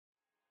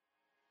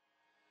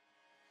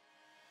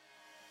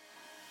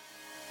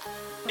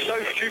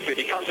so stupid.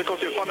 He comes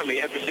across in front of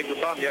me every single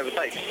time he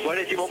overtakes. Where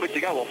did you want me to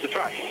go off the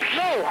track? No!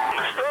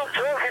 Stop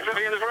talking to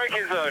me in the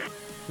braking zone.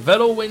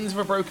 Vettel wins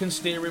with a broken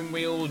steering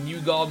wheel,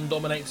 Newgarden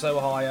dominates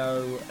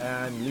Ohio,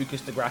 and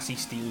Lucas Di Grassi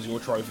steals your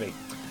trophy.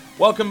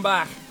 Welcome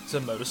back to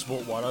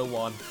Motorsport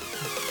 101.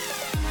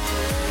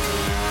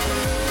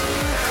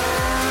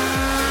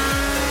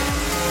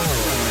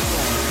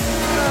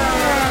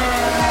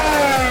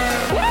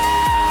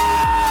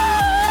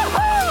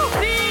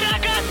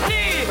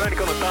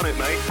 Done it,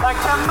 mate. I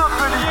cannot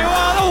believe You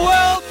are the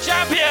world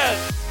champion!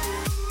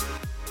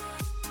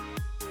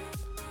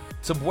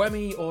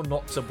 Tabuemi or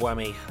not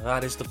Tabuemi?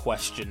 That is the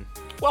question.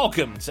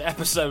 Welcome to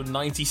episode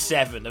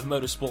 97 of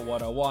Motorsport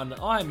 101.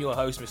 I am your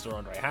host, Mr.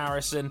 Andre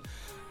Harrison,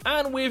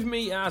 and with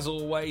me, as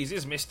always,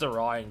 is Mr.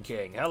 Ryan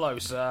King. Hello,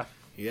 sir.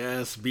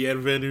 Yes,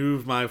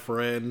 bienvenue, my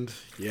friend.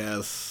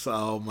 Yes,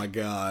 oh my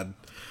god.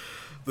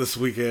 This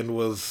weekend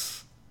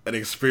was an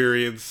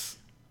experience.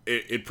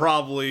 It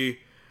probably...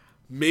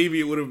 Maybe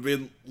it would have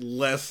been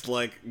less,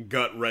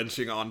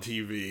 gut-wrenching on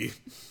TV.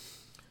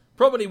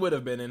 Probably would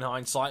have been in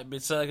hindsight, but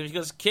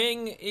because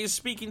King is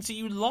speaking to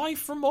you live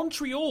from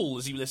Montreal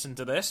as you listen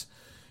to this.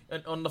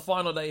 And on the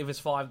final day of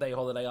his 5-day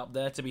holiday up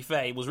there, to be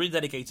fair, he was really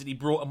dedicated. He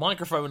brought a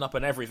microphone up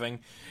and everything.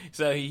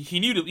 So he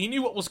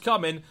knew what was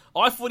coming.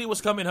 I thought he was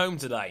coming home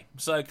today.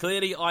 So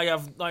clearly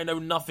I know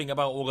nothing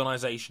about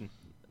organisation.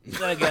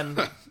 Then again,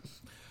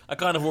 I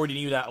kind of already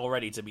knew that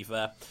already, to be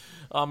fair.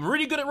 I'm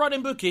really good at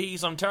running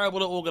bookies. I'm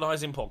terrible at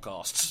organising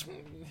podcasts.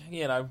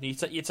 You know, you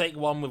take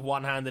one with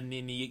one hand and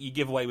then you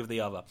give away with the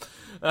other.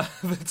 Yeah,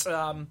 let's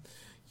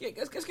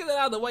get that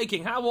out of the way,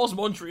 King. How was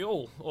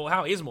Montreal? Or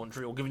how is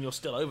Montreal, given you're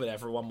still over there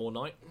for one more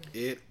night?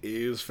 It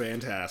is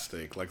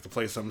fantastic. The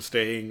place I'm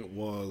staying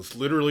was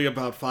literally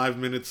about 5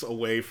 minutes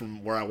away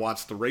from where I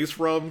watched the race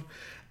from,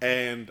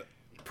 and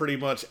pretty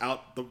much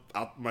out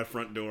my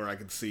front door I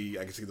could see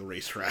the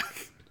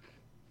racetrack.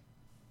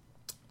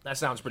 That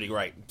sounds pretty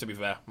great, to be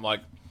fair.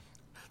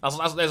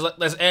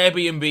 There's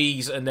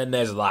Airbnbs and then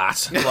there's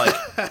that.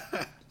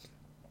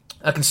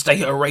 I can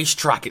stay at a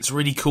racetrack. It's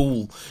really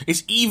cool.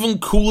 It's even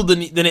cooler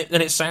than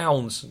it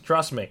sounds.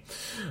 Trust me.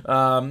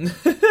 But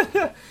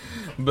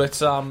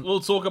we'll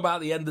talk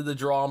about the end of the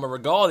drama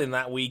regarding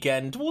that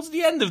weekend towards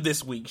the end of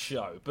this week's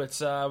show. But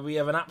we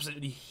have an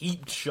absolutely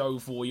heaped show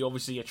for you.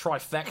 Obviously, a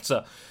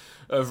trifecta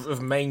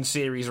of main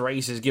series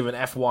races, given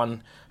F1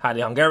 had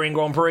the Hungarian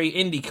Grand Prix,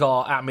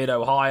 IndyCar at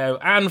Mid-Ohio,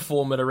 and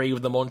Formula E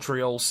with the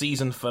Montreal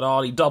season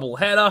finale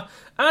doubleheader,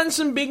 and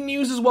some big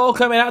news as well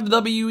coming out of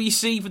the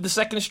WEC for the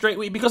second straight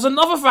week, because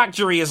another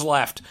factory is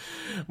left.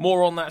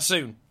 More on that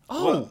soon.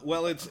 Oh!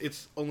 Well,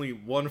 it's only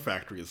one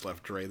factory is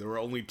left, Dre. There were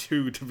only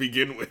two to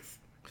begin with.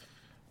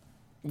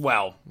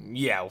 Well,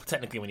 yeah,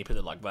 technically when you put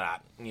it like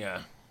that. Yeah.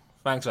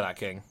 Thanks for that,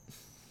 King.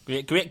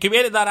 Can we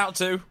edit that out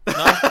too?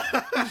 No?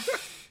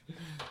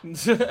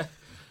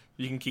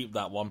 You can keep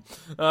that one.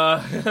 We've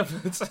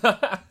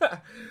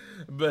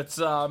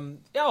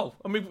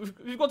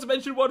got to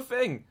mention one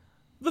thing.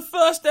 The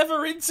first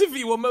ever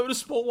interview on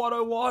Motorsport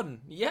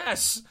 101.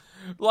 Yes.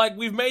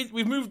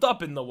 We've moved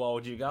up in the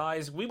world, you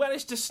guys. We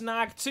managed to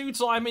snag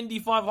two-time Indy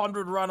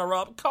 500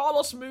 runner-up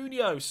Carlos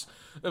Munoz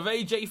of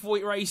AJ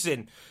Foyt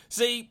Racing.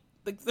 See,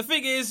 the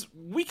thing is,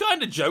 we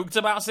kind of joked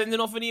about sending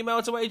off an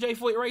email to AJ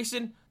Foyt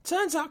Racing.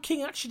 Turns out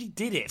King actually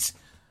did it.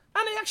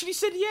 And he actually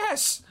said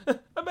yes.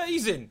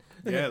 Amazing.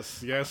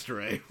 Yes,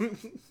 Dre.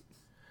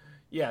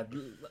 Yeah,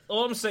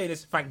 all I'm saying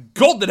is, thank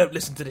God they don't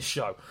listen to this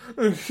show.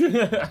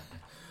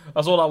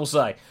 That's all I will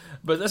say.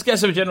 But let's get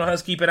some general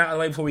housekeeping out of the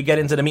way before we get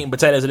into the meat and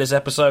potatoes of this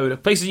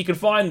episode. Places you can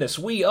find us.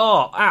 We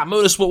are at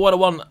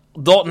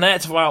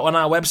motorsport101.net on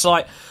our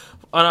website.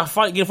 And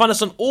you can find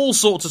us on all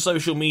sorts of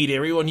social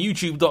media. We're on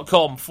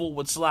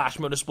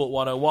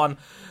youtube.com/motorsport101.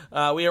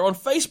 We are on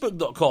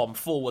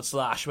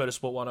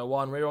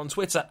facebook.com/motorsport101. We're on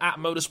Twitter at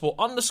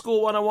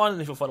motorsport_101. And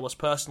if you follow us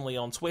personally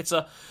on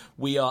Twitter,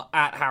 we are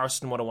at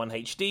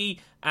Harrison101HD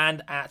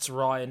and at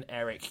Ryan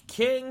Eric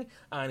King.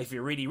 And if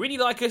you really, really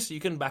like us, you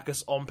can back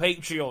us on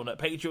Patreon at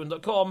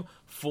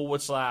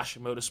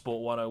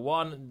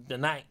patreon.com/motorsport101.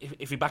 And that,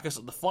 if you back us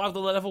at the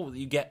 $5 level,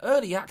 you get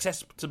early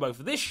access to both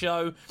this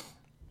show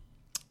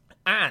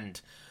and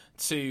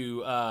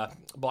to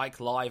Bike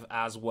Live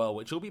as well,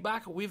 which will be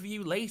back with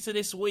you later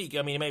this week.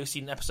 I mean, you may have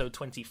seen episode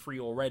 23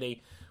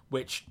 already,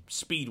 which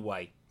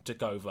Speedway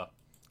took over.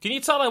 Can you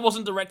tell I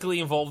wasn't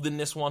directly involved in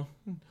this one?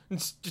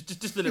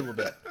 Just a little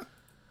bit.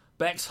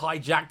 Bex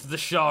hijacked the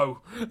show.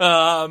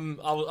 I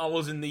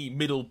was in the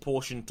middle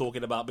portion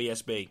talking about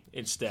BSB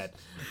instead.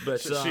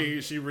 But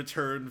she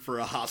returned for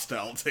a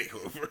hostile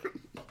takeover.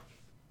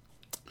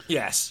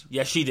 Yes,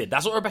 she did.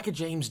 That's what Rebecca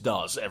James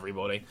does,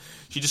 everybody.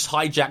 She just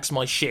hijacks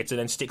my shit and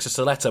then sticks a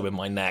stiletto in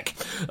my neck.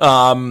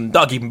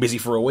 That'll keep him busy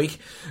for a week.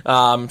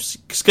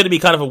 It's going to be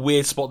kind of a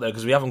weird spot there,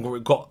 because we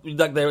haven't got...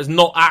 there is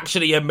not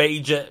actually a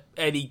major,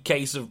 any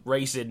case of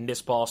racing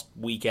this past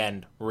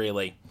weekend,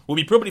 really.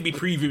 We'll probably be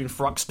previewing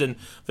Thruxton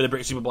for the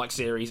British Superbike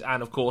Series,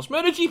 and of course,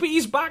 MotoGP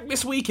is back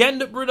this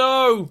weekend at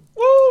Brno!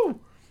 Woo!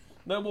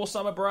 No more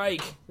summer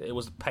break. It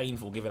was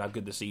painful, given how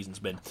good the season's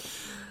been.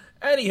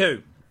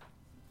 Anywho,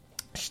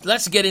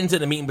 let's get into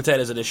the meat and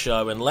potatoes of this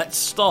show, and let's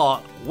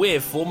start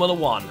with Formula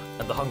 1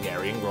 and the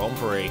Hungarian Grand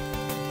Prix.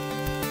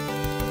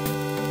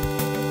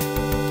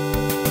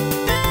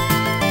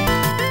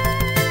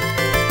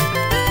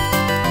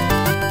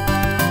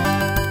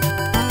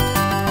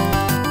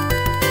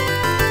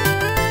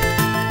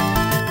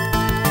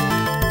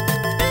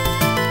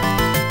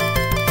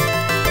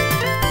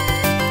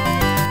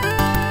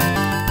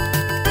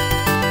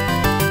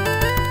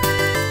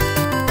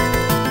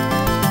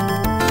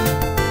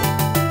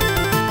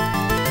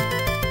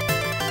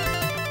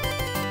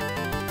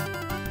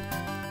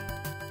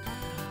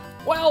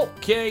 Well,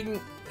 King,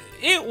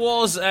 it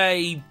was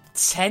a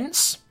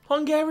tense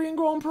Hungarian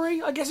Grand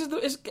Prix, I guess is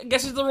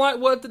the right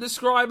word to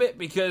describe it,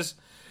 because,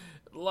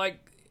 like,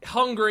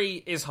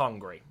 Hungary is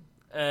Hungary,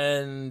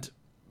 and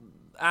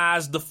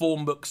as the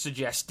form book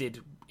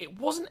suggested, it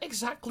wasn't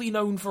exactly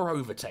known for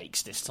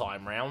overtakes this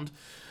time round,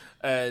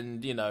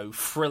 and, you know,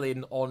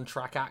 thrilling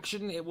on-track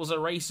action. It was a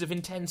race of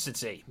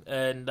intensity,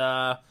 and,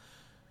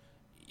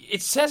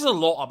 it says a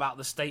lot about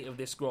the state of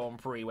this Grand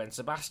Prix when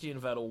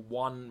Sebastian Vettel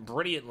won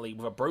brilliantly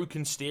with a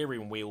broken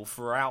steering wheel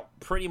throughout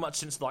pretty much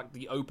since like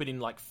the opening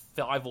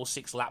 5 or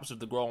 6 laps of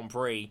the Grand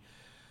Prix,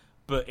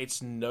 but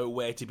it's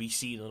nowhere to be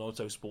seen on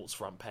Autosport's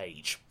front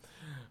page.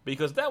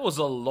 Because there was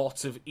a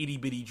lot of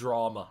itty-bitty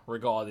drama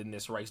regarding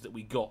this race that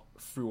we got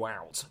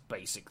throughout,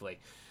 basically.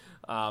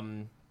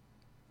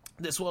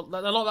 That's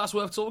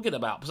worth talking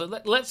about. So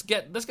let's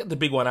get the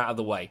big one out of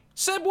the way.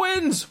 Seb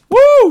wins!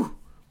 Woo!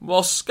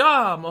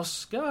 Mosca, la la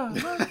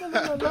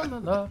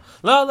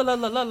la la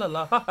la la la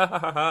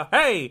la.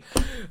 Hey,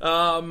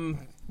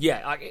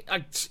 yeah,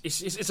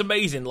 it's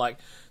amazing. Like,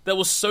 there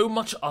was so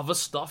much other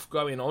stuff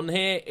going on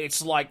here.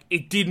 It's like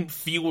it didn't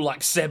feel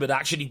like Seb had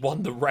actually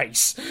won the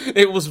race.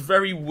 It was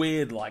very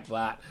weird like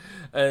that,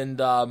 and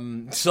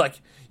it's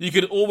like you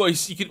could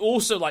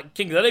also like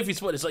King. I don't know if you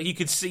spotted. It's like you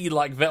could see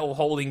like Vettel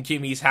holding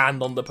Kimi's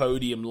hand on the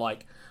podium,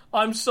 like,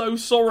 I'm so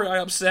sorry I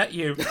upset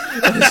you.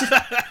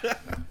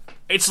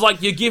 It's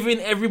like you're giving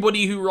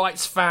everybody who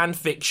writes fan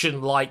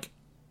fiction, like,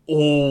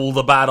 all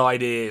the bad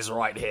ideas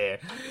right here.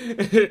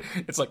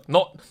 It's like,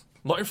 not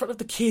in front of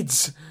the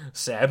kids,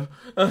 Seb,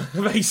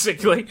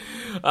 basically.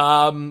 So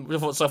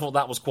I thought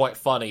that was quite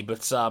funny,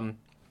 but, I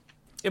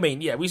mean,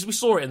 yeah, we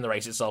saw it in the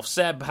race itself.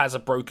 Seb has a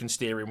broken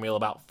steering wheel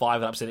about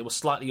 5 laps in. It was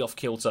slightly off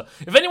kilter.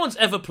 If anyone's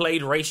ever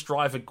played Race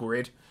Driver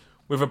Grid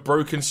with a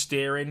broken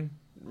steering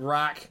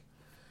rack,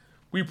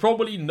 we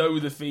probably know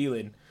the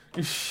feeling.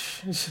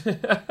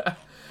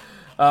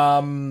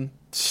 I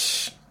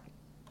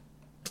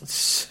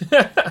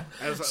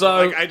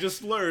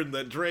just learned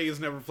that Dre has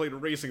never played a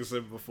racing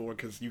sim before,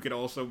 because you can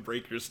also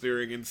break your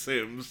steering in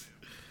Sims.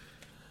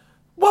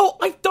 Well,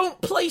 I don't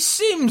play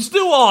Sims,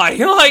 do I?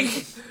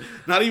 Like,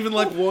 not even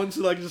like one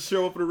to like just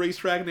show up at a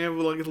racetrack and they have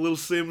like a little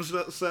Sim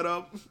set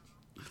up.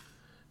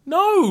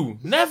 No,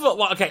 never.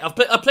 Well, okay, I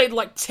played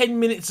like 10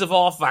 minutes of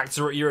R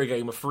Factor at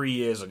Eurogamer 3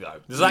 years ago.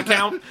 Does that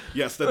count?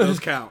 Yes, that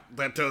does count.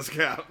 That does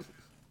count.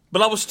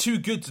 But I was too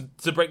good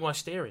to break my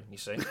steering, you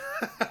see.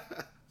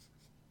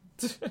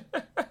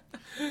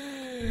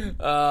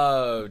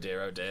 Oh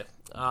dear, oh dear.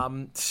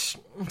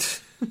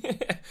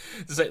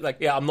 To say, like,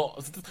 yeah, I'm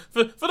not.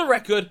 For the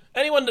record,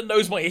 anyone that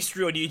knows my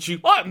history on YouTube,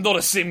 I'm not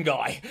a sim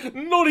guy,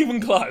 not even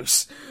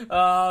close.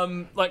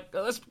 Like,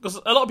 that's because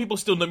a lot of people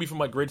still know me from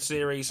my Grid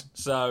series,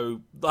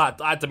 so I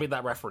had to make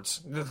that reference.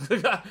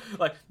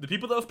 Like, the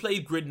people that have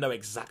played Grid know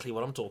exactly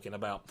what I'm talking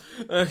about.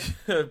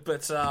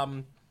 But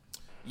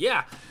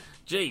yeah.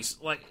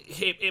 Jeez, like,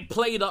 it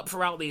played up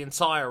throughout the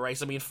entire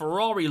race. I mean,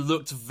 Ferrari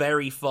looked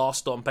very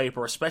fast on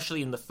paper,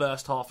 especially in the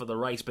first half of the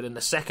race, but in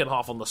the second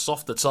half on the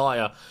softer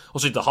tyre,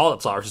 also the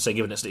harder tyre, I should say,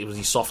 given it was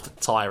the soft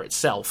tyre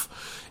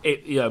itself,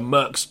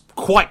 Merckx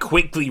quite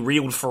quickly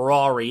reeled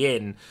Ferrari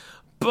in.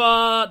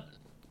 But,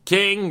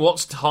 King,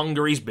 what's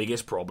Hungary's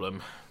biggest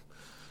problem?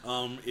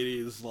 It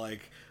is,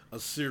 like, a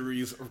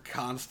series of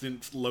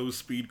constant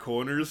low-speed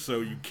corners,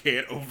 so you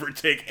can't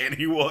overtake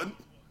anyone.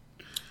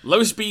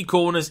 Low-speed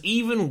corners,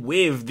 even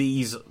with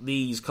these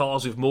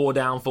cars with more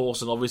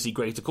downforce and obviously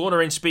greater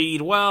cornering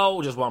speed,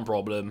 well, just one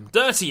problem.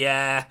 Dirty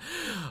air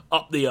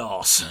up the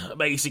arse,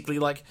 basically.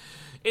 Like,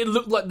 it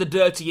looked like the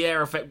dirty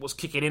air effect was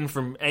kicking in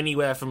from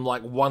anywhere from,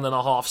 like,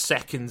 1.5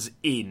 seconds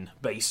in,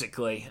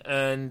 basically.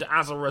 And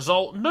as a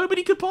result,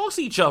 nobody could pass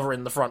each other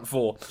in the front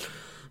four.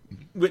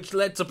 Which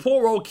led to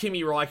poor old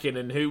Kimi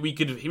Räikkönen, who we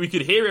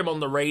could hear him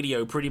on the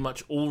radio pretty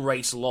much all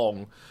race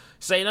long,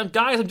 saying,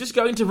 guys, I'm just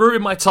going to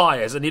ruin my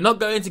tyres, and you're not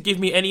going to give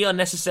me any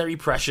unnecessary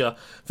pressure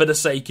for the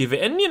sake of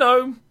it. And,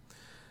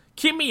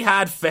 Kimi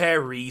had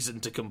fair reason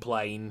to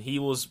complain. He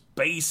was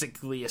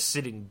basically a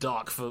sitting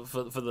duck for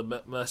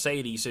the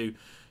Mercedes, who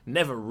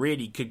never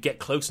really could get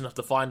close enough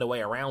to find a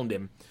way around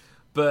him.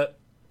 But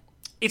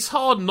it's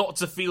hard not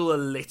to feel a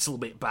little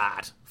bit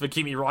bad for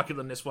Kimi Räikkönen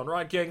on this one,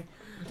 right, King?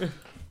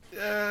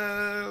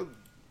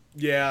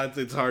 Yeah,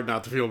 it's hard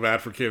not to feel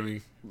bad for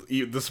Kimi,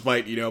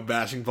 despite,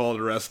 bashing Paul di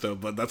Resto,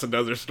 but that's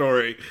another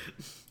story.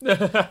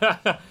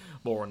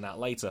 More on that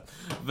later.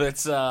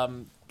 But,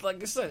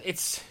 like I said,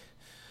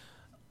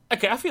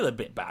 okay, I feel a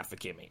bit bad for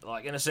Kimi,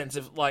 like, in a sense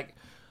of, like,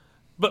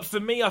 but for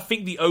me, I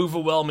think the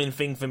overwhelming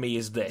thing for me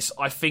is this.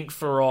 I think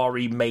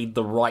Ferrari made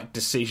the right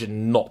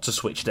decision not to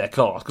switch their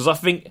cars, because I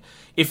think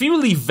if you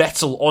leave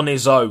Vettel on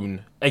his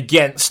own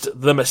against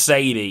the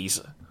Mercedes,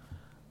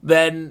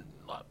 then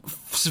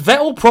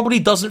Vettel probably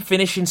doesn't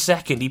finish in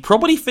second. He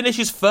probably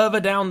finishes further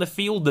down the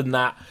field than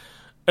that,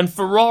 and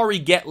Ferrari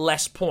get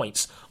less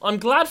points. I'm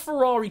glad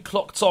Ferrari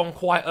clocked on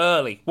quite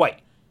early. Wait,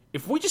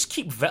 if we just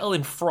keep Vettel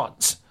in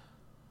front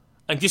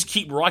and just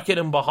keep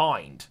Raikkonen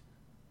behind,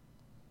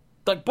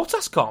 like,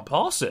 Bottas can't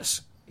pass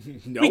us.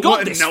 No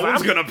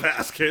one's going to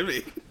pass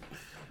Kimi.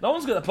 No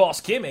one's going to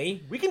pass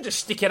Kimi. We can just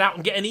stick it out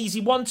and get an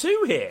easy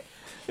 1-2 here.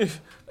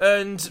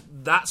 And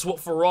that's what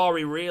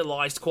Ferrari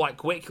realised quite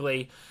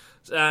quickly.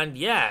 And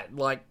yeah,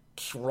 like,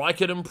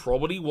 Raikkonen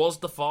probably was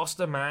the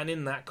faster man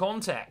in that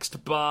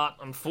context. But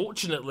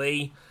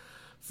unfortunately,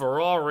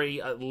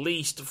 Ferrari, at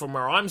least from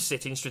where I'm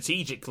sitting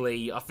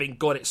strategically, I think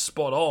got it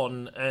spot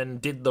on and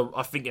did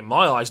I think in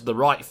my eyes, the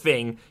right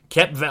thing,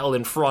 kept Vettel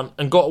in front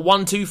and got a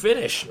 1-2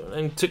 finish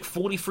and took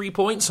 43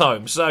 points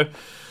home. So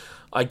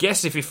I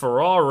guess if you're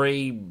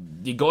Ferrari,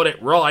 you got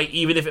it right,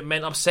 even if it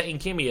meant upsetting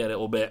Kimi a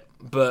little bit.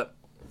 But,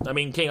 I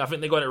mean, King, I think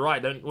they got it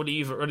right. What do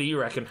you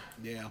reckon?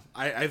 Yeah,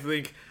 I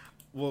think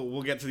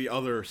we'll get to the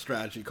other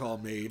strategy call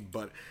made,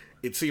 but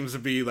it seems to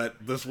be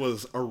that this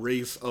was a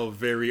race of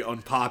very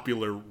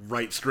unpopular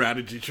right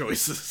strategy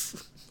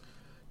choices.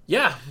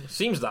 Yeah, it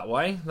seems that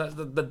way.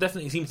 That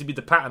definitely seems to be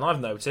the pattern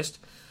I've noticed.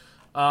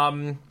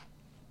 Going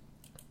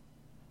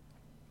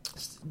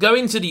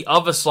to the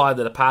other side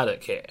of the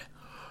paddock here,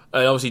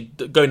 and obviously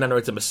going down the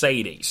road to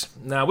Mercedes.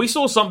 Now, we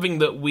saw something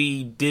that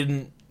we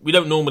don't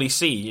normally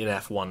see in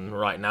F1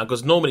 right now,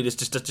 because normally this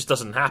just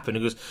doesn't happen.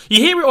 Because you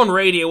hear it on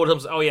radio all the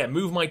time, oh yeah,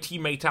 move my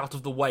teammate out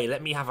of the way,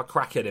 let me have a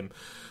crack at him.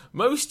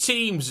 Most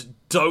teams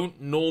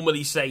don't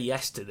normally say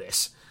yes to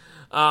this.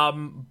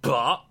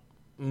 But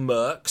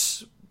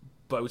Merckx,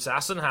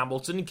 Bottas and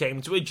Hamilton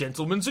came to a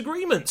gentleman's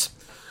agreement.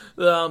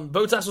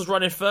 Bottas was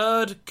running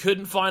third,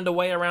 couldn't find a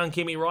way around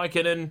Kimi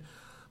Raikkonen.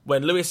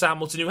 When Lewis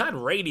Hamilton, who had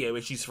radio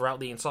issues throughout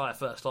the entire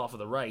first half of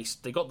the race,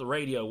 they got the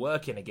radio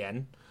working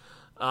again.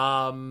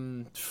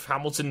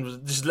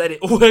 Hamilton just let it...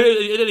 I don't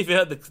know if you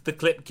heard the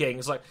clip, King.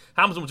 It's like,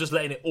 Hamilton was just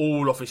letting it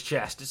all off his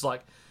chest. It's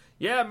like,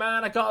 yeah,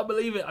 man, I can't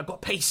believe it. I've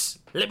got pace.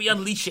 Let me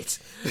unleash it.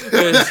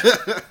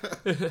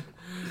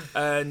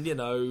 And, you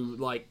know,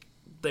 like,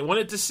 they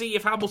wanted to see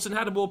if Hamilton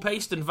had more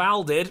pace than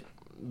Val did.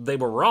 They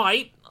were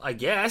right, I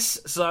guess.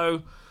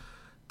 So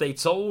they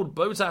told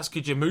Bottas,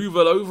 could you move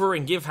it over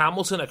and give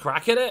Hamilton a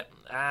crack at it?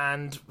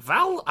 And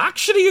Val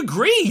actually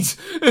agreed.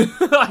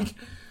 Like,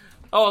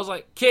 I was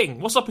like, King,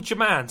 what's up with your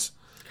mans?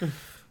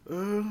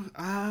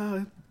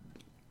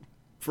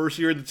 First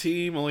year of the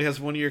team, only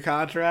has 1 year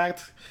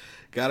contract.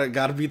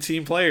 Gotta be a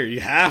team player.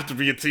 You have to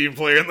be a team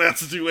player in that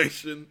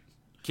situation.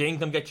 King,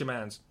 come get your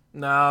mans.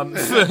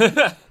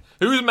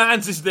 Whose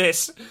mans is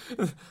this?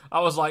 I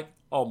was like,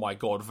 oh my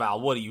god,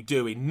 Val, what are you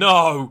doing?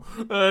 No!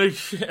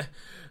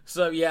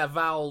 So yeah,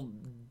 Val,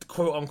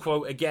 quote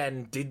unquote,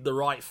 again, did the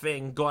right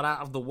thing, got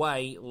out of the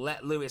way,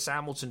 let Lewis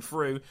Hamilton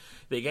through.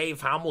 They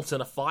gave Hamilton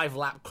a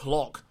 5-lap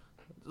clock.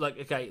 Like,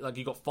 okay, like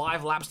you got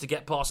 5 laps to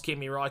get past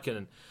Kimi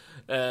Raikkonen.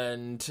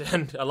 And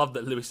I love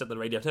that Lewis said on the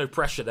radio, no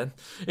pressure then,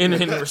 in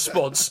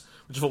response,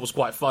 which I thought was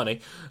quite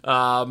funny.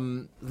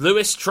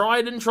 Lewis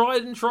tried and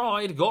tried and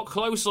tried, got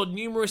close on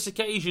numerous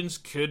occasions,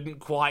 couldn't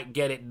quite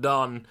get it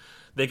done.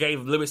 They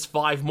gave Lewis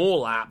 5 more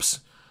laps,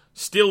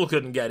 still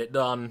couldn't get it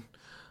done.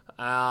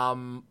 They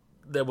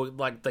were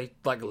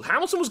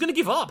Hamilton was going to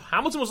give up.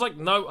 Hamilton was like,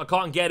 no, I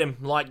can't get him.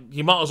 Like,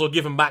 you might as well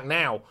give him back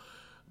now.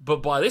 But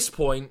by this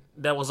point,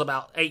 there was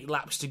about 8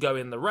 laps to go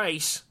in the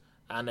race,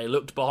 and they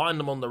looked behind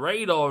them on the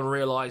radar and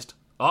realised,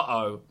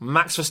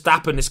 Max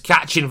Verstappen is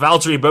catching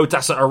Valtteri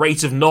Bottas at a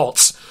rate of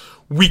knots.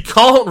 We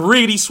can't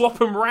really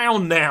swap him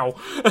round now.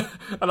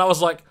 And I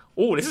was like,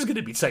 oh, this is going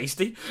to be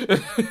tasty.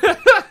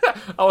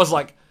 I was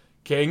like,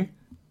 King,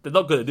 they're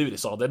not going to do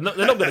this, are they?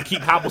 They're not going to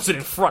keep Hamilton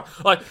in front.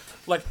 Like,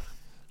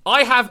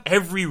 I have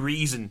every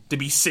reason to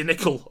be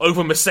cynical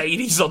over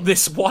Mercedes on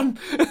this one.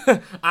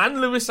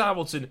 And Lewis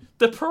Hamilton,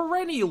 the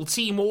perennial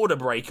team order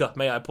breaker,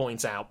 may I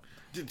point out.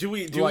 Do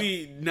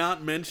we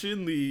not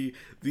mention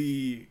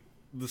the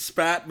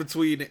spat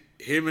between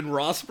him and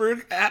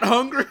Rosberg at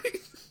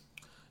Hungary?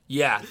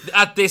 Yeah,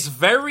 at this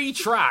very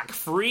track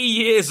 3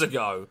 years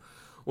ago,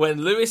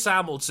 when Lewis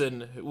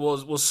Hamilton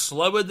was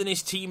slower than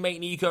his teammate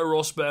Nico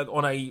Rosberg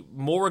on a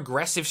more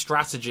aggressive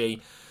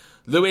strategy,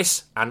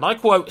 Lewis, and I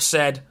quote,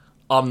 said,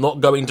 I'm not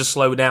going to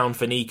slow down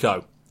for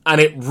Nico.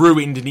 And it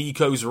ruined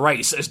Nico's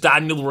race as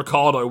Daniel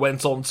Ricciardo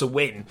went on to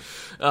win.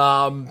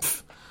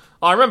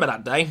 I remember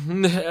that day.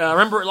 I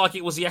remember it like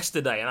it was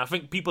yesterday, and I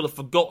think people have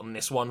forgotten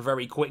this one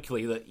very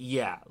quickly, that,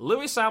 yeah,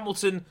 Lewis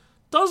Hamilton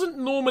doesn't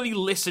normally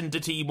listen to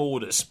team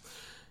orders.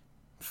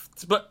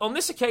 But on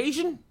this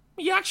occasion,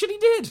 he actually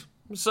did.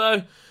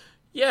 So,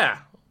 yeah,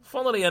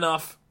 funnily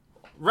enough,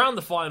 round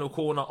the final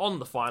corner, on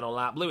the final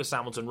lap, Lewis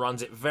Hamilton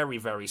runs it very,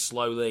 very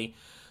slowly,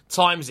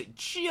 times it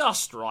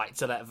just right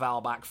to let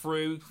Val back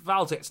through.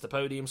 Val gets the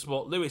podium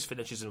spot, Lewis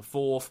finishes in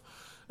 4th,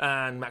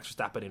 and Max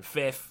Verstappen in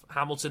 5th.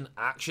 Hamilton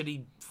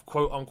actually,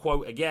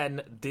 quote-unquote,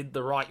 again, did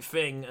the right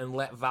thing and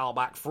let Val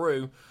back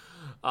through.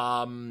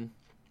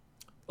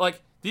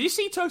 Did you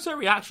see Toto's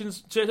reaction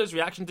to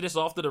this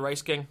after the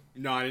race, King?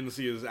 No, I didn't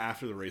see his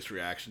after the race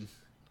reaction.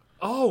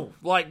 Oh,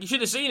 you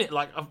should have seen it.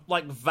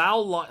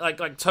 Val,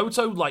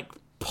 Toto,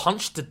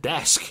 punched the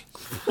desk.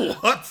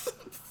 What?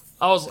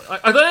 I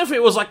don't know if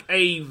it was,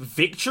 a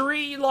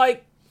victory,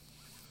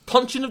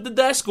 punching of the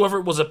desk, or whether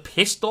it was a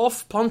pissed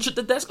off punch at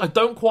the desk. I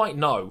don't quite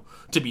know,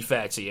 to be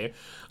fair to you.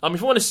 If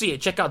you want to see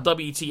it, check out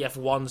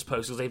WTF1's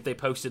post, because they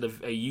posted a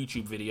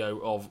YouTube video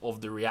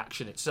of the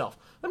reaction itself.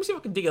 Let me see if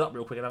I can dig it up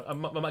real quick, and I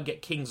might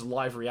get King's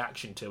live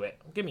reaction to it.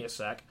 Give me a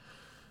sec.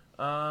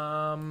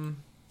 But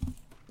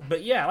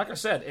yeah, like I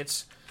said,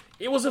 it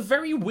was a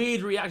very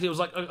weird reaction. It was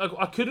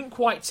I couldn't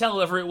quite tell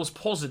whether it was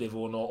positive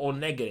or not, or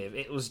negative.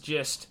 It was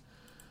just...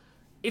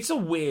 It's a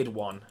weird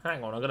one.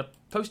 Hang on, I'm going to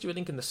post you a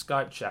link in the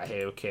Skype chat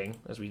here, King,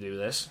 as we do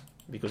this.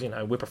 Because,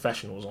 we're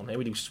professionals on here.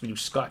 We do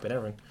Skype and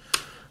everything.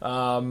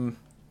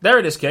 There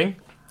it is, King.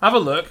 Have a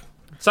look.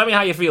 Tell me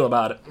how you feel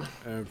about it.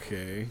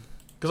 Okay.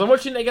 Because I'm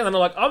watching it again and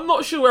I'm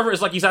not sure whether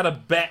it's he's had a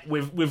bet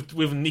with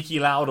Niki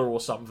Lauda or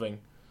something.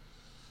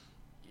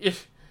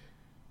 If...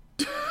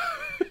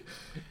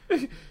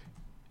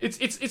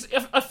 It's.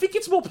 I think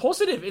it's more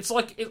positive. It's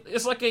like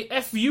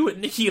a FU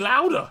at Niki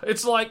Lauda.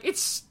 It's.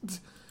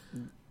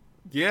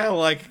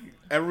 Yeah,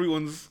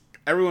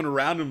 everyone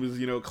around him is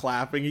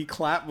clapping. He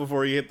clapped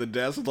before he hit the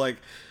desk.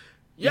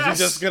 Yes. Is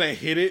he just gonna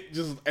hit it?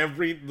 Just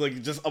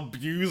just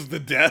abuse the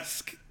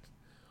desk?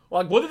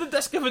 What did the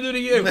desk ever do to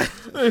you?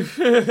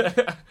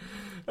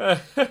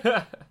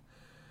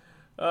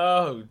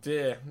 Oh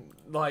dear.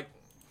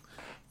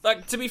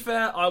 To be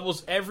fair, I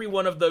was every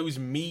one of those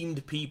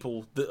memed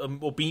people that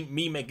or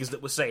meme makers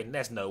that were saying,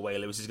 "There's no way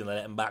Lewis is going to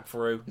let him back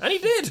through," and he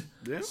did.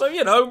 Yeah.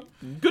 So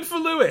good for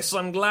Lewis.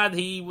 I'm glad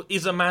he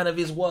is a man of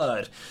his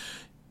word.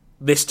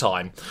 This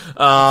time,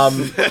 but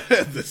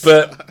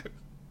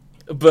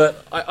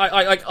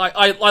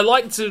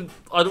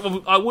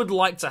I would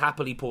like to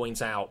happily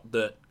point out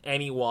that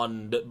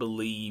anyone that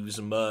believes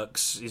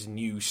Merck's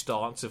new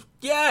stance of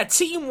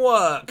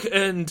teamwork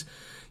and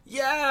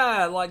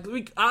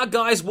our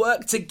guys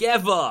work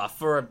together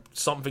for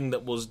something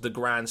that was the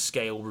grand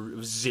scale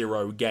of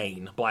zero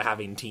gain by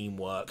having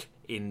teamwork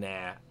in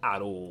there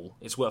at all.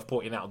 It's worth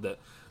pointing out that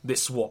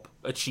this swap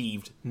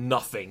achieved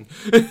nothing.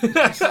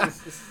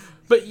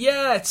 But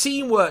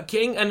teamwork,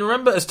 King. And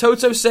remember, as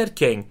Toto said,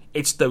 King,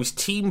 it's those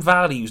team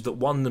values that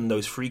won them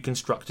those 3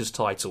 Constructors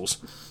titles.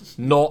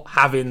 Not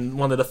having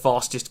one of the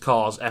fastest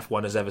cars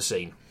F1 has ever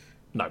seen.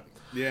 No.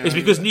 Yeah, it's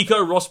because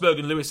Nico Rosberg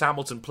and Lewis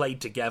Hamilton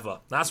played together.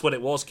 That's what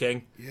it was,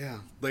 King. Yeah,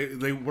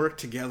 they worked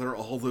together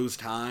all those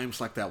times,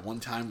 like that one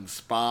time in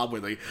Spa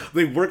where they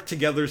worked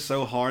together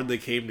so hard they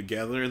came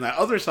together, and that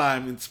other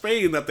time in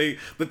Spain that the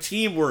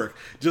teamwork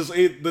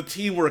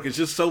is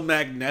just so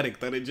magnetic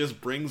that it just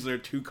brings their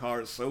 2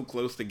 cars so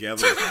close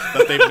together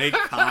that they make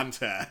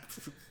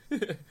contact.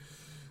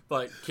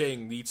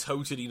 King, the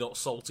totally not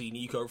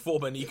salty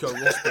former Nico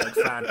Rosberg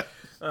fan.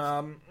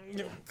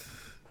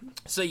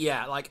 So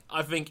I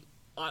think.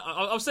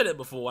 I've said it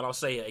before and I'll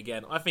say it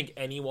again. I think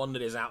anyone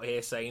that is out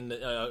here saying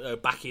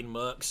that, back in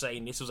Merck,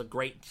 saying this was a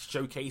great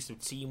showcase of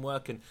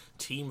teamwork and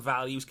team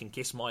values can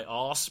kiss my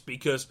arse,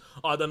 because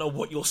I don't know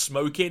what you're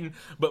smoking,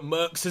 but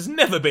Merck's has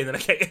never been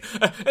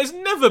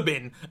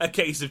a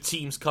case of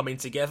teams coming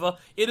together.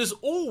 It has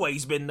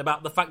always been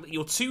about the fact that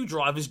your 2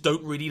 drivers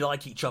don't really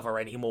like each other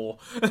anymore,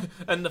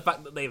 and the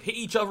fact that they've hit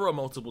each other on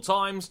multiple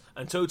times,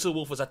 and Toto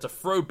Wolff has had to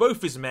throw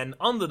both his men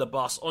under the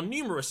bus on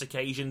numerous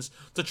occasions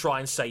to try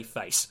and save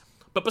face.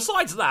 But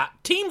besides that,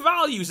 team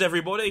values,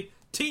 everybody.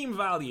 Team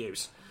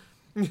values.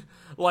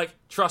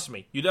 Trust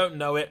me, you don't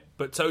know it,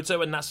 but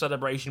Toto in that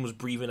celebration was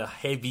breathing a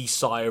heavy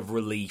sigh of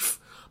relief.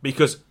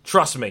 Because,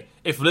 trust me,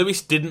 if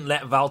Lewis didn't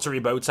let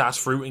Valtteri Bottas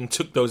through and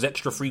took those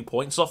extra 3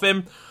 points off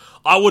him,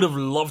 I would have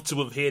loved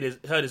to have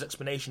heard his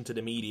explanation to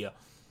the media.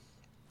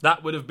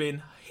 That would have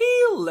been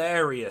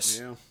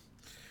hilarious. Yeah.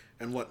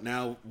 And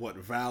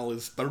Val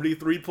is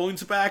 33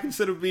 points back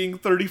instead of being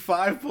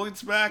 35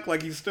 points back?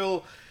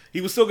 He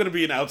was still going to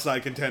be an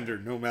outside contender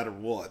no matter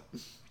what.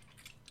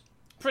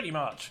 Pretty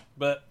much.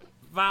 But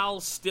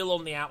Val's still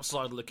on the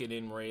outside looking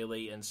in,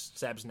 really, and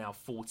Seb's now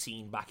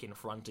 14 back in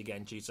front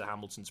again due to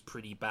Hamilton's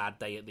pretty bad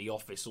day at the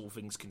office, all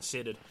things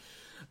considered.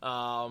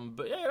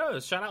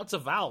 Shout out to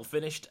Val.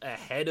 Finished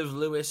ahead of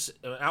Lewis,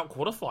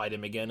 out-qualified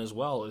him again as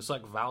well. It's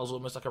like Val's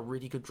almost like a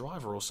really good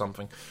driver or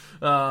something.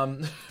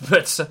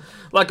 But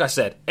like I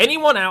said,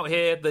 anyone out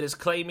here that is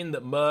claiming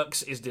that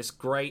Merckx is this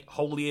great,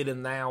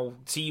 holier-than-thou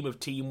team of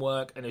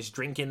teamwork and is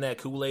drinking their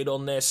Kool-Aid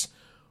on this,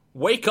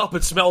 wake up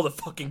and smell the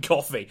fucking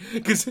coffee,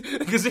 because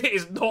it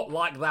is not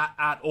like that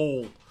at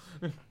all.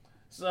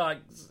 So,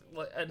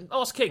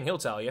 ask King, he'll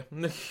tell you.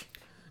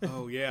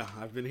 Oh yeah,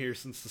 I've been here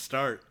since the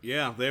start.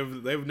 Yeah,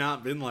 they've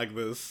not been like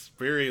this.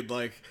 Period.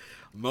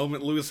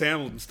 Moment Lewis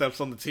Hamilton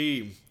steps on the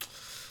team,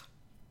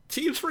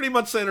 team's pretty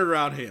much centered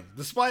around him,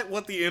 despite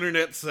what the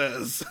internet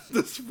says.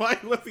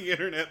 Despite what the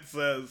internet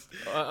says,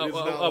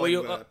 are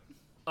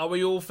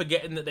we all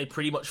forgetting that they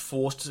pretty much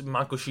forced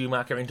Michael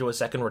Schumacher into a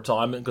second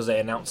retirement because they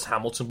announced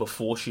Hamilton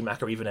before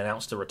Schumacher even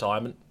announced a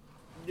retirement?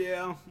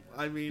 Yeah,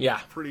 I mean,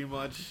 pretty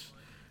much.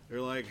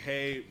 They're like,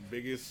 hey,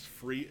 biggest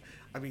free...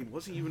 I mean,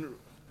 was he even...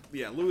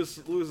 Yeah,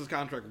 Lewis's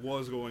contract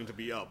was going to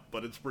be up,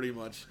 but it's pretty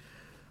much...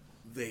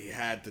 They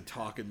had to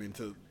talk him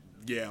into...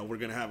 Yeah, we're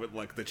going to have it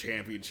like the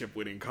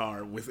championship-winning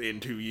car within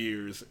 2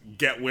 years.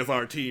 Get with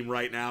our team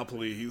right now,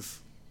 please.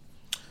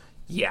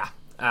 Yeah,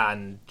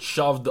 and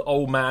shoved the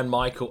old man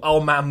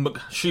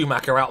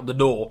Schumacher out the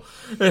door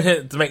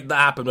to make that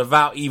happen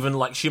without even,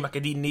 like, Schumacher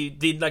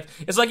did like...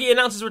 It's like he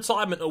announced his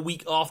retirement a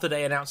week after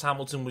they announced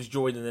Hamilton was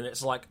joining, and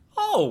it's like,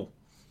 oh...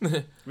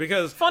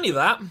 Because funny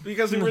that.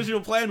 Because the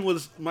original plan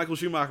was Michael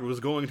Schumacher was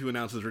going to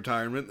announce his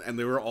retirement, and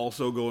they were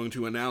also going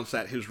to announce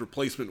that his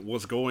replacement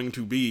was going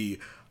to be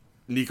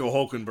Nico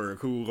Hulkenberg,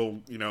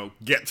 who we'll,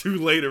 get to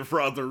later for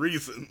other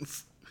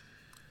reasons.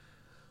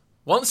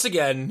 Once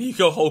again,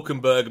 Nico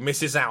Hulkenberg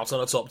misses out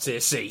on a top-tier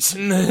seat.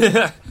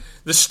 The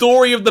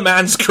story of the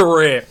man's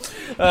career.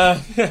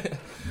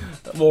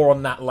 More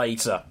on that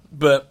later.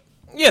 But,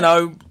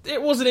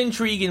 it was an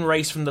intriguing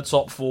race from the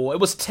top four. It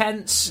was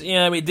tense.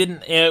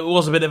 It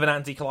was a bit of an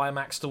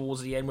anticlimax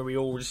towards the end where we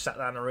all just sat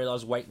down and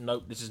realised, wait,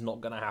 nope, this is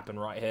not going to happen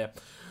right here.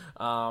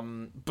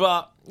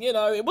 But,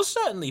 it was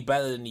certainly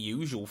better than the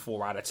usual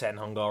 4 out of 10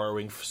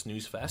 Hungaroring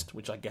Snooze Fest,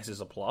 which I guess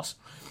is a plus.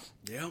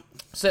 Yeah.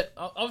 So,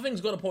 other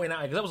things got to point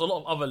out, because there was a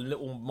lot of other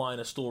little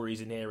minor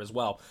stories in here as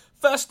well.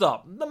 First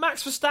up, the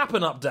Max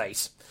Verstappen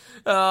update.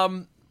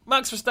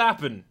 Max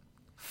Verstappen,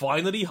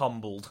 finally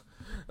humbled.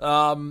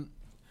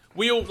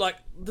 We all,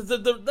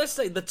 let's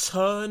say the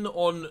turn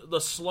on,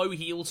 the slow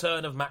heel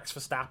turn of Max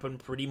Verstappen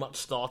pretty much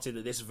started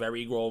at this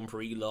very Grand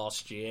Prix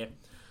last year.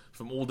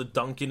 From all the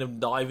dunking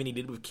and diving he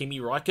did with Kimi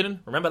Räikkönen.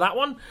 Remember that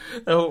one?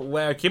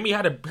 Where Kimi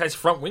had his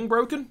front wing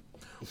broken?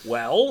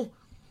 Well,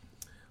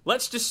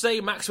 let's just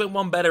say Max went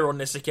one better on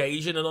this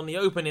occasion, and on the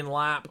opening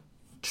lap,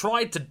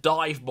 tried to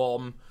dive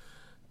bomb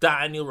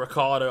Daniel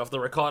Ricciardo after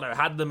Ricciardo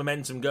had the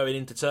momentum going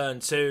into turn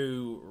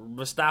 2.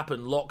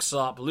 Verstappen locks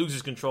up,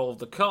 loses control of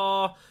the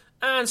car,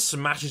 and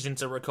smashes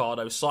into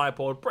Ricciardo's side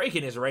pod,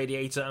 breaking his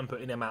radiator and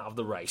putting him out of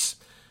the race.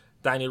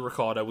 Daniel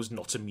Ricciardo was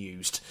not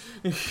amused.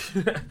 In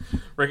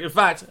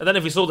fact, I don't know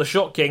if you saw the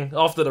Shot King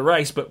after the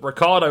race, but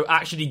Ricciardo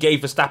actually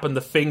gave Verstappen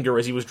the finger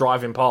as he was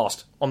driving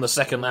past on the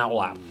second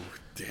outlap.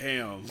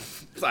 Damn.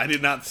 I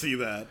did not see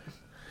that.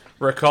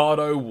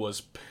 Ricciardo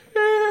was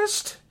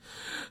pissed.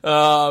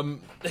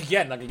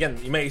 Again,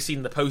 you may have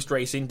seen the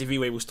post-race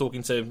interview where he was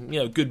talking to,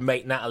 good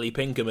mate Natalie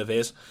Pinkham of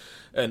his,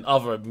 and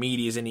other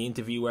medias in the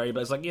interview where he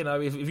was like,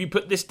 if you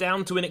put this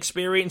down to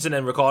inexperience, and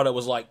then Ricciardo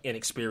was like,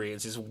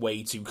 inexperience is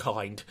way too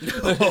kind.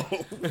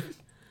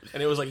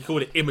 And it was like, he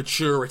called it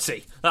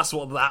immaturity. That's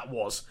what that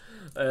was.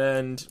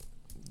 And,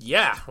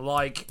 yeah,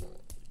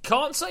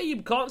 can't say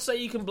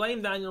you can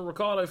blame Daniel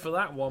Ricciardo for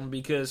that one,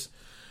 because...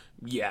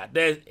 Yeah,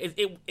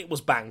 it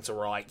was bang to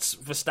rights.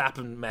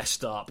 Verstappen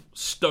messed up.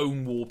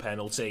 Stonewall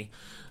penalty.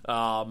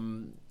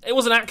 It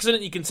was an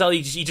accident. You can tell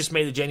he just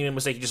made a genuine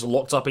mistake. He just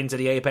locked up into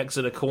the apex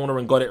of the corner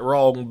and got it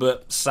wrong.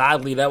 But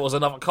sadly, there was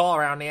another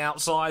car around the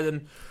outside,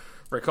 and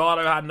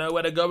Ricciardo had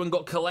nowhere to go and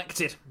got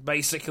collected,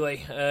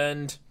 basically.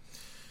 And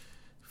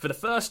for the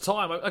first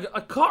time,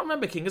 I can't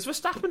remember, King, has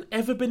Verstappen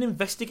ever been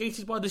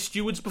investigated by the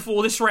stewards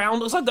before this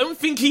round? Because I don't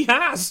think he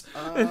has.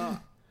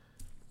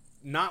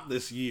 Not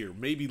this year.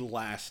 Maybe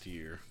last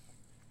year.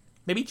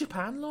 Maybe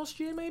Japan last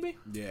year, maybe?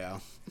 Yeah.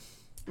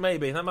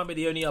 Maybe. That might be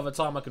the only other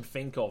time I can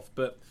think of.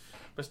 But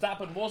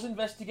Verstappen was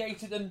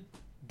investigated and... ...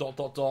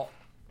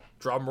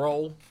 Drum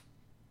roll.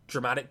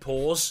 Dramatic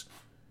pause.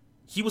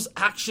 He was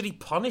actually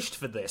punished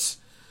for this.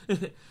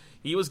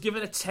 He was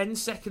given a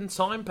 10-second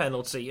time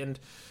penalty, and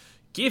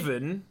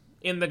given,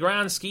 in the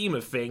grand scheme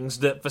of things,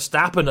 that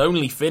Verstappen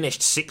only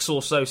finished 6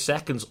 or so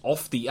seconds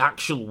off the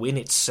actual win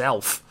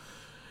itself...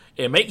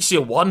 It makes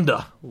you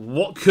wonder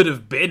what could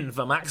have been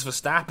for Max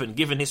Verstappen,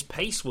 given his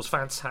pace was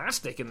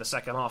fantastic in the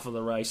second half of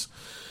the race.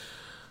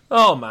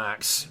 Oh,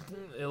 Max.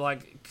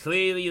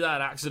 Clearly that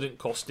accident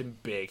cost him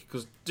big,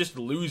 because just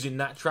losing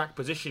that track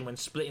position when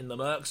splitting the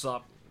Mercs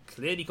up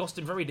clearly cost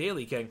him very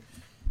dearly, King.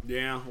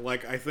 Yeah,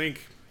 I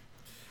think...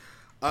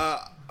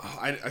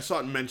 I saw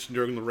it mentioned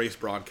during the race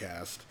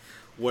broadcast,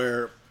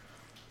 where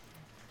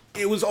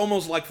it was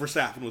almost like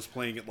Verstappen was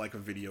playing it like a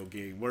video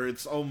game, where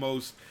it's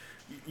almost...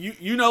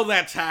 You know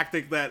that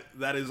tactic that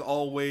is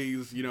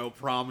always,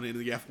 prominent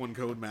in the F1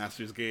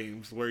 Codemasters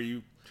games, where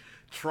you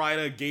try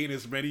to gain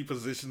as many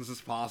positions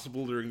as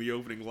possible during the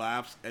opening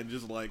laps and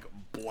just,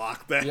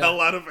 block the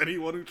hell out of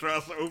anyone who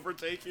tries to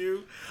overtake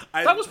you.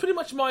 That was pretty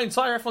much my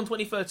entire F1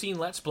 2013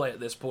 Let's Play at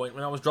this point,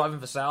 when I was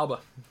driving for Sauber.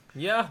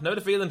 Yeah, know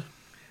the feeling.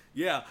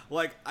 Yeah,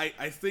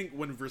 I think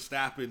when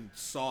Verstappen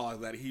saw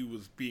that he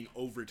was being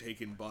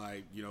overtaken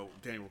by,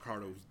 Daniel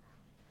Ricciardo, he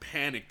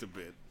panicked a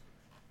bit.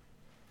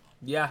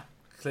 Yeah,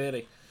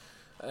 clearly.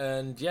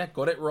 And yeah,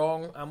 got it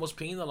wrong and was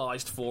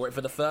penalised for it.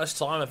 For the first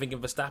time, I think, in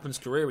Verstappen's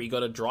career, he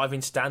got a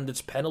driving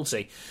standards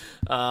penalty.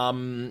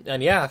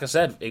 And yeah, like I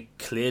said, it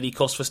clearly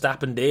cost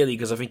Verstappen dearly,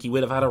 because I think he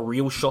would have had a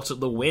real shot at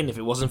the win if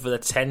it wasn't for the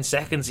 10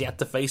 seconds he had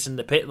to face in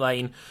the pit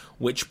lane,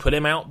 which put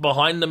him out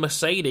behind the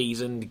Mercedes.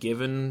 And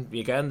given,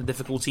 again, the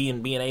difficulty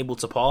in being able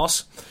to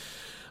pass,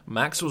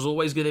 Max was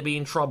always going to be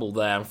in trouble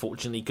there,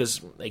 unfortunately,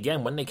 because,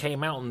 again, when they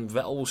came out and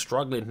Vettel was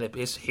struggling,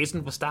 his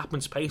and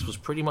Verstappen's pace was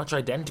pretty much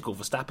identical.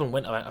 Verstappen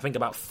went, I think,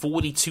 about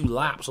 42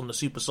 laps on the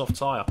super soft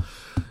tyre.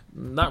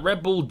 That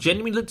Red Bull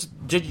genuinely looked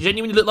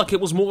like it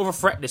was more of a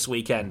threat this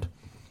weekend.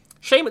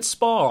 Shame it's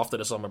Spa after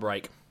the summer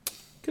break.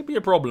 Could be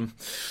a problem.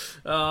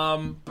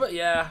 But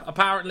yeah,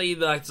 apparently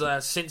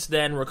since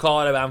then,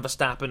 Ricciardo and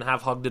Verstappen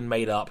have hugged and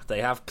made up.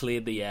 They have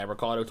cleared the air.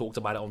 Ricciardo talked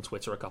about it on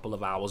Twitter a couple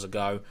of hours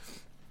ago,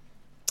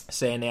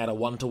 saying they had a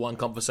one-to-one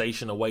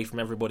conversation away from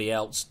everybody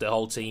else, the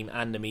whole team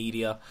and the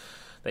media.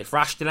 They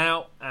thrashed it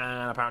out,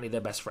 and apparently they're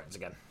best friends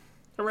again.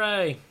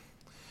 Hooray!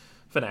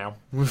 For now.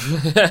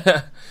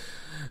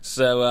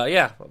 So,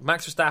 yeah,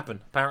 Max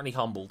Verstappen, apparently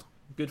humbled.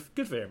 Good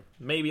for him.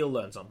 Maybe he'll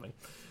learn something.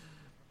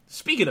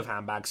 Speaking of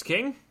handbags,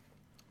 King,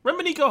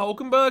 remember Nico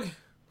Hulkenberg?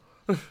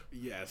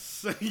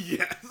 Yes.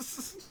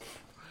 Yes.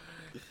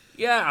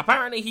 Yeah,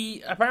 apparently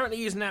he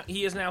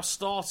has now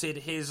started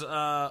his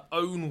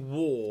own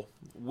war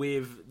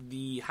with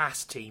the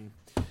Haas team,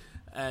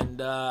 and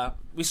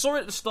we saw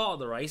it at the start of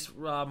the race.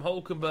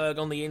 Hulkenberg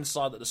on the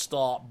inside at the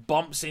start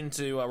bumps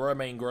into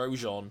Romain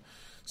Grosjean,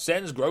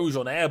 sends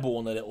Grosjean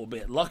airborne a little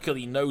bit.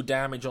 Luckily, no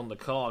damage on the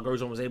car.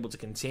 Grosjean was able to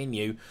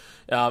continue.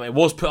 It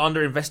was put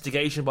under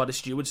investigation by the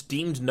stewards,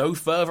 deemed no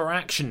further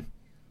action.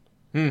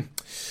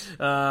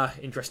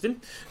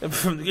 Interesting.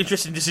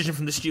 Interesting decision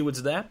from the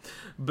stewards there.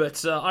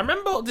 But I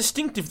remember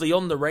distinctively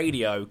on the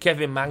radio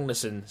Kevin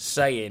Magnussen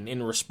saying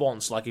in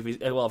response, like, if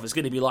it's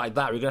going to be like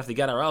that, we're going to have to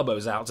get our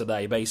elbows out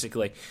today,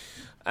 basically.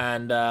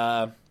 And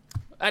at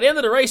the end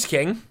of the race,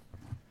 King,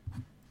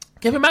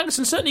 Kevin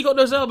Magnussen certainly got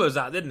those elbows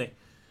out, didn't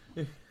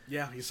he?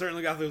 Yeah, he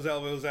certainly got those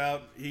elbows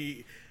out.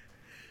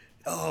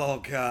 Oh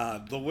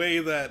God, the way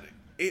that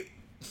it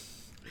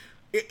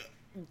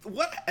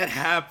what had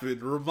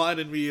happened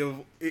reminded me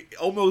of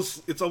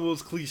it's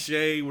almost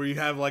cliche, where you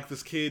have like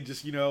this kid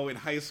just, in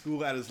high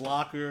school at his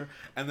locker,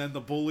 and then the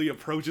bully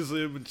approaches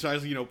him and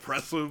tries to,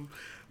 press him.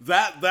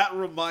 That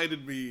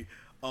reminded me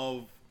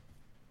of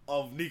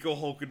Nico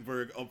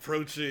Hulkenberg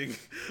approaching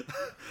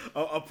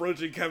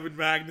Kevin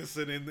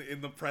Magnussen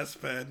in the press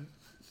pen.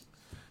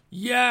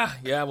 Yeah,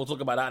 we'll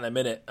talk about that in a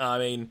minute. I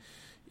mean,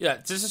 yeah,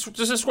 just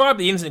describe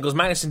the incident, because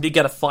Magnussen did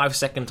get a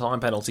 5-second time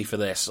penalty for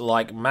this.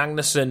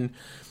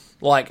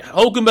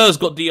 Hulkenberg's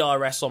got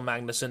DRS on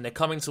Magnussen. They're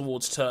coming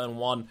towards turn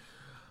 1.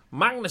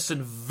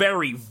 Magnussen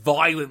very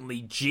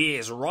violently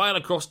jeers right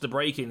across the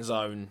braking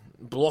zone,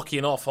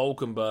 blocking off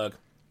Hulkenberg.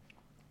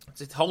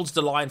 It holds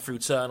the line through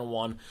turn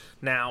 1.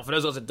 Now, for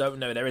those of us that don't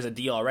know, there is a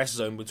DRS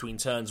zone between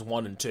turns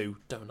 1 and 2.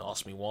 Don't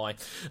ask me why.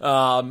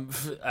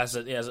 As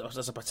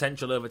a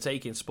potential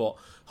overtaking spot.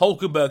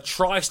 Hulkenberg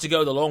tries to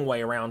go the long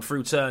way around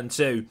through turn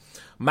 2.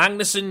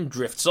 Magnussen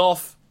drifts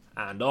off,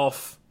 and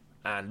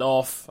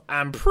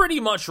pretty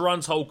much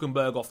runs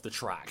Hulkenberg off the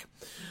track.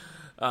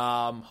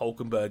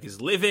 Hulkenberg is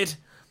livid.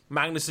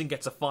 Magnussen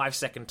gets a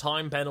 5-second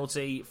time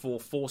penalty for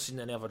forcing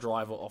another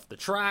driver off the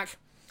track.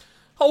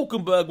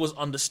 Hulkenberg was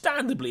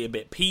understandably a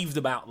bit peeved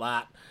about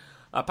that.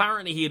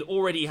 Apparently he had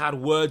already had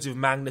words with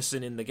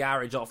Magnussen in the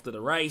garage after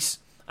the race,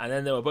 and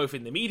then they were both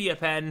in the media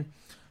pen.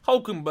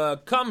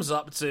 Hulkenberg comes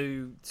up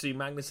to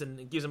Magnussen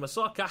and gives him a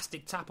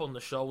sarcastic tap on the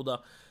shoulder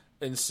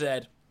and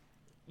said,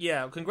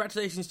 "Yeah,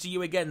 congratulations to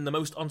you again, the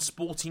most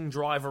unsporting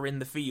driver in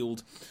the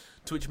field."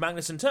 To which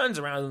Magnussen turns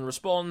around and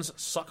responds,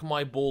 "Suck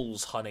my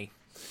balls, honey."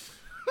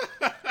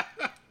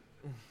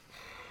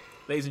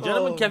 Ladies and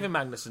gentlemen, Kevin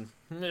Magnussen.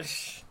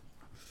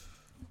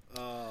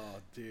 Oh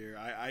dear,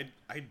 I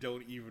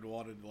don't even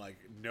want to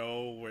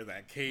know where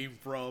that came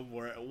from.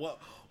 What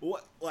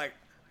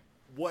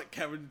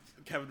Kevin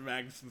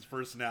Magnussen's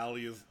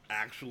personality is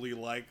actually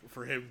like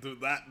for him to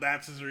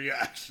that's his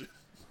reaction.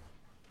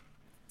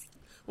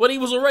 Well, he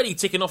was already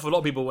ticking off a lot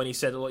of people when he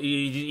said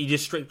he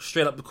just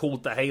straight up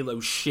called the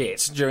Halo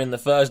shit during the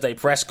Thursday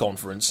press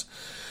conference.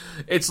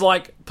 It's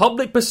like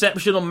public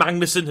perception on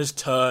Magnussen has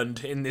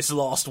turned in this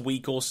last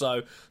week or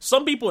so.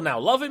 Some people now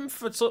love him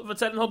for telling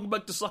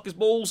Hulkenberg to suck his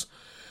balls.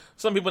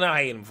 Some people now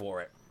hate him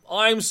for it.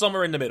 I'm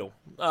somewhere in the middle.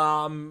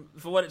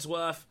 For what it's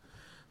worth,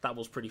 that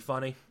was pretty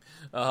funny.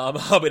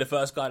 I'll be the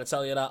first guy to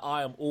tell you that.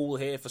 I am all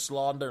here for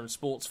slander and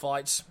sports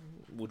fights.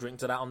 We'll drink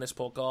to that on this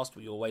podcast.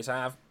 We always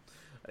have.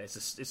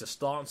 It's a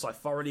stance I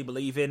thoroughly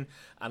believe in,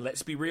 and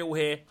let's be real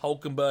here,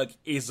 Hulkenberg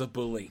is a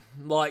bully.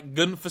 Like,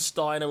 Gunther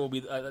Steiner will be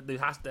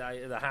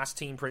the Haas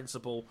team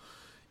principal.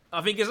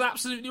 I think is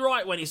absolutely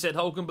right when he said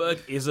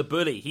Hulkenberg is a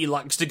bully. He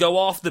likes to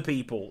go after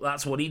people.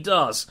 That's what he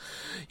does.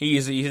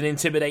 He's an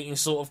intimidating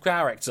sort of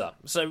character.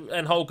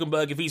 And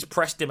Hulkenberg, if he's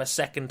pressed him a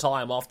second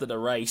time after the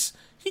race,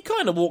 he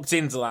kind of walked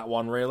into that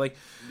one, really.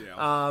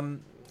 Yeah.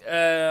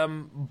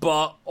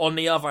 But on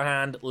the other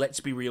hand, let's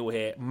be real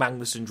here.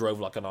 Magnussen drove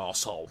like an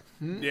arsehole.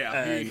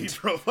 Yeah, he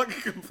drove like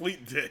a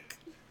complete dick.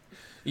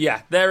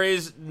 Yeah, there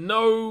is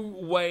no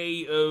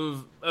way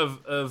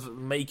of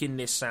making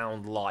this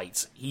sound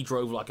light. He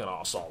drove like an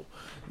arsehole.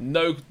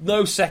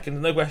 No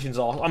seconds, no questions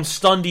asked. I'm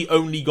stunned he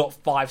only got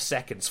 5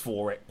 seconds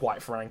for it,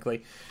 quite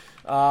frankly.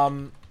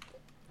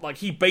 Like,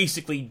 he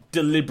basically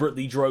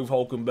deliberately drove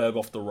Hulkenberg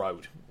off the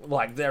road.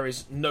 Like, there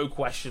is no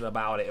question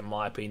about it, in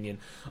my opinion.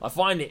 I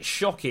find it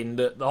shocking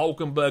that the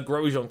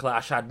Hulkenberg-Grosjean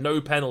clash had no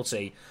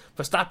penalty.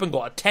 Verstappen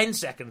got a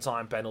 10-second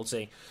time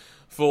penalty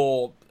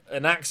for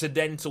an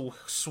accidental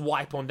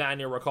swipe on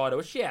Daniel Ricciardo,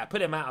 which, yeah,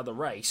 put him out of the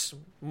race.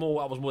 That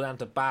was more down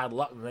to bad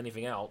luck than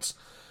anything else.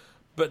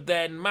 But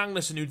then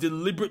Magnussen, who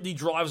deliberately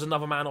drives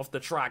another man off the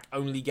track,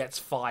 only gets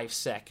 5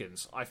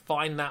 seconds. I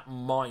find that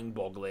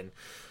mind-boggling.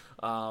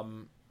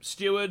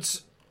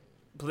 Stewards,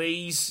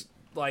 please,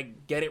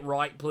 get it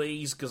right,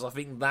 please, because I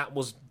think that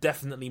was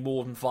definitely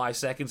more than 5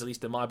 seconds, at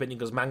least in my opinion,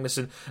 because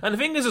Magnussen... And the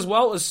thing is, as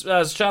well, as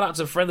shout out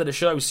to a friend of the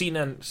show,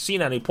 Sinan,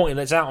 who pointed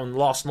this out on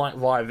last night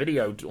via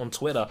video on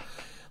Twitter,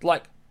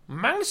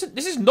 Magnussen,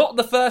 this is not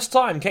the first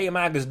time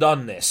K-Mag has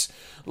done this.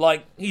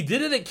 He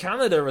did it in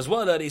Canada as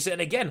well,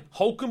 and again,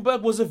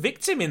 Hulkenberg was a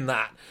victim in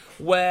that,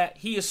 where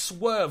he has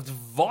swerved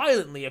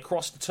violently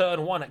across the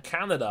turn 1 at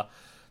Canada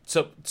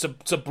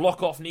to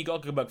block off Nico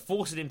Hulkenberg,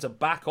 forcing him to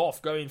back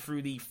off going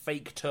through the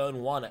fake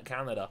turn 1 at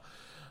Canada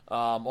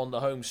on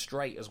the home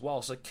straight as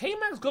well. So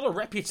K-Mag's got a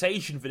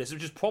reputation for this,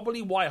 which is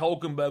probably why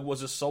Hulkenberg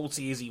was as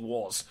salty as he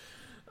was.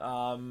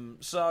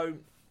 So,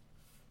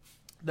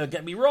 don't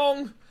get me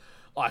wrong,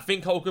 I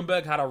think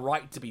Hulkenberg had a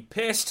right to be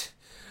pissed,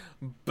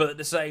 but at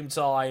the same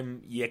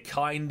time, you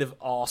kind of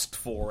asked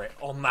for it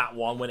on that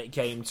one when it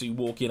came to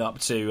walking up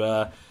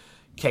to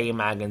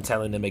K-Mag and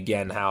telling him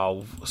again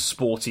how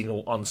sporting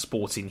or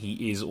unsporting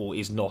he is or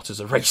is not as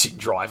a racing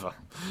driver.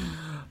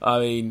 I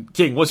mean,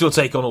 King, what's your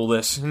take on all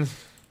this?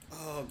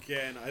 Oh,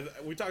 Ken,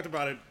 we talked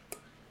about it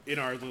in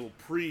our little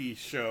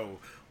pre-show,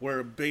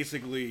 where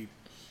basically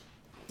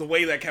the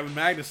way that Kevin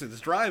Magnussen is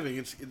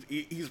driving,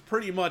 he's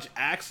pretty much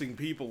asking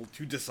people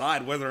to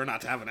decide whether or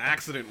not to have an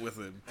accident with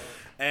him.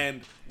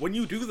 And when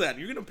you do that,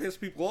 you're going to piss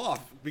people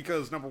off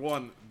because, number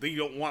one, they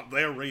don't want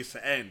their race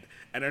to end,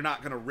 and they're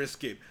not going to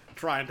risk it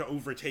trying to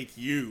overtake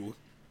you.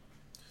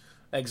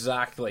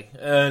 Exactly.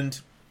 And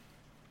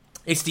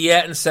it's the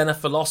Ayrton Senna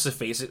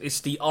philosophy.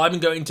 It's the I'm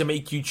going to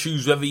make you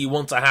choose whether you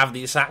want to have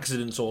this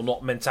accident or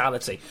not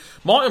mentality.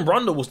 Martin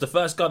Brundle was the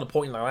first guy to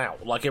point that out.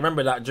 I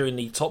remember that during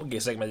the Top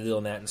Gear segment they did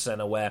on Ayrton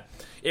Senna, where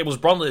it was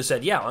Brundle that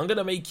said, yeah, I'm going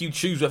to make you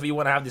choose whether you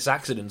want to have this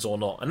accident or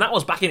not. And that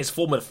was back in his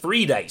Formula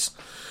 3 days.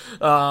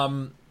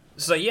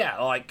 So yeah,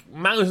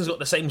 Magnussen's got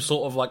the same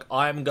sort of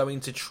I'm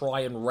going to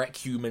try and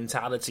wreck you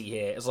mentality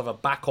here. It's a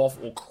back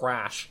off or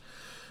crash.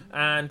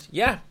 And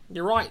yeah,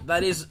 you're right,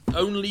 that is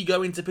only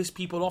going to piss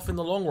people off in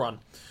the long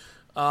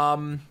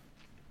run.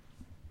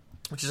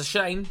 Which is a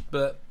shame,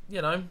 but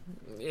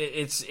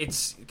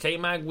it's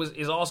K-Mag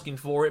is asking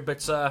for it,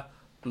 but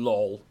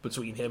lol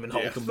between him and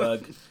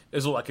Hulkenberg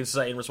is all I can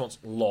say in response.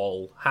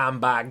 Lol.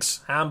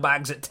 Handbags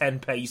at 10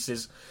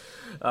 paces,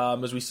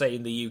 as we say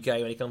in the UK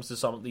when it comes to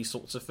some of these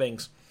sorts of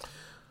things.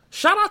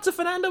 Shout out to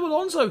Fernando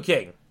Alonso,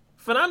 King.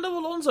 Fernando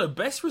Alonso,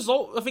 best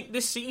result, I think,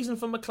 this season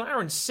for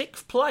McLaren,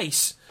 6th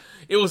place.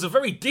 It was a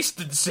very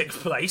distant 6th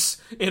place,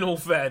 in all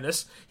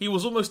fairness. He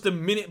was almost a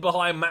minute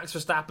behind Max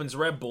Verstappen's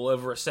Red Bull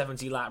over a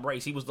 70-lap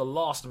race. He was the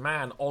last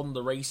man on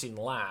the racing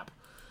lap.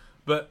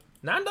 But,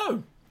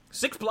 Nando,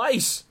 6th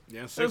place.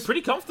 Yeah,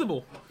 pretty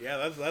comfortable.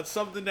 Yeah, that's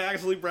something to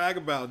actually brag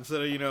about.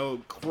 Instead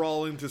of,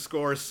 crawling to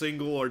score a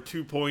single or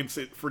 2 points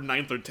for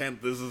 9th or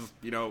 10th, this is,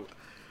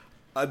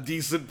 a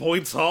decent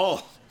points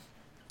haul.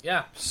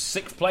 Yeah,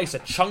 6th place, a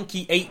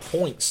chunky 8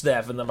 points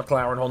there for the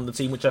McLaren Honda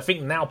team, which I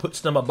think now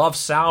puts them above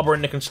Sauber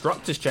in the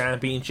Constructors'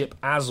 Championship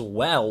as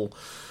well.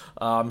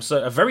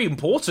 So a very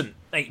important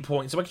 8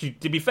 points. So actually,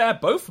 to be fair,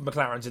 both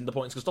McLaren's in the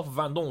points. Stoffel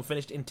Vandoorne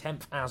finished in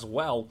 10th as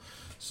well.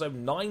 So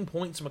 9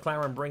 points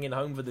McLaren bringing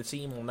home for the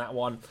team on that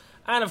one.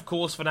 And of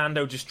course,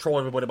 Fernando just trolled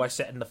everybody by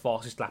setting the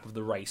fastest lap of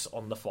the race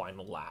on the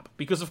final lap.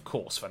 Because of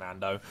course,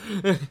 Fernando.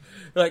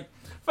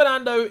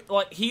 Fernando,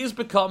 he has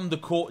become the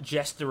court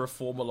jester of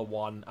Formula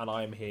 1, and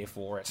I am here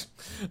for it.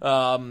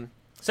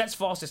 Sets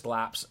fastest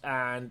laps,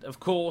 and of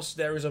course,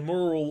 there is a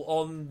mural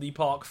on the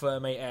Parc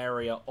Ferme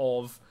area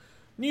of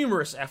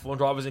numerous F1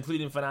 drivers,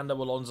 including Fernando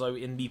Alonso,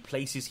 in the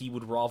places he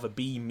would rather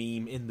be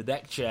meme in the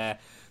deck chair.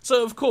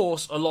 So, of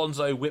course,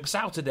 Alonso whips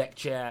out a deck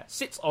chair,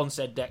 sits on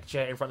said deck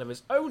chair in front of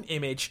his own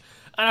image,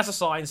 and as a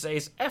sign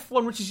says,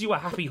 F1 wishes you a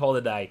happy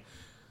holiday.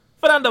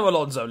 Fernando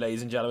Alonso,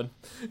 ladies and gentlemen.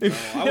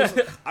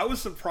 I was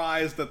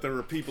surprised that there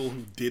were people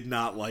who did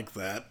not like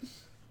that.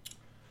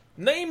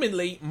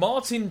 Namely,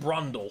 Martin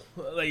Brundle,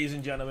 ladies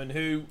and gentlemen,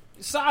 who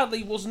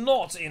sadly was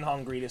not in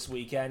Hungary this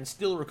weekend,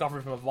 still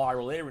recovering from a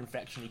viral ear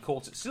infection he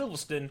caught at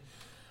Silverstone.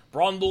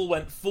 Brundle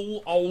went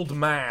full old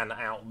man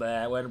out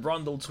there when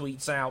Brundle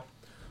tweets out,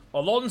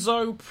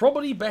 Alonso,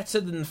 probably better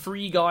than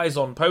 3 guys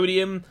on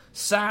podium.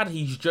 Sad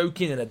he's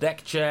joking in a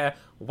deck chair.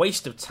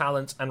 Waste of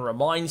talent, and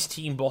reminds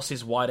team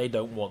bosses why they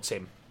don't want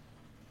him.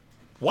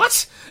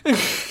 What?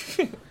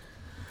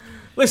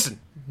 Listen,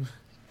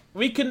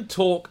 we can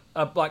talk...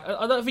 I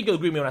don't think you'll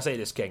agree with me when I say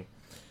this, King.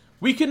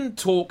 We can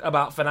talk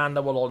about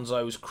Fernando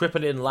Alonso's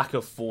crippling lack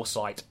of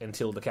foresight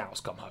until the cows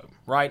come home,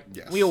 right?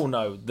 Yes. We all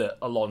know that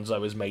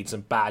Alonso has made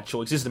some bad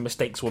choices. The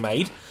mistakes were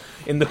made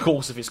in the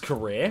course of his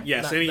career.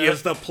 Yes, and he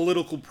has the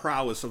political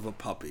prowess of a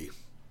puppy.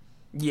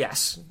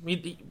 Yes,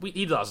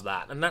 he does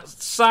that. And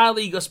that's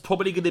sadly that's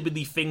probably going to be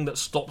the thing that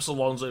stops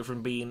Alonso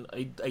from being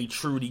a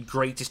truly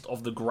greatest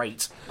of the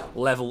great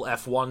level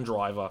F1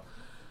 driver. ...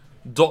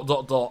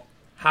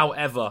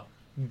 However...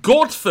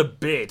 God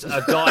forbid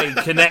a guy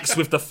connects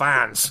with the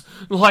fans.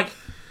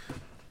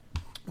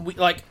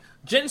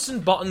 Jenson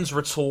Button's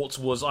retort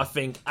was, I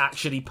think,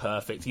 actually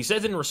perfect. He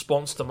said in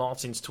response to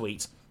Martin's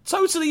tweet,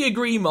 "Totally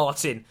agree,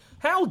 Martin.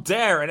 How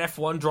dare an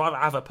F1 driver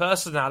have a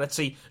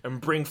personality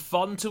and bring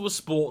fun to a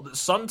sport that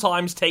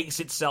sometimes takes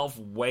itself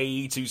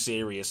way too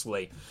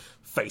seriously."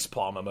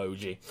 Facepalm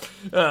emoji.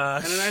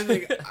 And then I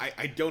think,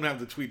 I don't have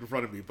the tweet in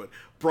front of me, but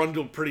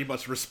Brundle pretty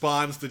much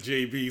responds to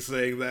JB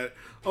saying that,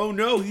 oh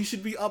no, he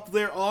should be up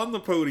there on the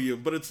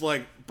podium. But it's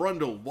like,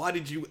 Brundle, why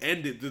did you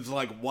end it? It's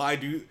like,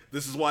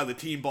 this is why the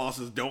team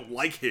bosses don't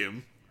like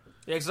him.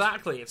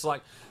 Exactly. It's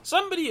like,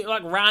 somebody,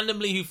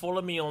 randomly who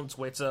followed me on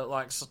Twitter,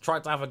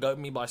 tried to have a go at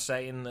me by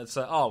saying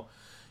that,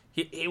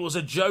 it was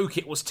a joke,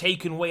 it was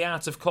taken way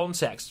out of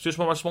context. Just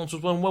my response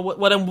was,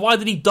 well, then why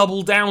did he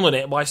double down on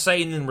it by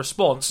saying in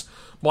response,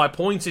 my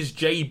point is,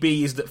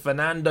 JB, is that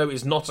Fernando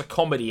is not a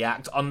comedy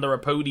act under a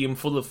podium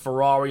full of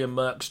Ferrari and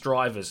Mercs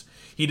drivers.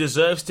 He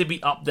deserves to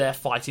be up there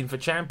fighting for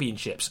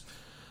championships.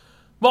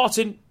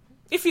 Martin,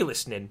 if you're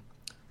listening,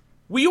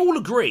 we all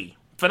agree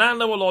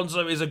Fernando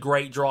Alonso is a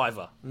great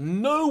driver.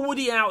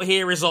 Nobody out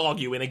here is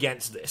arguing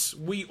against this.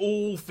 We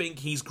all think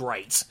he's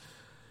great.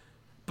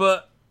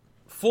 But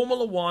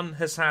Formula One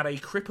has had a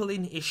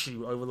crippling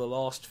issue over the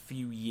last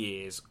few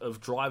years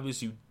of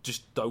drivers who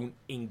just don't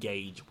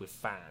engage with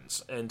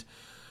fans. And,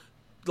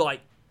 I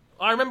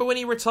remember when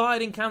he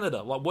retired in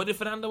Canada. What did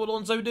Fernando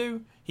Alonso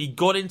do? He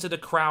got into the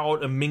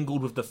crowd and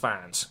mingled with the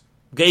fans.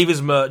 Gave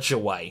his merch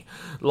away.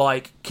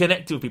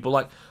 Connected with people.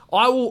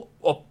 I will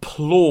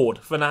applaud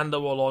Fernando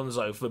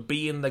Alonso for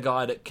being the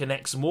guy that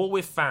connects more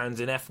with fans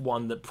in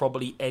F1 than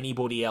probably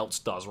anybody else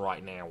does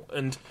right now.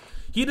 And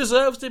he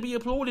deserves to be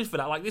applauded for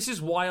that. This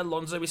is why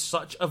Alonso is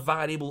such a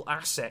valuable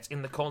asset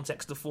in the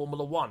context of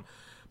Formula One.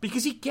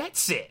 Because he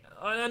gets it.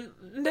 And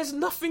there's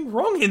nothing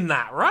wrong in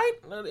that, right?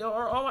 Have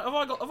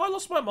I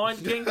lost my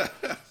mind, King?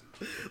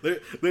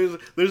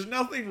 There's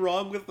nothing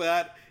wrong with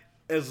that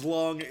as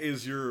long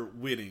as you're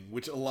winning,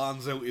 which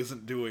Alonso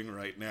isn't doing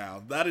right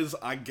now. That is,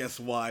 I guess,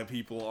 why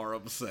people are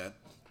upset.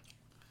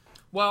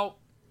 Well,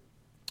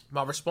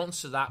 my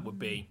response to that would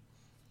be,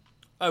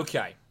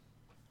 okay,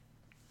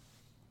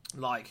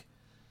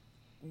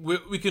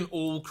 we can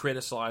all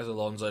criticize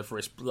Alonso for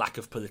his lack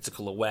of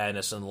political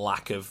awareness and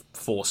lack of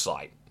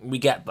foresight. We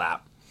get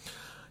that.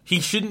 He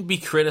shouldn't be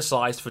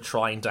criticized for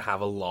trying to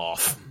have a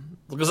laugh.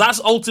 Because that's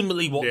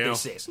ultimately what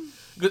this is.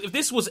 If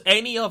this was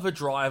any other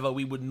driver,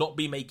 we would not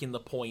be making the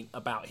point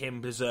about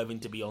him deserving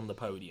to be on the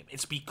podium.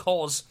 It's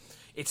because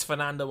it's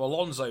Fernando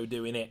Alonso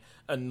doing it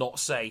and not,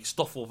 say,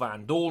 Stoffel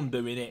Van Dorn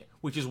doing it,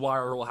 which is why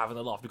we're all having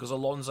a laugh. Because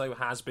Alonso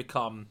has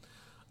become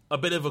a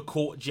bit of a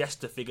court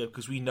jester figure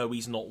because we know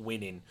he's not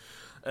winning.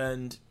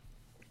 And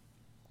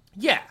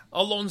yeah,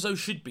 Alonso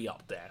should be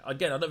up there.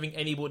 Again, I don't think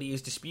anybody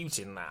is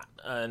disputing that.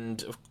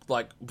 And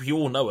we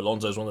all know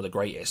Alonso's one of the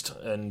greatest,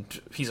 and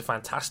he's a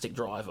fantastic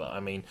driver.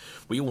 I mean,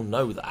 we all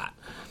know that.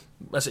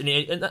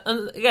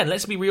 And again,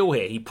 let's be real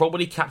here. He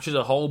probably captured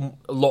a whole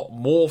lot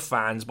more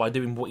fans by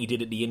doing what he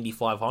did at the Indy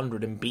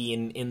 500 and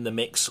being in the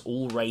mix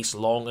all race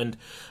long and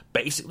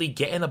basically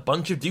getting a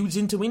bunch of dudes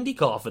into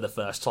IndyCar for the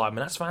first time, and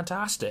that's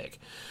fantastic.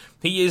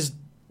 He is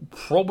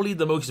probably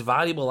the most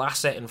valuable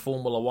asset in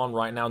Formula One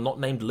right now, not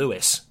named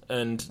Lewis,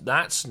 and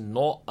that's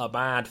not a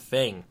bad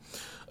thing.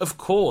 Of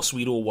course,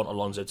 we'd all want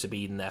Alonso to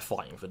be in there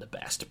fighting for the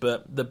best,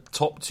 but the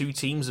top two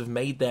teams have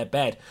made their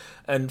bed,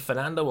 and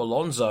Fernando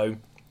Alonso,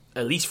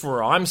 at least for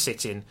where I'm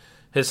sitting,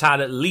 has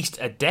had at least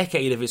a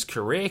decade of his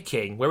career,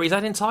 King, where he's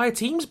had entire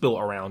teams built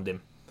around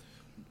him.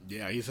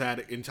 Yeah, he's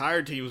had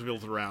entire teams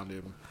built around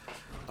him.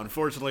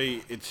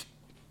 Unfortunately,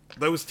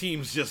 those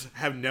teams just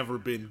have never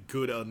been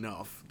good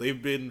enough.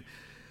 They've been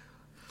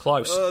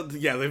close.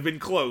 They've been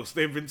close.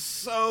 They've been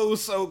so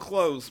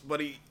close,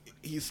 but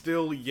he's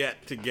still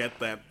yet to get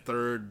that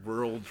third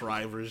World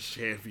Drivers'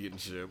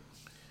 Championship.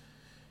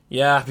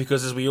 Yeah,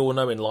 because as we all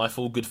know in life,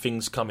 all good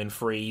things come in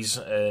threes,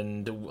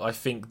 and I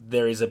think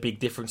there is a big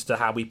difference to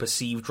how we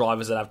perceive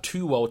drivers that have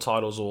 2 world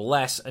titles or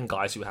less and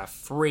guys who have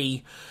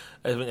 3.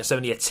 I think there's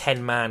only a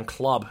 10-man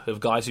club of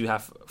guys who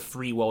have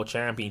 3 world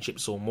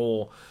championships or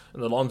more,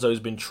 and Alonso's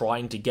been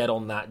trying to get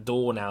on that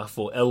door now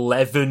for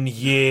 11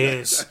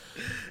 years.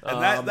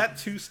 And that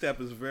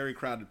two-step is a very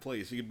crowded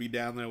place. You could be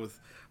down there with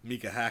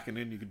Mika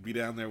Hakkinen, you could be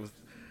down there with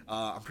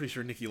I'm pretty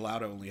sure Niki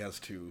Lauda only has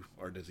 2,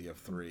 or does he have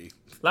 3?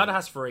 Lauda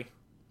has 3.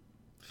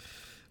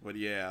 But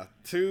yeah,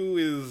 2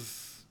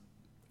 is...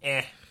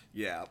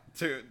 Yeah,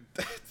 2.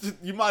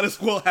 You might as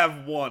well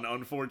have 1,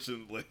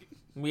 unfortunately.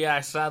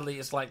 Yeah, sadly,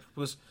 it's like,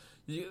 because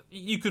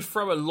you could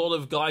throw a lot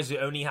of guys who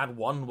only had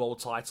 1 world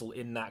title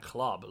in that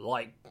club,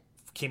 like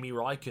Kimi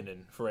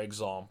Räikkönen, for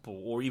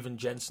example, or even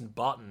Jenson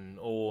Button,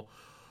 or,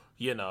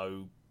 you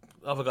know,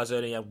 other guys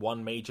only had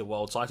 1 major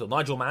world title.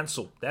 Nigel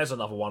Mansell, there's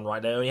another one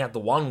right there, only had the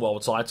 1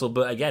 world title,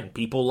 but again,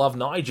 people love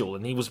Nigel,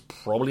 and he was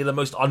probably the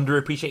most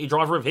underappreciated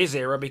driver of his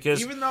era,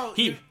 because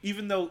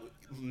even though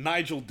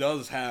Nigel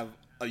does have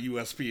a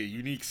USP, a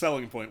unique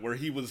selling point, where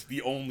he was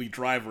the only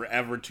driver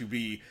ever to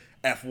be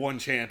F1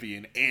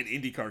 champion and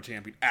IndyCar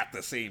champion at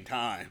the same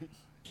time.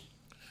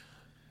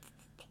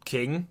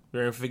 King,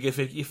 you're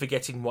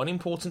forgetting one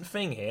important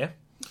thing here.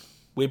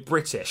 We're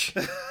British.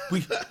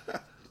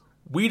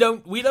 We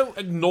don't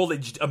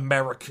acknowledge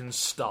American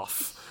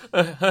stuff.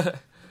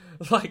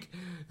 Like,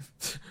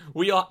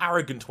 we are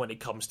arrogant when it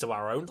comes to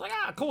our own. Like,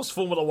 of course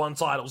Formula 1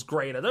 title's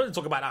great. I don't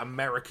talk about that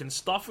American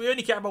stuff. We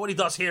only care about what he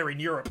does here in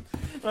Europe.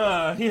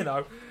 You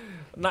know.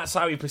 And that's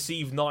how we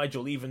perceive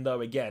Nigel, even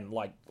though, again,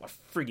 like, I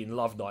friggin'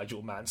 love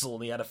Nigel Mansell,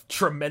 and he had a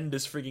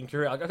tremendous friggin'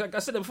 career. Like I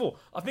said it before,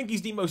 I think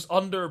he's the most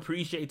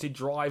underappreciated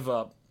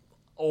driver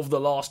of the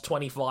last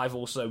 25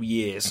 or so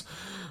years.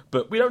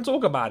 But we don't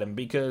talk about him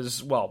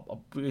because,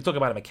 well, we talk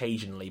about him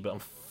occasionally, but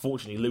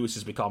unfortunately Lewis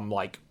has become,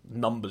 like,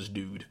 numbers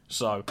dude.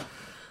 So,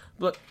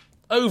 but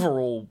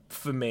overall,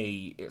 for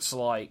me, it's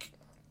like,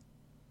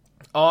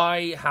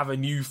 I have a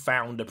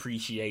newfound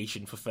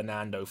appreciation for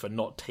Fernando for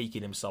not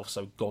taking himself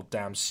so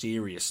goddamn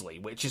seriously,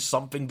 which is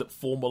something that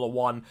Formula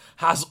 1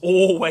 has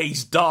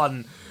always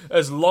done.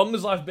 As long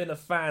as I've been a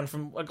fan,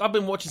 I've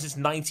been watching since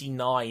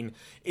 99,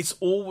 it's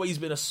always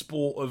been a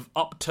sport of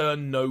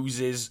upturned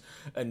noses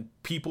and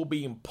people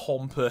being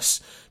pompous,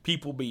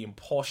 people being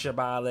posh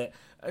about it,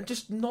 and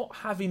just not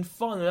having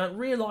fun and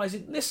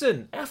realising,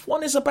 listen,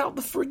 F1 is about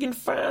the friggin'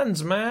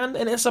 fans, man,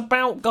 and it's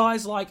about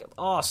guys like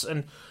us.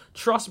 And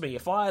trust me,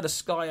 if I had a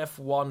Sky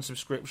F1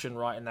 subscription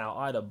right now,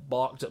 I'd have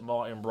barked at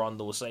Martin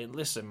Brundle saying,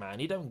 listen, man,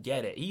 you don't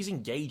get it. He's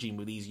engaging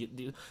with these...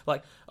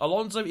 Like,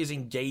 Alonso is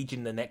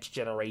engaging the next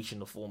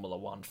generation of Formula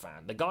 1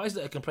 fan. The guys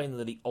that are complaining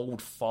are the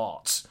old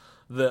farts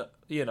that,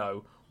 you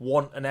know,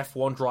 want an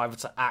F1 driver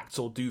to act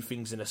or do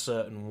things in a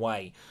certain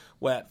way.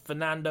 Where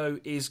Fernando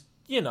is,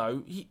 you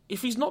know,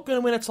 if he's not going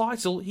to win a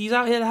title, he's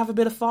out here to have a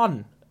bit of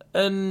fun.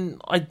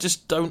 And I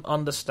just don't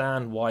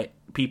understand why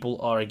people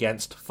are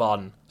against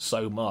fun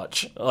so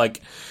much.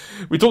 Like,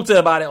 we talked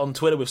about it on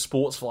Twitter with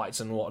sports fights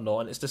and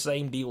whatnot, and it's the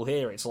same deal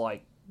here. It's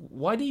like,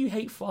 why do you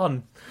hate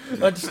fun?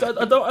 I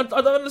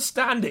don't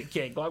understand it,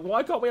 King. Like,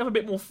 why can't we have a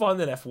bit more fun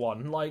than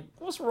F1? Like,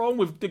 what's wrong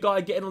with the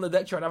guy getting on the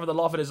deck chair and having a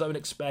laugh at his own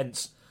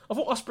expense? I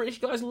thought us British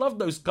guys love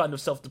those kind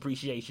of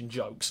self-depreciation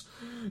jokes.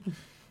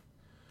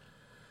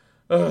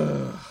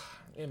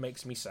 It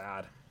makes me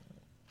sad.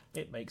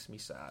 It makes me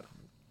sad.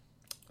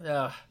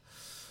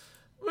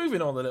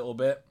 Moving on a little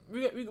bit,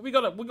 we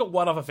got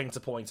one other thing to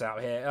point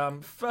out here.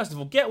 First of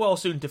all, get well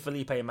soon to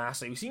Felipe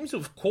Massa, who seems to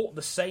have caught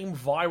the same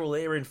viral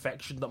ear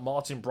infection that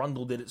Martin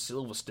Brundle did at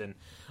Silverstone.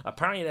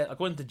 Apparently,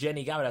 according to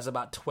Jenny Garrett, has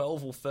about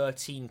 12 or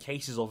 13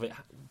 cases of it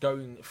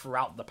going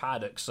throughout the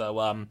paddock.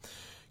 So,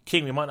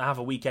 King, we might not have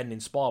a weekend in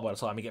Spa by the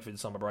time we get through the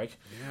summer break.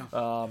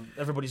 Yeah.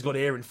 Everybody's got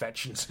ear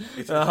infections.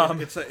 It's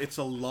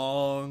a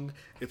long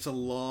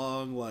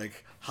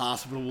like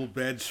hospital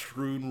bed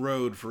strewn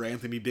road for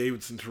Anthony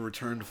Davidson to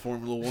return to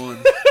Formula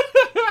 1.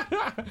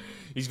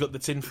 He's got the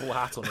tinfoil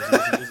hat on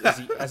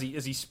as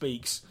he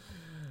speaks.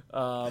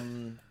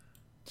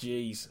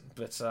 Jeez,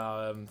 but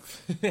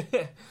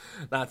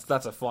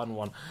that's a fun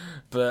one,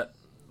 but.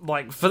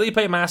 Like,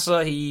 Felipe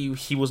Massa,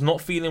 he was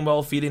not feeling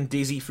well, feeling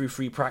dizzy through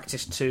free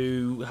practice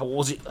 2.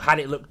 Had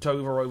it looked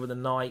over the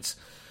night.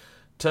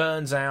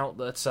 Turns out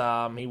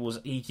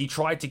that he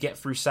tried to get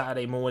through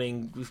Saturday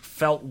morning,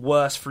 felt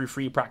worse through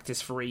free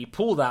practice 3,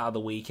 pulled out of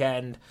the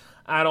weekend,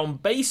 and on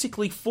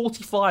basically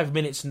 45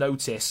 minutes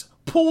notice,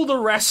 Paul di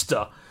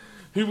Resta,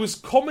 who was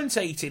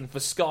commentating for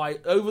Sky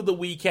over the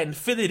weekend,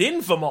 fitted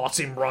in for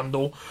Martin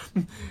Brundle,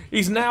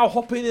 he's now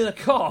hopping in a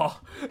car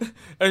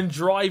and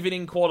driving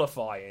in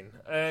qualifying.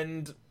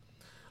 And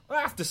I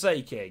have to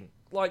say, King,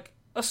 like,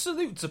 a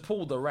salute to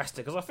Paul di Resta,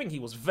 because I think he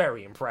was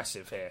very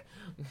impressive here.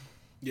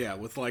 Yeah,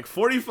 with like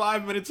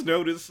 45 minutes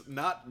notice,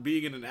 not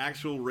being in an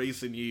actual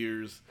race in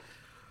years.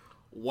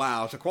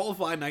 Wow, to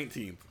qualify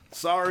 19th.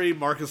 Sorry,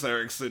 Marcus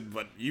Ericsson,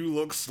 but you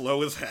look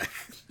slow as heck.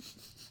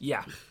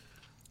 Yeah.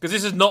 Because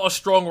this is not a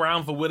strong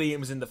round for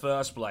Williams in the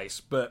first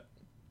place, but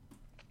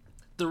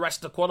di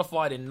Resta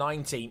qualified in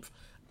 19th,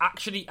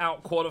 actually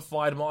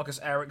out-qualified Marcus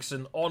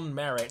Ericsson on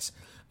merit,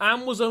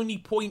 and was only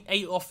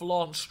 0.8 off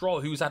Lance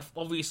Stroll, who's had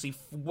obviously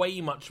way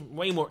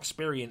more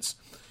experience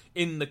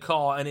in the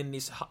car and in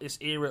this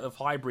era of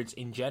hybrids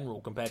in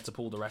general compared to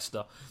Paul di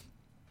Resta.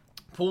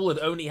 Paul had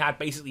only had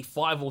basically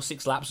 5 or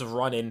 6 laps of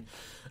running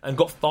and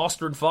got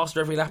faster and faster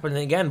every lap, and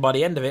again, by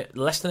the end of it,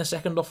 less than a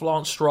second off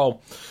Lance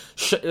Stroll.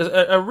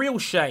 A real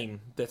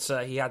shame that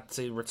he had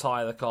to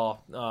retire the car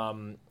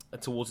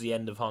towards the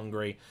end of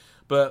Hungary,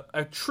 but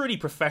a truly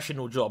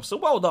professional job. So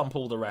well done,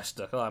 Paul di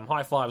Resta.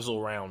 High fives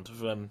all round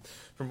from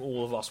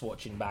all of us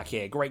watching back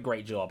here.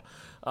 Great job.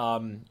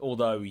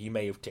 Although you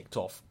may have ticked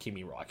off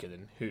Kimi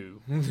Räikkönen, who,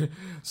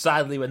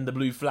 sadly, when the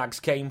blue flags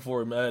came for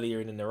him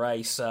earlier in the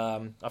race,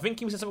 I think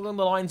he was something along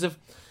the lines of,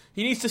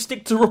 he needs to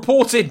stick to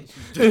reporting.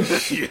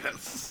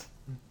 Yes.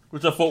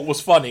 Which I thought was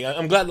funny.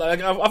 I'm glad.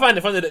 I find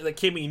it funny that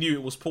Kimi knew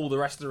it was Paul di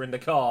Resta in the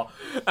car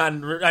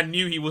and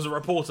knew he was a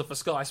reporter for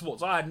Sky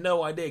Sports. I had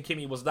no idea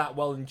Kimi was that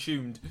well in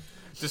tuned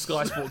to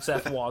Sky Sports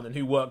F1 and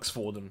who works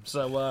for them.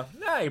 So,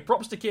 hey,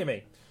 props to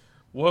Kimi.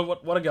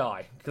 What a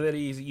guy.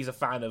 Clearly he's a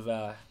fan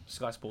of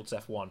Sky Sports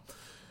F1.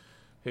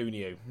 Who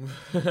knew?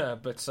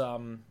 But,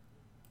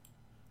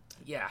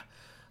 yeah.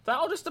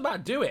 That'll just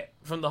about do it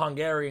from the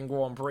Hungarian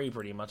Grand Prix,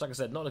 pretty much. Like I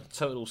said, not a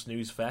total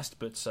snooze fest,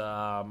 but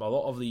a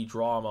lot of the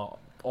drama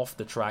off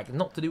the track,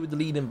 not to do with the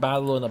lead in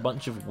battle and a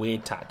bunch of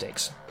weird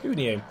tactics. Who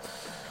knew?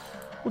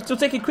 We'll still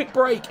take a quick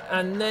break,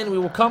 and then we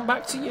will come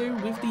back to you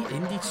with the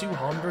Indy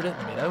 200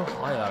 at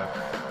Mid-Ohio.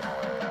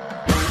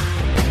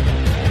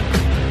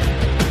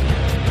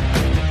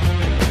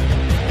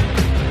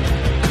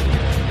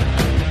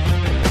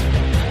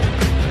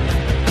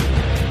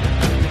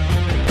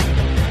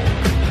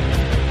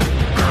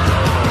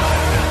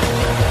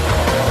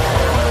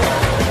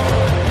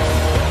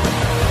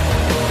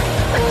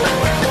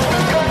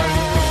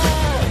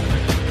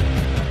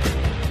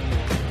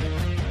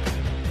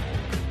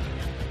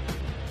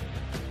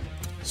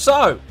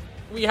 So,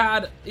 we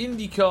had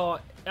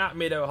IndyCar at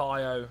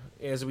Mid-Ohio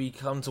as we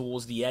come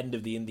towards the end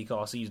of the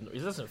IndyCar season.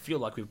 It doesn't feel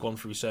like we've gone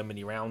through so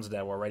many rounds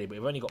there already, but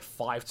we've only got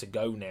 5 to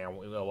go now.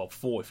 Well,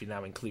 4 if you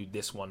now include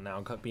this one now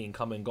being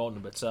come and gone.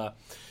 But,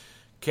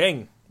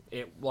 King,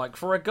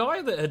 for a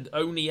guy that had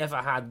only ever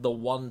had the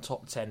one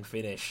top 10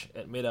 finish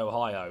at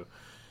Mid-Ohio,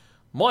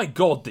 my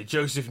God, did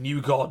Joseph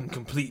Newgarden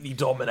completely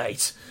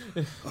dominate.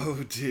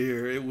 Oh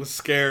dear, it was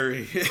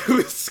scary. It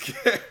was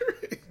scary.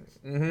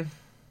 Mm-hmm.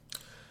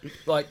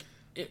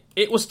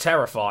 It was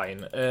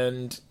terrifying,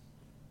 and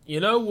you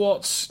know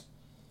what's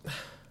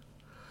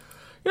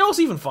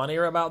even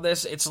funnier about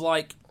this? It's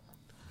like,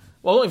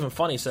 well, not even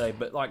funny, say,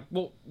 but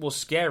what was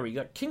scary?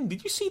 King,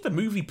 did you see the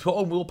movie Put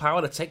on Will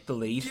Power to take the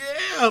lead?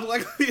 Yeah,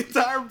 the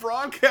entire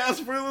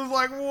broadcast was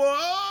like,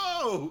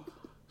 whoa!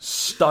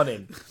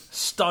 Stunning.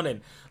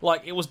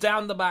 It was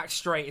down the back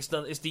straight. It's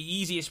the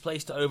easiest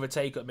place to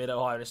overtake at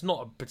Mid-Ohio, and it's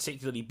not a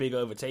particularly big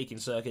overtaking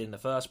circuit in the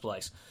first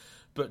place.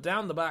 But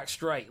down the back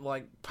straight,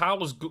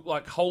 Powell's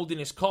holding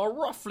his car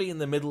roughly in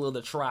the middle of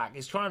the track.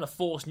 He's trying to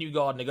force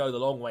Newgarden to go the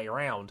long way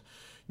around.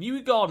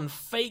 Newgarden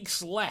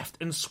fakes left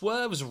and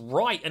swerves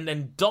right and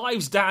then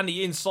dives down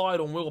the inside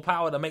on Will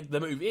Power to make the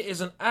move. It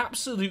is an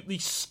absolutely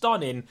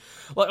stunning...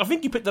 I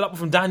think he picked it up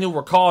from Daniel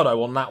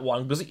Ricciardo on that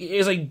one, because it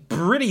is a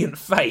brilliant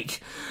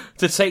fake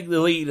to take the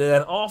lead. And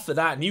then after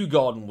that,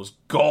 Newgarden was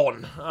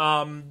gone.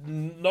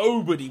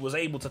 Nobody was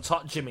able to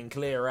touch him in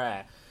clear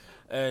air.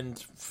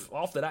 And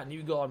after that,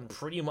 Newgarden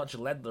pretty much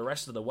led the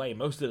rest of the way,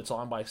 most of the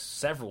time by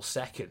several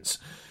seconds,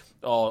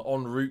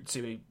 en route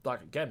to,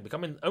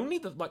 becoming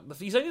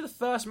he's only the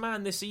first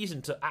man this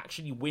season to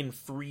actually win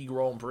 3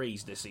 Grand Prix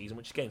this season,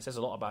 which again says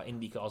a lot about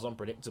IndyCar's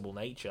unpredictable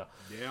nature.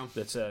 Yeah.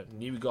 That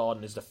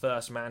Newgarden is the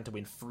first man to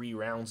win 3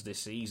 rounds this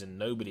season.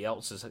 Nobody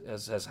else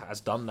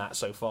has done that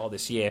so far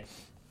this year.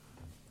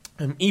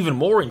 And even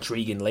more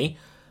intriguingly,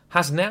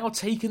 has now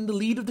taken the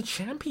lead of the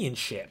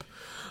championship.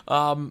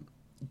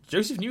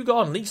 Joseph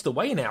Newgarden leads the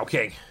way now,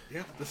 King.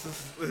 Yeah, this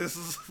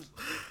is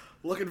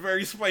looking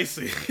very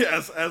spicy,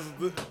 as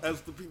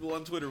the people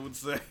on Twitter would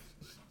say.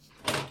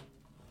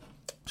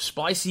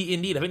 Spicy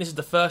indeed. I think this is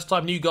the first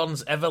time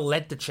Newgarden's ever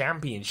led the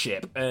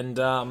championship,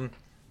 and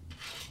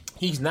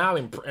he's now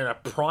in a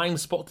prime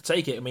spot to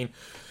take it. I mean,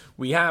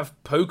 we have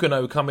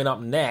Pocono coming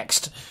up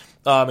next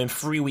in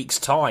 3 weeks'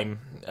 time,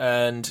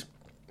 and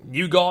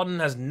Newgarden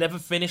has never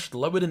finished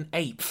lower than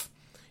 8th.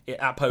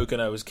 At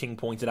Pocono, as King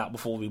pointed out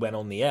before we went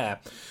on the air.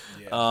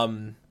 Yeah.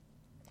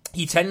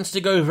 He tends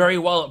to go very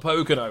well at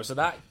Pocono, so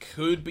that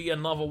could be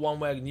another one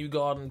where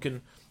Newgarden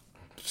can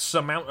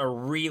surmount a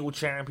real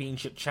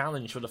championship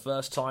challenge for the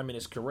first time in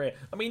his career.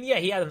 I mean, yeah,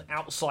 he had an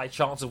outside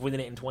chance of winning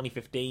it in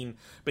 2015,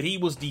 but he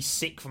was the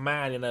 6th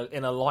man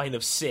in a line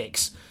of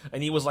 6,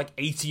 and he was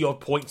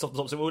 80-odd points off the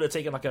top, so it would have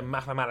taken a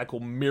mathematical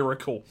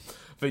miracle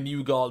for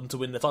Newgarden to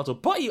win the title.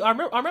 But I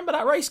remember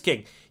that race,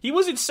 King. He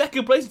was in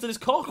 2nd place until his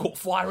car caught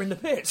fire in the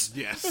pits.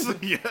 Yes,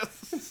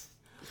 yes.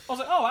 I was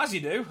like, oh, as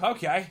you do,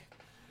 okay.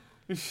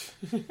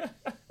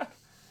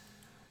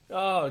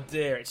 Oh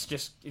dear, it's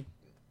just...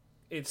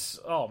 It's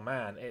oh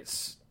man,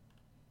 it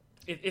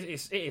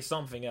is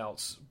something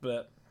else.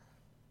 But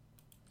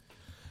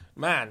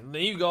man,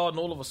 Newgarden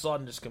all of a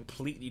sudden just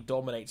completely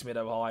dominates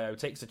Mid-Ohio,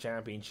 takes the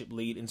championship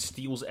lead, and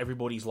steals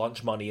everybody's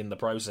lunch money in the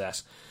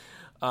process.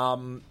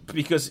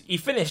 Because he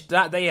finished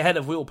that day ahead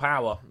of Will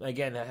Power.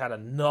 Again, had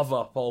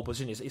another pole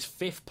position. It's his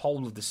 5th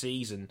pole of the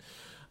season.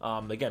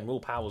 Again, Will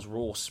Power's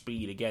raw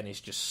speed, again, is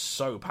just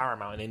so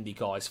paramount in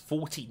IndyCar. His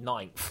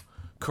 49th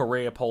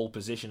career pole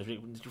position,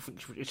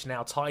 which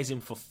now ties him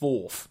for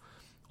 4th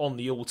on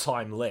the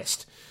all-time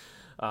list.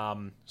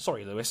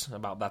 Sorry, Lewis,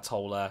 about that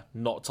whole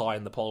not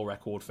tying the pole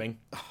record thing.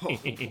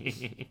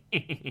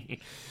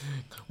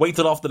 Wait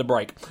till after the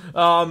break.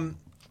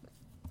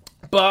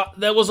 But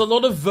there was a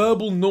lot of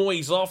verbal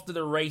noise after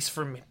the race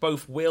from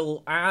both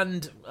Will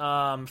and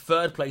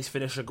third place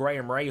finisher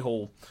Graham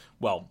Rahal.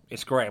 Well,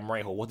 it's Graham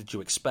Rahal, what did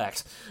you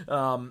expect?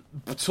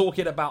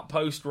 Talking about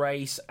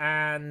post-race,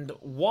 and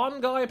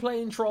one guy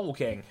playing Troll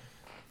King.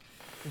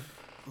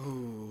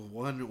 Ooh,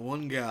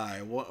 one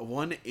guy,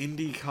 one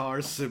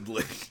IndyCar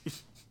sibling.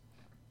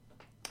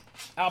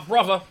 Our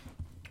brother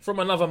from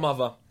another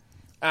mother,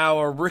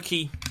 our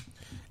rookie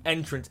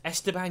entrant,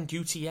 Esteban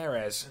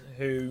Gutierrez,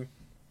 who...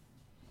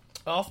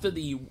 After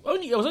there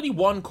was only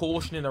one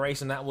caution in the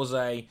race, and that was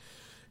a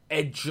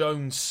Ed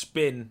Jones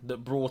spin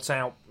that brought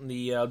out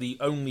the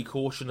only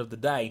caution of the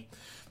day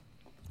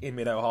in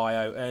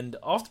Mid-Ohio. And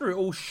after it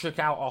all shook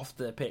out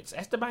after the pits,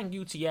 Esteban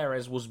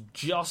Gutierrez was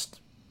just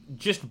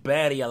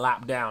barely a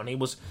lap down. He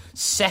was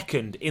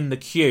second in the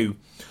queue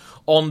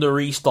on the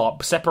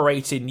restart,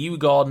 separating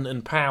Newgarden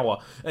and Power.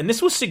 And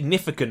this was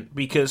significant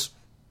because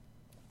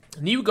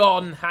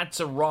Newgarden had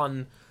to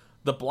run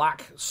the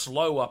black,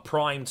 slower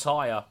prime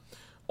tyre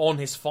on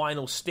his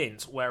final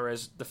stint,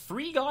 whereas the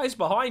 3 guys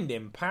behind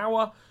him,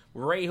 Power,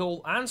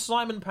 Rahal, and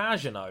Simon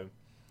Pagenaud,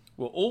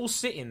 were all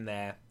sitting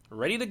there,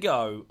 ready to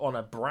go, on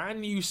a brand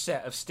new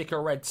set of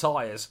sticker red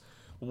tyres,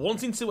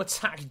 wanting to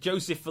attack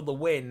Joseph for the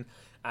win,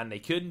 and they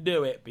couldn't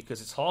do it because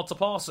it's hard to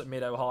pass at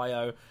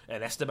Mid-Ohio,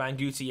 and Esteban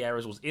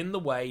Gutierrez was in the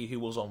way, who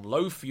was on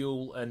low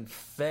fuel and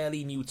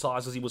fairly new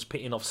tyres as he was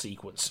pitting off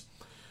sequence.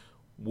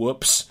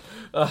 Whoops.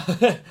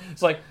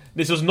 It's like,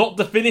 this was not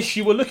the finish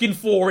you were looking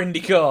for,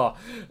 IndyCar.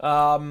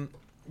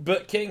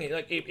 But King,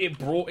 it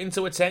brought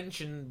into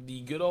attention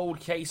the good old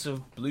case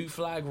of blue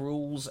flag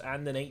rules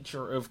and the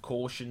nature of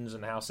cautions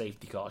and how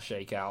safety cars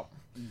shake out.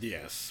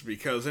 Yes,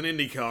 because in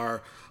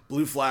IndyCar,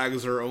 blue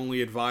flags are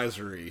only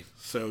advisory,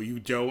 so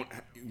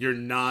you're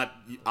not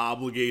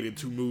obligated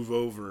to move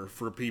over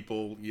for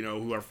people,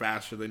 who are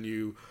faster than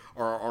you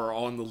or are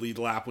on the lead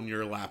lap when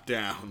you're a lap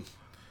down.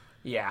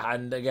 Yeah,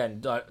 and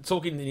again,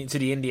 talking to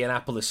the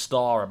Indianapolis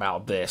Star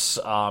about this,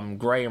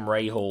 Graham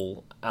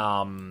Rahal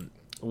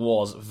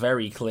was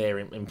very clear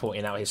in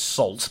pointing out his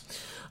salt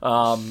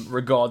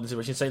regarding the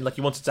situation, saying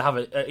he wanted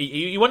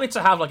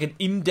to have like an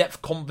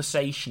in-depth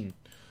conversation,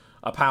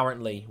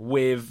 apparently,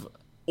 with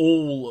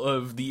all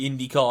of the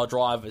IndyCar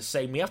drivers,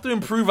 saying we have to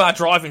improve our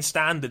driving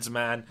standards,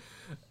 man.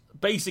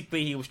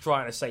 Basically, he was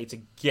trying to say to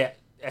get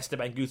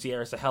Esteban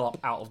Gutierrez the hell up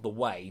out of the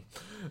way,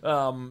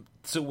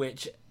 to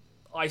which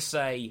I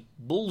say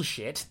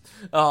bullshit,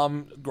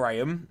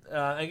 Graham.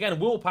 Again,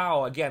 Will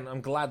Power, I'm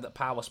glad that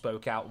Power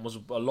spoke out and was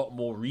a lot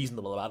more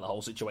reasonable about the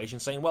whole situation,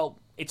 saying, well,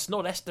 it's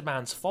not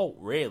Esteban's fault,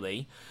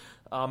 really.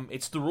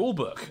 It's the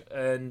rulebook.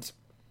 And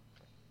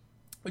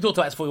we talked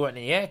about this before we went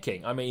in the air,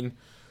 King. I mean,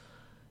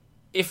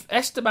 if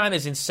Esteban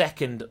is in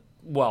second,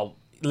 well,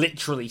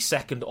 literally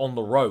second on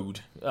the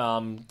road to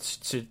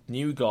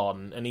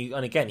Newgarden,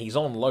 and again, he's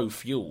on low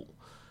fuel.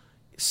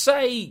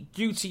 Say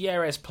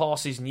Gutierrez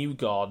passes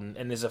Newgarden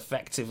and is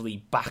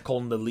effectively back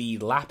on the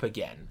lead lap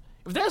again.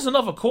 If there's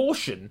another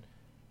caution,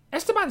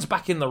 Esteban's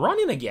back in the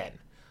running again.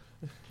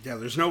 Yeah,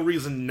 there's no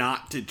reason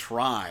not to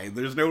try.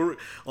 There's no,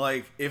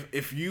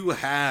 if you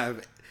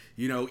have,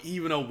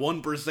 even a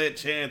 1%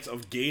 chance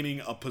of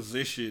gaining a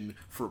position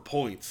for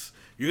points,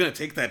 you're going to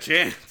take that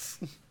chance.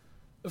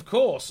 Of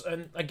course,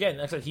 and again,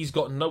 like I said, he's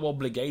got no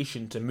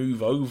obligation to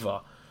move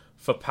over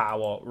for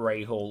Power,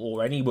 Rahal,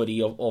 or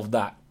anybody of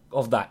that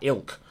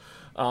ilk.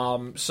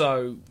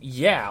 So,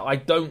 yeah, I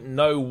don't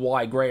know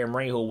why Graham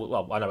Rahal...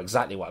 Well, I know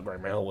exactly why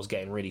Graham Rahal was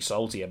getting really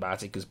salty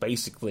about it, because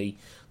basically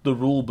the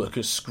rulebook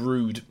has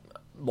screwed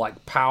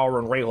Power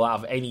and Rahal out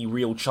of any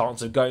real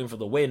chance of going for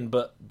the win,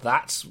 but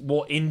that's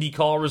what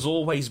IndyCar has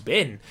always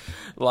been.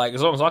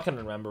 As long as I can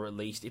remember, at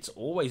least, it's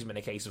always been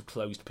a case of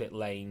closed pit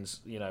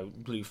lanes,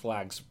 blue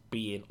flags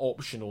being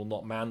optional,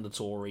 not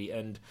mandatory,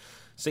 and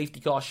safety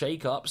car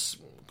shake-ups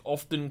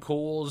often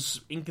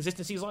cause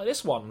inconsistencies like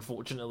this one,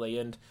 unfortunately.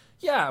 And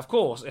yeah, of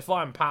course, if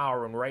I'm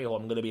Power and Rahal,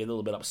 I'm going to be a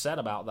little bit upset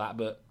about that,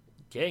 but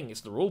King,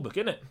 it's the rulebook,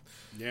 isn't it?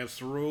 Yeah, it's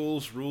the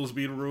rules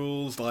be the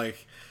rules.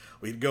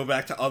 We'd go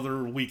back to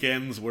other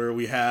weekends where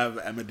we have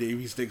Emma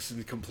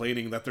Davies-Dixon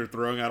complaining that they're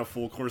throwing out a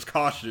full course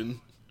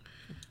caution.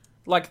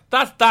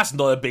 That's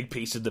not a big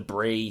piece of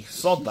debris.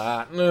 Sod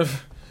that.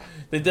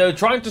 They're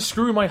trying to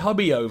screw my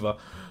hubby over.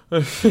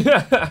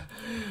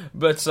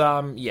 But,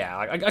 yeah,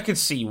 I can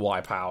see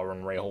why Power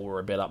and Rahal were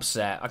a bit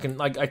upset.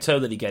 I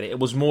totally get it. It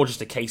was more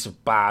just a case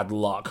of bad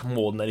luck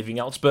more than anything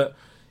else, but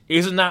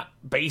isn't that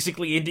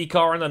basically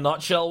IndyCar in a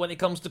nutshell when it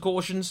comes to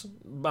cautions?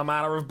 A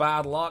matter of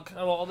bad luck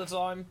a lot of the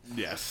time?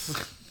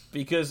 Yes.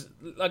 Because,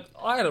 like,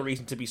 I had a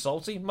reason to be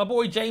salty. My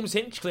boy James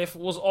Hinchcliffe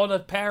was on a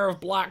pair of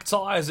black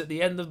tyres at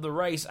the end of the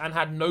race and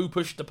had no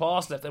push to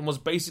pass left and was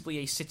basically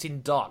a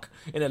sitting duck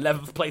in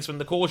 11th place when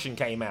the caution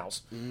came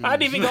out. How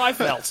do you think I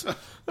felt?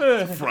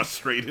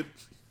 Frustrated.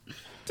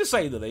 To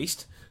say the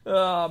least.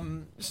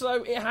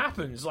 So it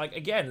happens. Like,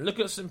 again, look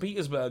at St.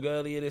 Petersburg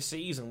earlier this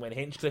season when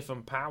Hinchcliffe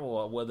and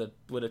Power were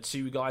the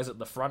two guys at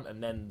the front,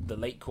 and then the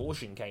late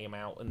caution came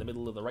out in the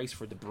middle of the race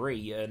for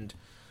debris, and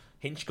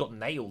Hinch got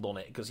nailed on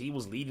it because he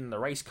was leading the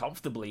race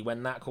comfortably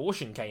when that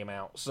caution came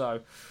out. So,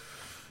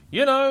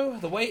 you know,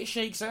 the way it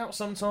shakes out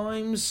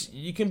sometimes,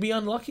 you can be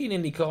unlucky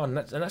in IndyCar, and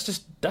that's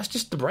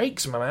just the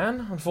breaks, my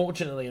man,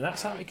 unfortunately, and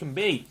that's how it can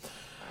be.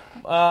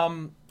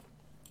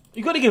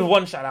 You've got to give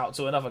one shout out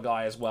to another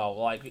guy as well.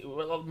 Like,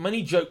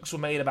 many jokes were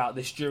made about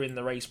this during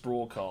the race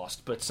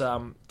broadcast, but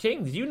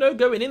King, did you know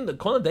going in that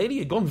Conor Daly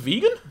had gone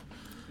vegan?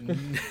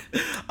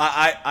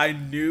 I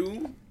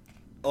knew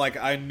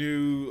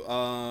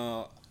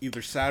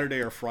either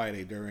Saturday or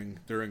Friday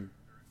during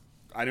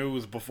I knew it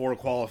was before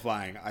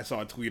qualifying. I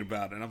saw a tweet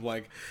about it, and I'm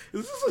like,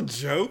 is this a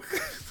joke?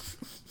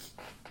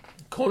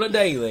 Conor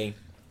Daly,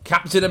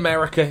 Captain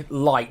America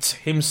Light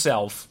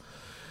himself,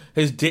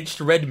 has ditched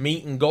red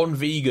meat and gone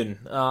vegan.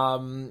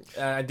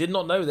 I did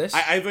not know this.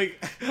 I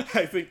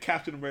think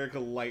Captain America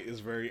Light is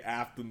very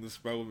apt in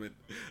this moment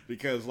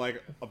because,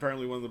 like,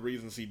 apparently one of the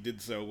reasons he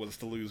did so was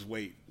to lose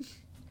weight.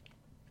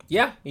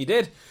 Yeah, he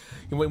did.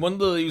 He wanted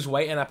to lose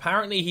weight, and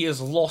apparently he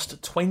has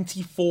lost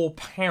 24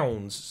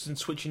 pounds since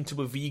switching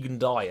to a vegan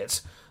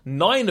diet.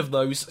 9 of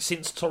those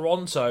since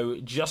Toronto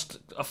just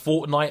a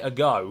fortnight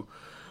ago.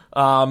 So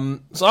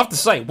I have to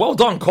say, well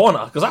done,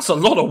 Conor, because that's a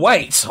lot of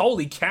weight.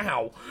 Holy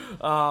cow.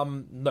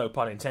 No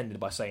pun intended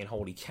by saying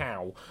holy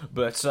cow,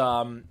 but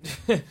to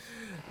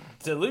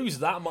lose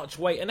that much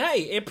weight, and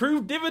hey, it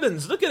proved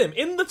dividends. Look at him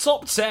in the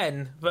top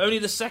 10 for only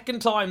the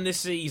second time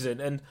this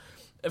season, and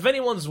if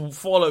anyone's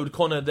followed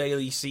Conor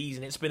Daly's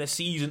season, it's been a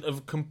season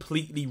of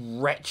completely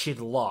wretched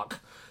luck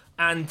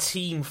and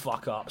team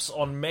fuck-ups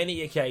on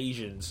many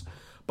occasions.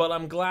 But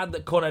I'm glad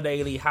that Conor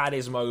Daly had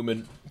his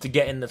moment to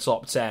get in the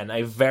top 10.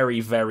 A very,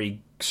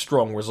 very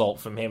strong result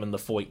from him and the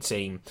Foyt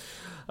team.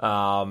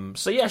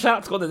 So yeah, shout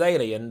out to Conor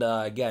Daly. And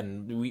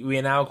again, we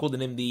are now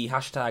calling him the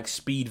hashtag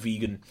Speed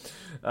Vegan.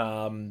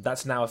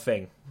 That's now a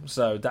thing.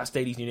 So that's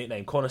Daly's new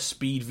nickname, Conor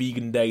Speed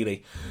Vegan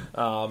Daly.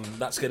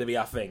 That's going to be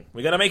our thing.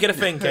 We're going to make it a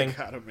thing, King.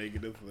 Gotta make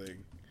it a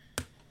thing.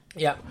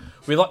 Yeah,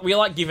 we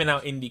like giving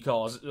out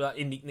IndyCars,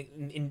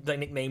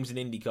 nicknames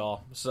in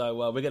IndyCar.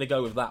 So we're going to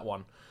go with that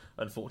one.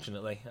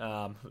 Unfortunately,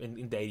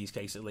 in Daly's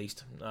case at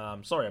least.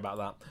 Sorry about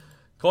that.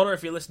 Conor,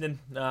 if you're listening,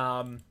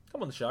 come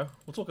on the show.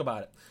 We'll talk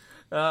about it.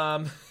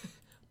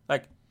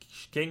 Like,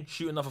 King,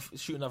 shoot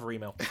another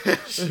email.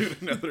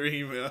 Shoot another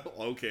email?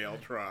 Okay, I'll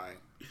try.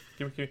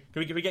 Can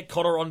we get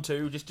Conor on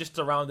too, just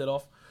to round it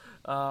off?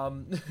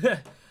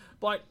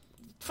 Like,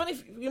 funny,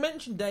 you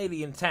mentioned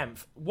Daly in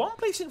 10th. One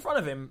place in front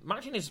of him,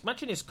 matching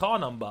his car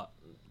number,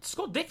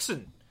 Scott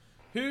Dixon,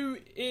 who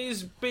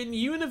is been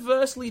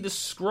universally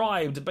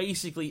described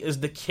basically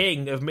as the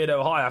king of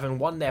Mid-Ohio, having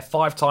won there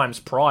 5 times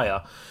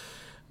prior.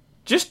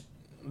 Just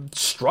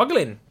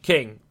struggling,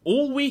 King.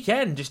 All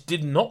weekend, just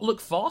did not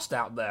look fast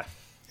out there.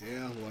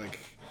 Yeah, like,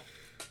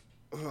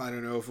 I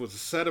don't know if it was a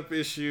setup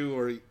issue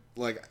or,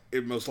 like,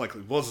 it most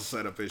likely was a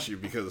setup issue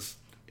because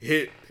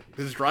his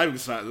driving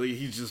style,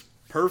 he's just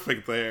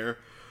perfect there.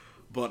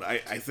 But I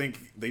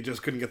think they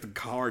just couldn't get the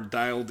car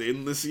dialed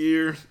in this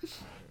year.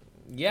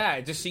 Yeah,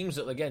 it just seems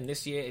that, again,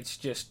 this year it's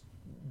just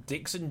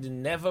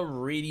Dixon never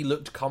really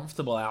looked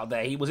comfortable out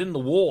there. He was in the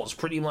wars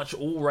pretty much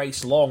all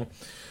race long,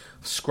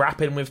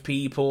 scrapping with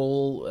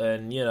people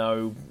and, you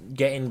know,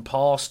 getting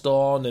passed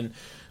on and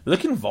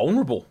looking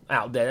vulnerable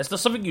out there.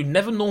 That's something you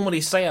never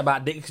normally say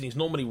about Dixon. He's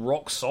normally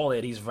rock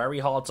solid. He's very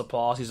hard to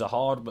pass. He's a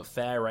hard but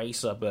fair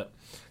racer, but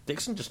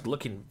Dixon just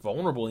looking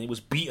vulnerable, and he was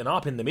beaten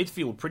up in the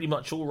midfield pretty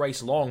much all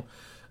race long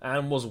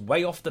and was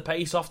way off the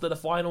pace after the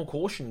final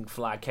caution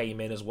flag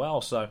came in as well.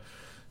 So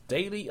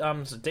Daly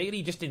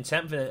just in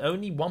 10th and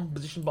only one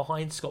position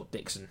behind Scott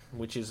Dixon,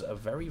 which is a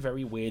very,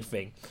 very weird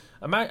thing.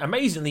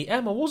 Amazingly,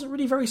 Emma wasn't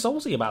really very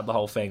salty about the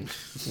whole thing.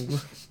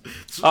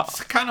 It's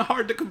kind of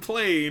hard to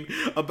complain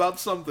about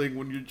something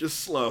when you're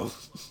just slow.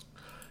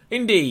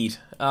 Indeed.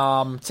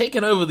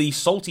 Taking over the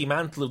salty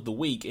mantle of the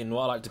week in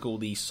what I like to call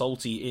the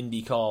Salty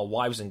IndyCar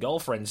Wives and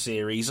Girlfriends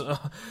series.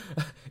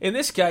 In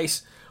this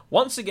case,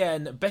 once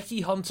again,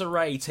 Becky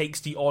Hunter-Ray takes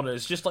the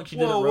honours, just like she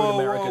did at Road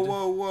America.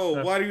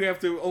 Whoa. Why do you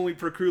have to only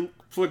preclude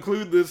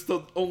this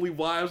to only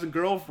wives and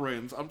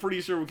girlfriends? I'm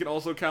pretty sure we can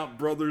also count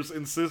brothers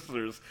and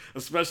sisters,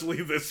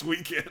 especially this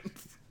weekend.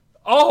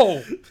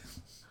 Oh!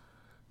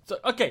 So,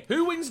 okay,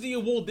 who wins the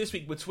award this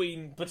week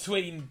between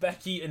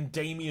Becky and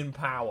Damian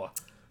Power?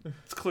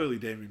 It's clearly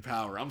Damian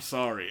Power. I'm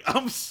sorry.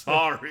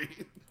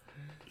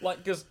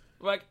 Because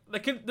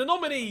the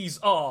nominees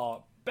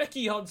are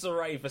Becky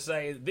Hunter-Ray for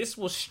saying this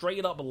was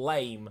straight up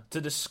lame to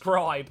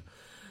describe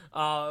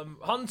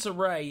Hunter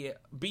Ray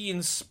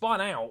being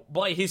spun out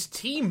by his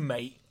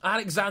teammate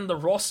Alexander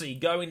Rossi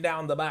going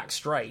down the back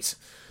straight,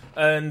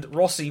 and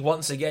Rossi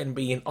once again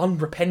being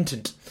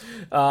unrepentant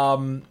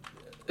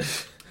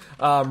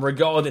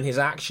regarding his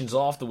actions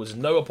afterwards.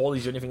 No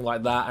apologies or anything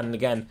like that, and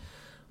again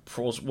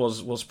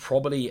was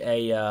probably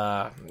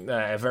a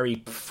very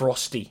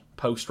frosty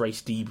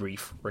post-race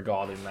debrief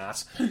regarding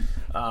that.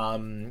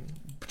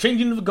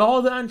 Changing the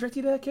guard at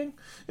Andretti there, King?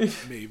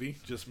 Maybe,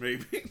 just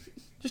maybe.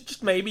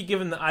 Just maybe,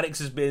 given that Alex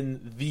has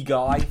been the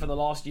guy for the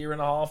last year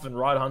and a half, and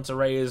Ryan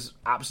Hunter-Reay has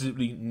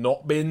absolutely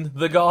not been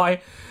the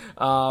guy.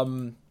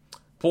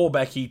 Poor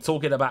Becky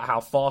talking about how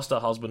fast her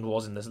husband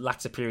was in the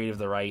latter period of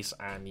the race,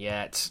 and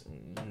yet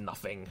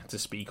nothing to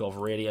speak of,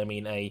 really. I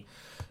mean, an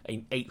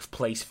 8th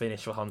place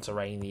finish for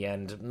Hunter-Reay in the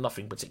end.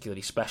 Nothing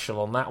particularly special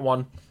on that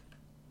one.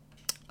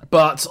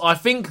 But I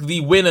think the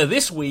winner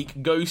this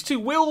week goes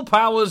to Will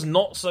Power's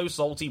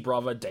not-so-salty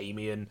brother,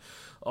 Damien,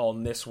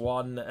 on this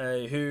one,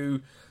 who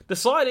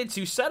decided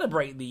to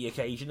celebrate the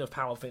occasion of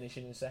Power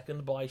finishing in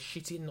second by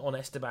shitting on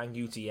Esteban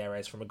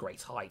Gutierrez from a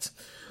great height.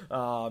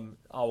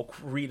 I'll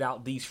read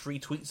out these 3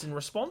 tweets in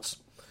response.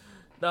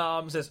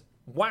 It says,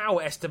 "Wow,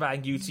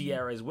 Esteban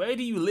Gutierrez, where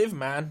do you live,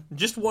 man?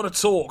 Just want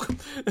to talk."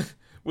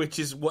 Which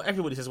is what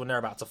everybody says when they're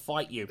about to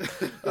fight you.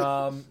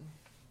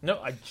 No,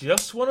 I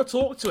just want to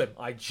talk to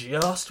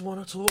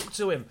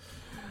him.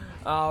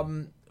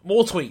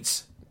 More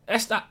tweets.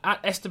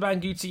 At Esteban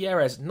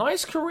Gutierrez,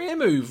 nice career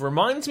move.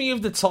 Reminds me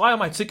of the time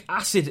I took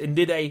acid and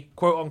did a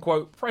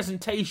quote-unquote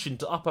presentation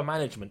to upper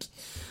management.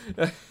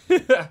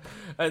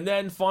 And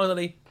then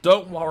finally,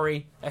 don't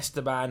worry,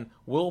 Esteban,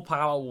 Will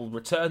Power will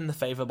return the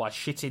favour by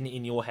shitting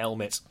in your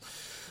helmet.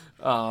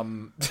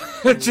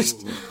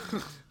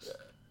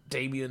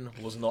 Damien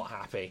was not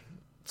happy.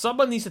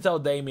 Someone needs to tell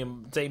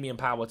Damien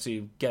Power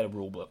to get a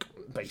rulebook,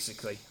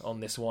 basically, on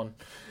this one.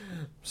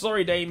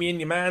 Sorry, Damien,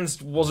 your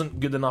man's wasn't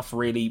good enough,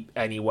 really,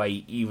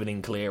 anyway, even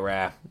in clear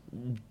air.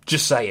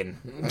 Just saying.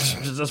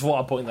 Just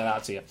want to point that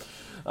out to you.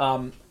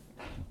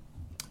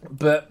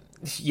 But,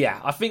 yeah,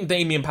 I think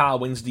Damien Power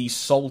wins the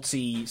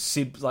salty,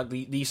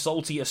 the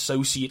salty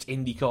associate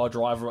IndyCar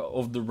driver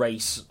of the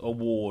race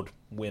award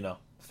winner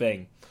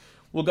thing.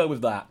 We'll go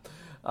with that.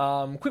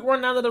 Quick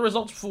rundown of the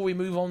results before we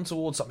move on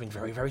towards something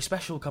very, very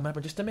special coming up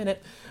in just a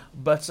minute.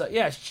 But,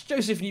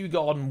 Joseph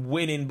Newgarden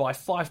winning by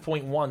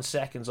 5.1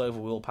 seconds over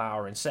Will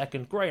Power in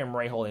second, Graham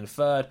Rahal in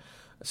third,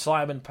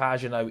 Simon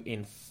Pagenaud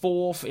in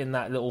fourth in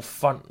that little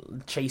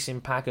front chasing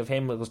pack of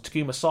him. It was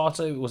Takuma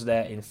Sato was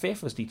there in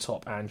fifth as the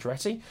top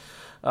Andretti.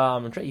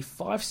 Andretti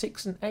 5,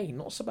 6, and 8,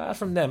 not so bad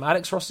from them.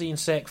 Alex Rossi in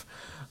sixth.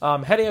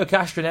 Helio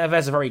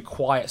Castroneves, a very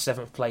quiet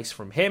 7th place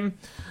from him.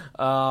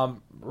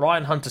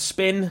 Ryan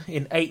Hunter-Spin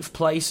in 8th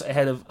place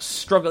ahead of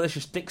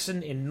Strugglicious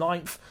Dixon in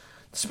 9th.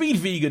 Speed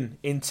Vegan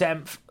in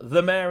 10th.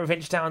 The Mayor of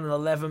Hinchtown in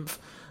 11th.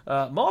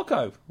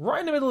 Marco,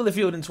 right in the middle of the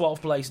field in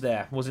 12th place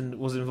there, was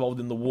involved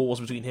in the wars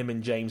between him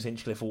and James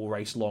Hinchcliffe all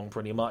race long,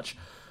 pretty much.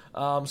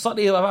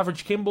 Slightly above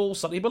average Kimball,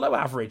 slightly below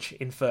average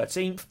in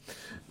 13th.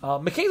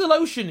 Michaela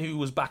Lotion, who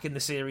was back in the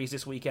series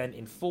this weekend,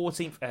 in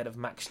 14th, ahead of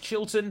Max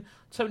Chilton.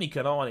 Tony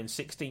Kanaan in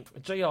 16th.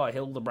 J.I.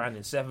 Hildebrand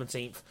in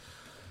 17th.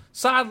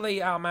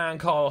 Sadly, our man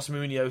Carlos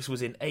Munoz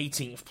was in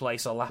 18th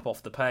place, a lap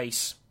off the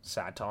pace.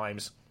 Sad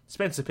times.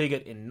 Spencer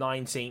Piggott in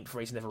 19th,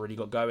 race never really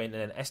got going, and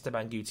then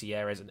Esteban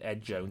Gutierrez and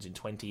Ed Jones in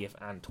 20th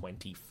and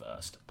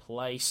 21st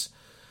place.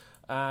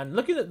 And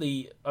looking at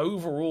the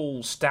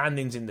overall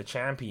standings in the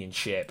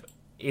championship,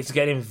 it's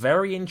getting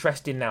very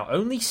interesting now.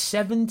 Only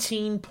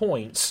 17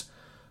 points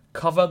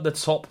cover the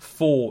top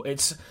 4.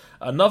 It's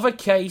another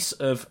case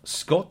of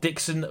Scott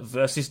Dixon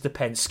versus the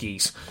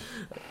Penske's.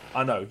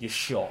 I know, you're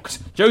shocked.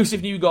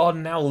 Joseph Newgarden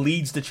now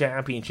leads the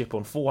championship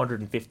on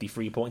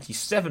 453 points. He's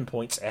 7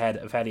 points ahead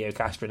of Helio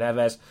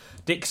Castroneves.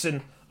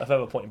 Dixon, a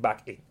further point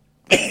back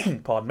in,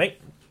 pardon me,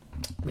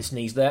 Miss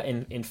Knees there,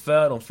 in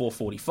third on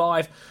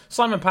 445.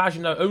 Simon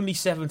Pagenaud only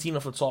 17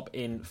 off the top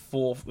in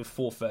fourth with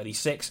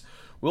 436.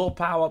 Will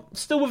Power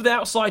still with the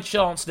outside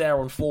chance there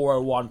on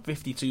 401,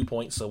 52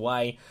 points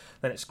away.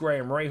 Then it's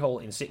Graham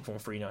Rahal in 6th on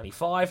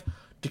 395.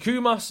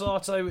 Takuma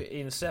Sato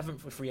in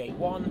 7th with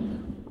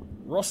 381.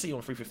 Rossi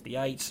on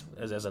 358,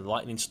 as there's a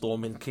lightning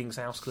storm in King's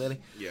house, clearly.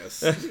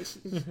 Yes. As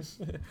soon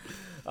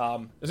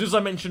as I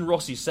mentioned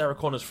Rossi, Sarah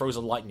Connors throws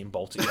a lightning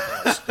bolt at your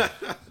house.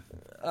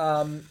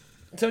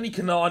 Tony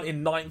Kanaan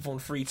in 9th on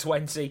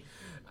 320.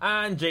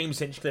 And James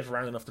Hinchcliffe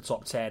rounding off the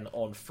top 10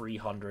 on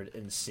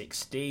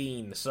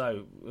 316.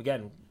 So,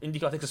 again,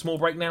 IndyCar takes a small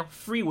break now.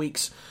 3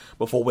 weeks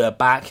before we're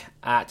back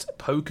at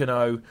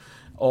Pocono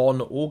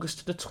on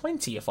August the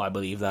 20th, I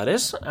believe that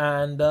is.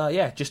 And,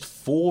 just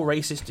 4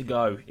 races to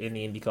go in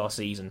the IndyCar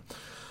season.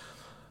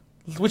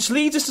 Which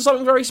leads us to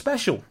something very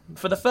special.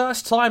 For the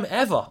first time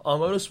ever on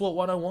Motorsport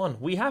 101,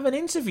 we have an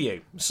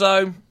interview.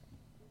 So,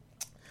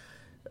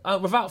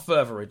 without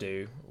further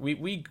ado,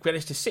 we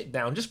managed to sit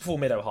down, just before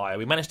Mid-Ohio,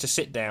 we managed to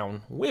sit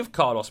down with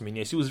Carlos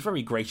Munoz, who was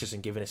very gracious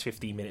in giving us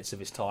 15 minutes of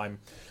his time,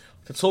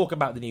 to talk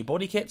about the new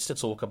body kits, to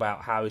talk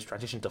about how his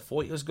transition to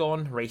Foyt has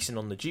gone, racing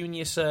on the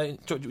junior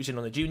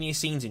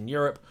scenes in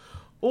Europe,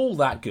 all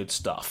that good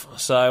stuff.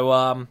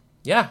 So,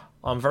 yeah,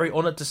 I'm very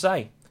honoured to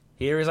say,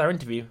 here is our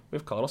interview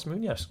with Carlos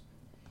Munoz.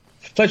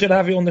 Pleasure to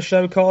have you on the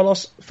show,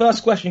 Carlos.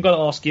 First question I've got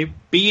to ask you,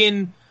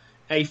 being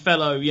a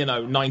fellow,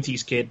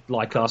 90s kid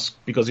like us,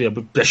 because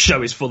the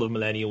show is full of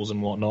millennials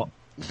and whatnot,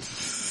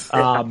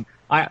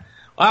 I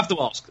have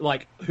to ask,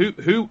 like,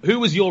 who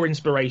was your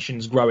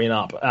inspirations growing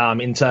up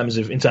in terms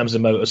of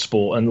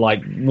motorsport, and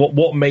like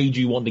what made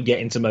you want to get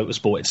into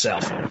motorsport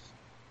itself?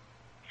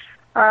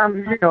 I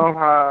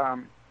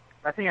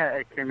think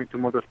I came into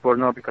motorsport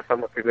not because of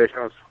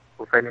motivations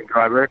of any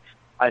driver.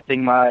 I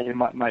think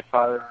my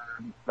father,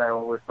 I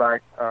always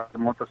liked the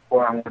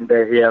motorsport, and one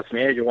day he asked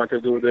me, "Hey, you want to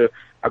do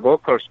a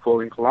go-kart school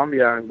in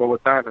Colombia and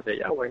Bogota?" And I said,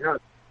 "Yeah, why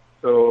not?"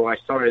 So I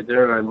started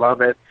there. I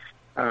love it.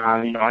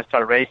 I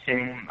started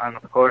racing, and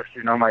of course,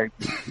 my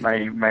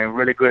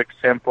really good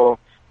example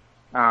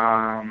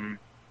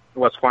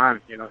was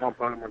Juan. Juan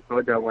Pablo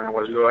Montoya. When I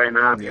was growing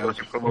up, he was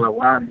in Formula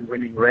One,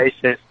 winning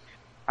races,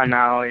 and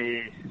now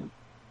he's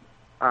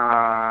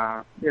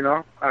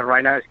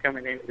right now he's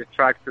coming in the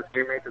track to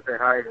see me to say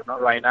hi.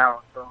 Not right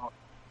now, so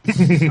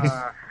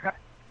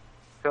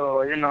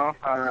so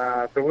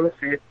we'll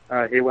see.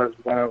 He was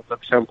one of the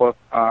examples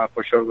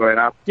for sure growing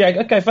up. Yeah,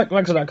 okay, thanks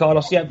for that,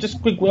 Carlos. Yeah,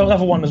 just quick, we'll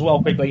have one as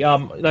well quickly.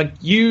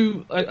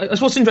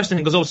 That's what's interesting,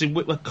 because obviously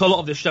a lot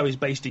of this show is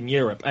based in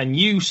Europe, and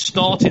you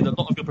started a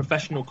lot of your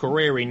professional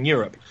career in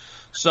Europe.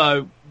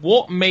 So,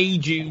 what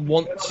made you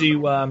want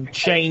to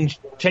change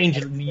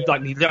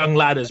like the young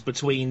ladders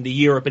between the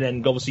Europe and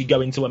then obviously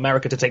going to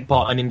America to take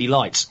part in Indy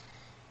Lights?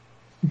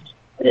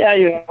 Yeah,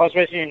 I was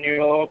racing in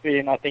Europe,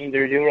 and I think the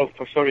Europe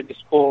for sure is the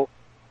school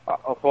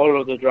of all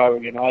of the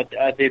drivers.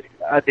 I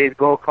did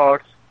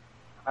go-karts,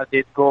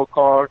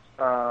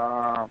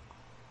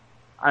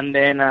 and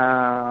then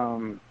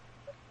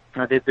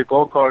I did the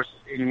go-karts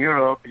in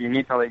Europe, in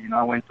Italy.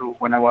 I went to,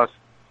 when I was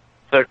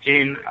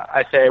 13,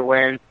 I said,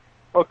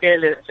 okay,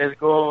 let's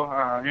go,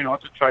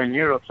 to try in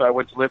Europe. So I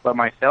went to live by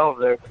myself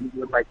there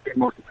with my kid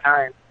most of the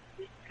time.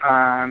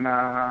 And,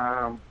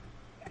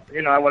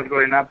 I was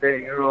growing up there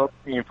in Europe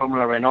in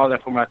Formula Renault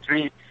and Formula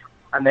 3.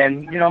 And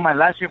then, my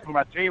last year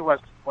Formula 3 was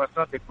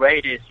not the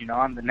greatest,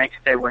 and the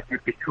next day was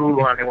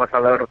GP2, and it was a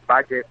lot of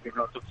budget,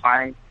 to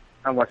find,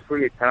 and was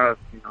really tough,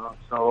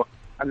 So,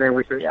 and then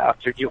we said,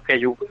 after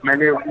UK,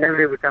 maybe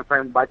we can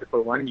find budget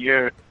for 1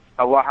 year.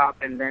 What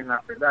happened then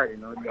after that?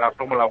 You have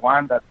Formula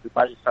One that the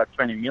budgets are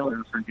 20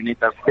 million, so you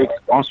need a big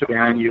sponsor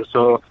behind you.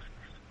 So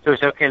we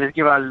said, okay, let's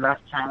give it a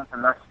last chance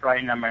and let's try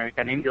in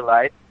American Indy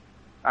Light.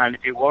 And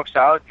if it works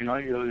out, you are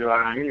an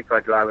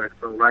IndyCar driver.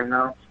 So right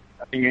now,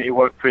 I think it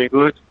worked pretty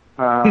good.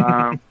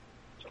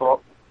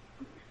 So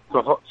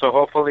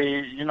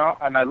hopefully, and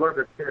I love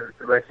the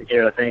racing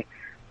here. I think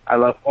I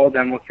love all the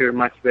atmosphere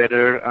much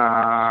better.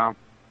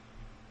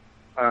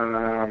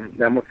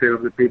 The atmosphere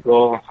of the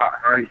people,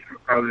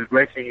 how the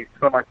racing is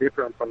so much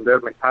different from their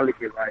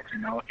mentality, right?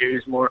 Here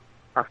is more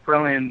a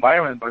friendly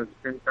environment, but at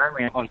the same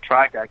time, on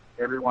track, like,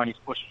 everyone is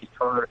pushing each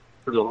other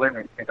to the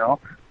limit,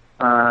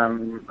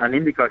 An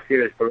IndyCar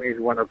series for me is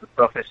one of the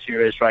toughest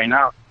series right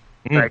now,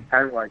 like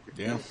time-wise.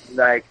 Yeah.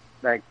 Like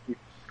it's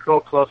so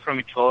close from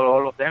each other,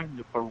 all of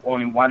them, for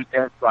only one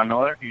test to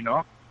another,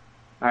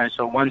 And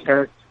so one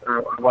test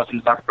was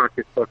in last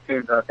practice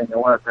 14, I think it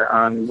was,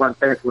 and one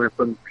test was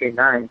from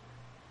P9.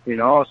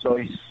 So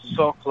it's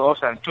so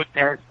close, and 2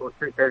 tenths or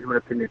 3 tenths would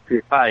have been in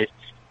P5.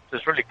 So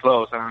it's really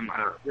close, and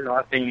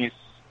I think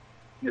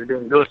it's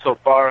been good so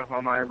far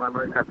on my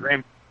American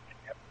dream.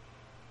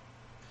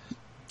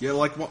 Yeah,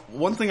 like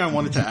one thing I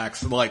wanted to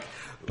ask, like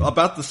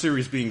about the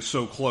series being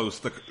so close,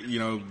 the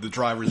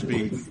drivers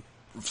being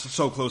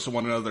so close to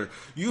one another.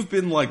 You've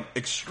been like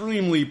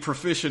extremely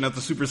proficient at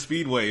the super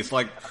speedways.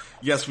 Like,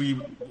 yes,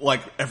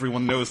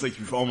 everyone knows that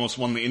you've almost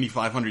won the Indy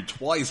 500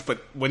 twice,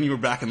 but when you were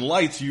back in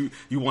Lights, you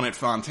won at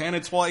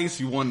Fontana twice.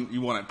 You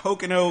won at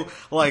Pocono.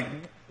 Like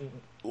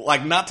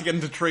not to get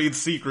into trade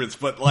secrets,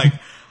 but like,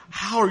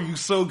 how are you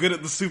so good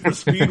at the super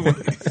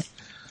speedways?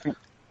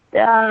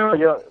 Yeah,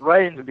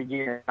 right in the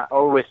beginning, I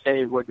always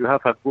say when you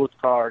have a good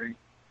car,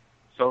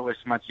 it's always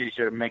much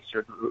easier, makes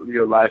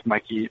your life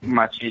much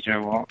easier,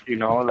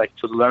 like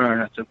to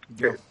learn and to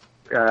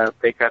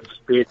pick up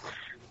speed.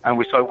 And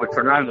we saw with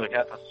Fernando, he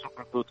had a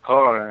super good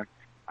car,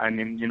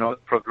 and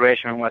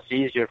progression was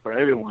easier for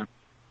everyone.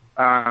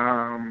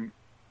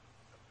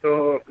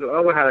 So I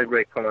always had a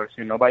great car,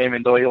 but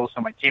even though he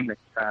also my teammate,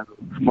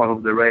 most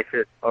of the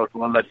races, I was the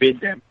one that beat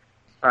them.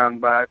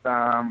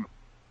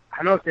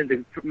 I know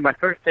in my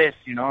first test,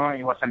 it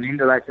was an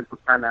Indy Lights in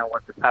Fontana,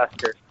 was the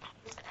fastest.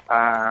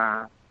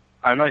 I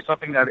know it's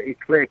something that it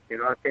clicked,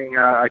 I think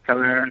I can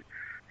learn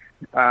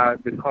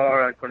the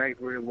car and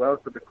connect really well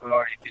to the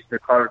car. If the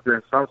car is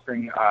doing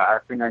something, I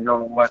think I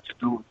know what to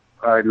do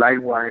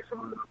line-wise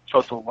or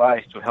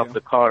total-wise to help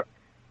the car.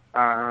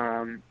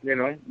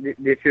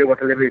 This year was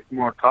a little bit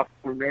more tough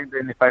for me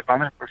than the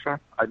 500 for sure.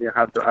 I didn't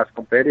have the as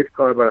competitive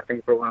car, but I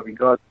think for what we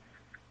got,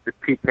 the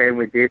P10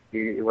 we did,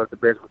 it was the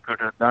best we could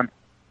have done.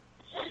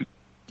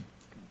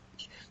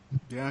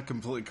 Yeah,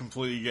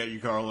 completely get you,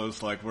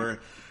 Carlos. Like,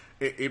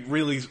 it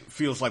really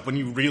feels like when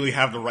you really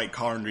have the right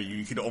car under you,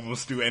 you can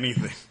almost do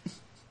anything.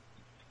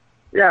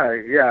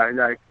 Yeah,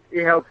 like,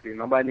 it helps,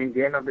 but in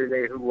the end of the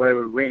day,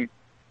 whoever wins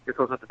is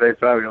also the best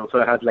driver. So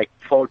I had like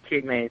 4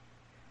 teammates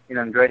in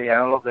Andretti,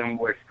 and all of them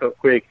were so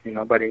quick,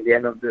 but in the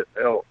end of the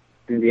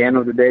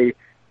day,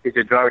 it's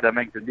the driver that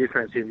makes the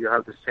difference if you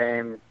have the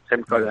same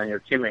car than your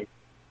teammate.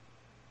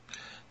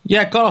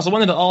 Yeah, Carlos, I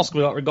wanted to ask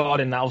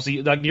regarding that.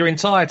 Obviously, like, your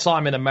entire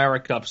time in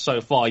America so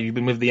far, you've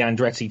been with the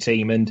Andretti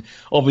team, and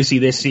obviously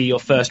this year your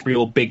first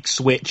real big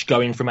switch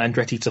going from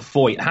Andretti to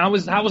Foyt. How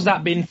has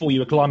that been for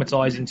you,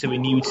 acclimatizing to a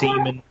new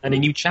team and a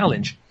new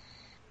challenge?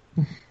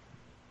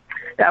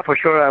 Yeah, for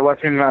sure. I was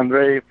in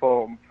Andretti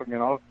for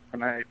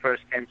when I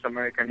first came to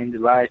America in the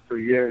last 2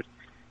 years,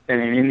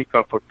 and in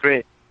IndyCar for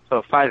 3,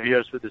 so 5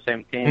 years with the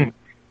same team.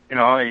 It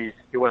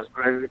was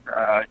great.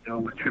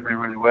 We treated me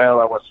really well.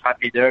 I was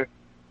happy there.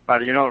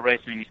 But,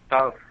 racing is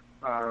tough.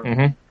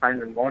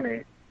 Finding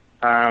money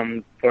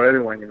for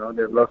everyone,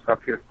 There's lots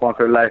of your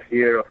sponsors last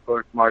year, of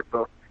course,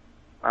 Marco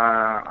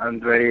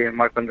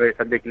Andretti is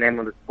a big name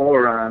on the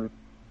sport,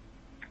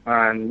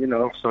 and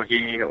so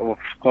he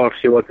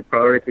was a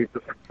priority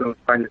to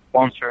find the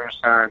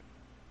sponsors. And,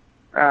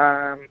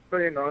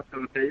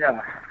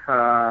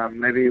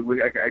 maybe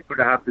I could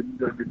have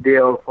the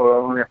deal for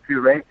only a few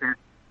races,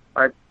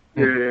 but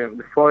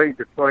the Foyt,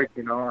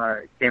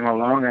 came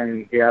along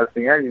and he asked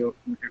me,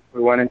 we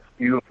wanted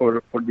you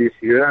for this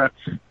year.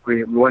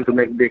 We want to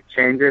make big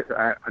changes.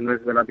 I know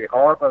it's going to be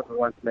hard, but we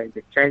want to make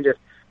big changes.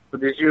 So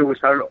this year we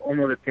started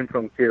almost the team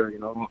from zero,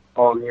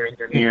 all new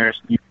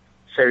engineers,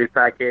 Chevy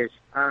package.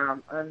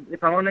 And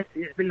if I'm honest,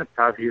 it's been a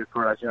tough year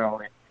for us,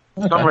 Okay.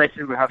 Some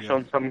races we have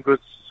shown some good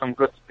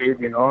speed,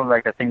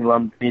 like I think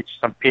Long Beach,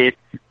 some speed.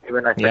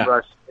 Even I think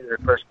was in the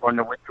first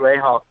corner with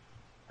Rahal.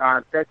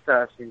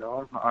 Texas,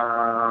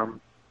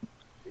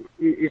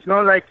 it's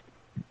not like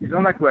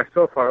we're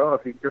so far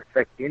off. It's just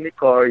like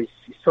IndyCar is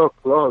so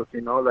close,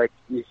 like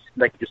it's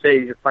like you say,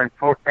 you find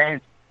 4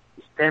 tenths,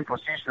 it's 10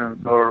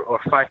 positions or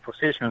 5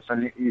 positions,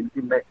 and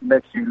it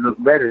makes you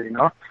look better,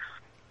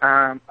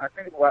 I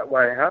think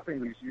what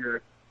happened this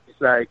year is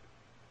like,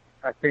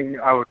 I think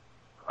our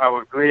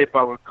grip,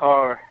 our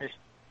car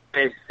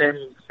is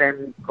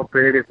same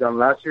competitive than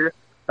last year,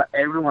 but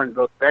everyone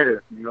got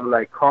better,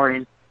 like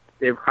Coyne.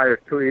 They've hired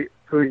two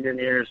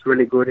engineers,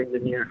 really good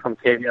engineers from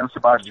KV and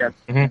Sebastian,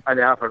 and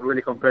they have a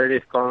really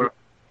competitive car.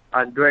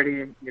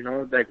 Andretti,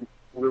 like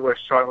we were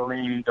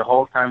struggling the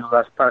whole time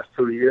the past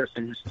 2 years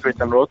in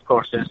street and road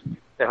courses.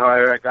 They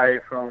hired a guy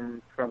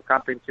from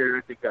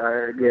Carpenter, they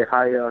hired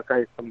a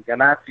guy from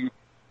Ganassi,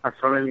 and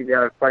suddenly they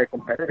are quite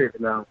competitive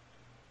now.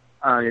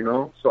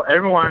 So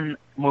everyone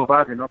moved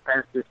up,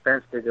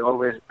 Penske, they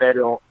always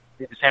better.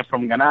 The same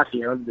from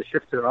Ganassi, the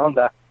shift around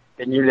that,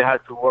 they really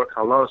had to work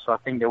a lot, so I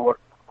think they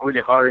worked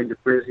really hard in the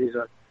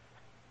preseason,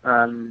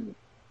 and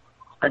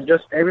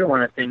just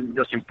everyone I think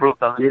just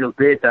improved a little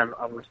bit, and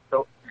we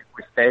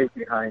stayed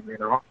behind.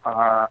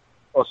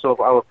 Also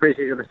our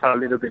preseason started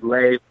a little bit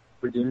late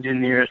with the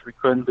engineers. We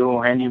couldn't do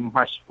any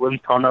much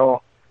wind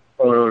tunnel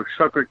or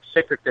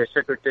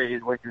secretary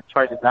is when you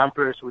try the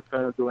dampers. We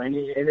couldn't do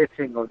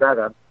anything of that.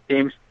 And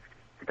teams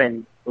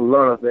spent a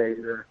lot of days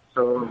there.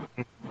 So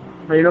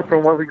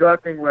from what we got,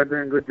 I think we're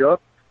doing a good job.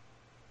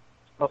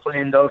 Hopefully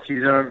in those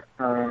season.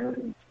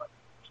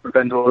 We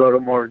can do a lot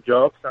of more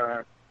jobs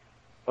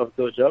of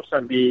those jobs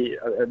and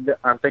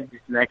take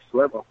this next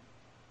level.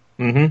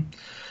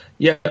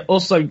 Yeah.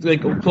 Also,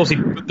 obviously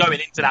going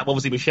into that,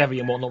 obviously with Chevy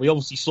and whatnot, we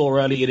obviously saw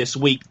earlier this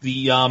week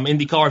the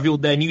IndyCar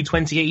revealed their new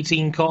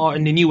 2018 car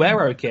and the new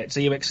aero kit. So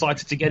you're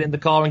excited to get in the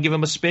car and give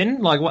them a spin?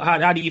 Like,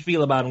 how do you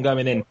feel about them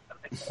going in?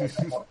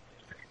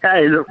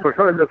 Yeah, for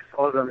sure it looks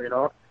awesome.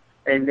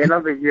 And the end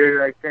of the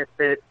year, I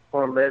tested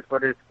more or less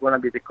what is going to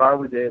be the car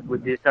with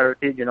this aero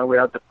kit.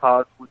 Without the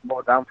pods, with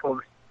more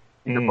downforce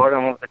in the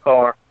bottom of the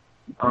car.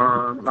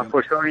 And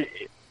for sure,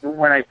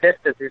 when I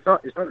tested, it's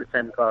not the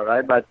same car,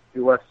 right? But it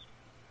was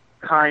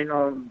kind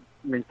of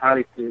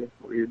mentality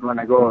we're going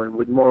to go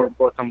with more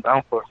bottom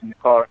downforce in the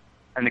car.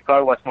 And the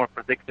car was more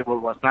predictable,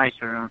 was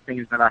nicer, and I think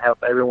it's going to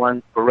help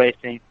everyone for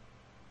racing,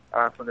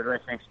 for the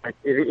racing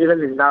aspect.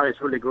 Even now, it's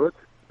really good.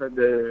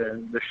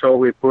 The show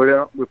we put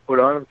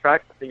on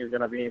track, I think it's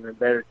going to be even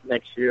better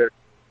next year.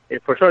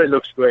 For sure, it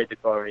looks great, the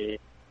car. It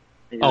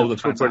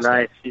looks super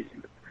nice.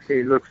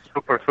 He looks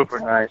super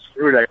nice,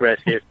 really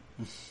aggressive.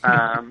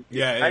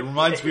 It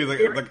reminds me of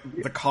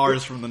the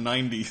cars from the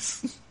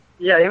 90s.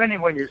 Yeah,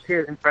 even when you see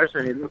it in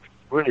person, it looks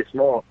really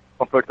small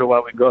compared to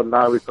what we got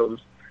now because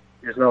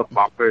there's no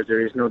bumpers,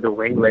 there is no the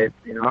winglet,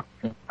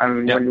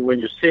 And when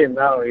you see it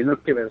now, it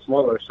looks even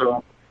smaller.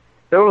 So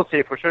we'll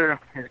see. For sure,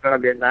 it's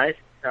going to be nice.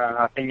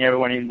 I think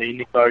everyone in the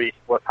IndyCar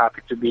was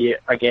happy to be,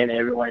 again,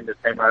 everyone in the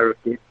same aero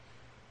kit.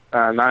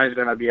 Now it's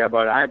going to be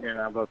about engine,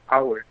 about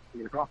power,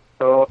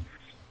 So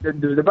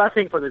the bad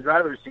thing for the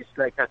drivers is,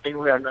 like, I think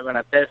we are not going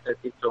to test it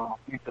into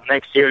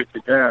next year, to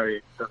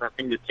January, because I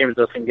think the team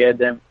doesn't get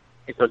them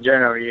until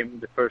January in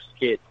the first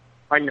kit.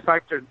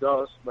 Manufacturer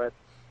does, but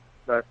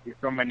there's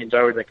not many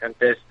drivers that can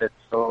test it.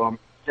 So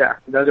yeah,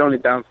 that's the only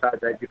downside,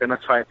 that you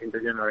cannot try it in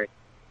January.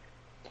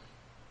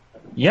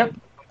 Yep.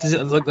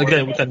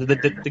 Again,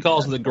 the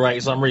cars look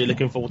great, so I'm really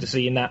looking forward to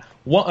seeing that.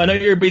 I know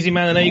you're a busy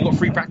man. I know you've got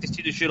free practice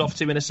to shoot off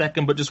to in a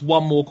second, but just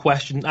one more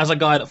question. As a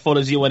guy that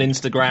follows you on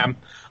Instagram,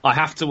 I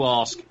have to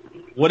ask,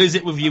 what is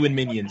it with you and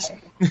Minions?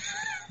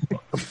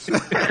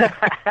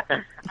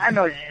 I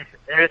know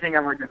everything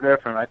about your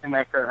girlfriend. I think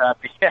makes her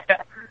happy.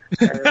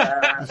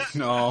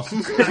 No.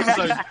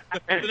 So,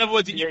 in other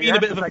words, you've been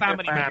a bit of a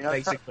family man,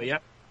 basically, yeah?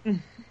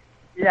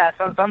 Yeah,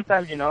 so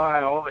sometimes,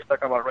 I always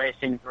talk about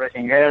racing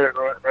here,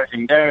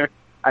 racing there,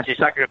 and she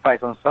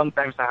sacrifices, and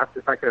sometimes I have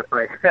to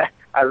sacrifice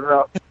as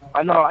well.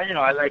 I know,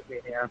 I like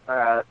it.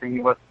 I think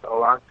it was a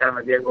long time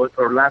ago to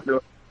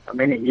Orlando,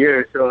 many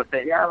years. So I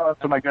say, well,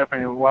 to my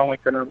girlfriend, 1 week,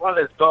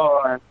 let's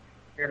go, and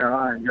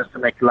and just to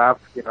make laugh,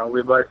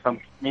 we bought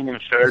some Minion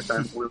shirts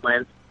and we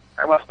went.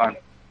 It was fun.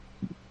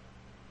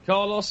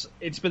 Carlos,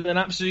 it's been an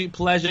absolute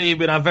pleasure. You've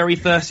been our very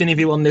first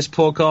interview on this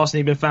podcast, and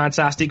you've been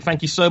fantastic.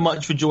 Thank you so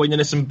much for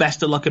joining us, and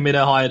best of luck at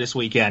Mid-Ohio this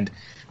weekend.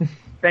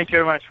 Thank you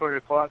very much for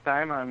your call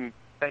time, and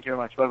thank you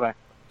very much. Bye-bye.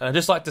 And I'd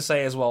just like to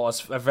say as well,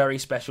 a very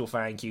special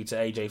thank you to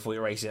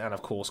AJ40 Racing and,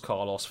 of course,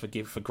 Carlos for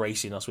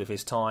gracing us with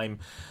his time.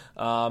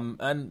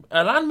 And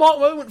a landmark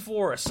moment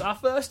for us, our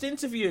first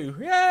interview.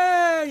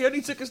 Yay! It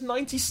only took us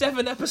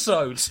 97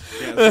 episodes.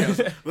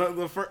 Yes.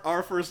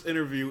 Our first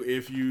interview,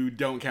 if you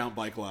don't count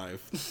Bike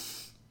Live.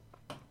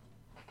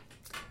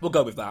 We'll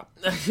go with that.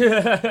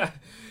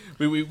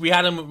 we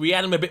had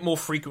him a bit more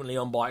frequently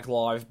on Bike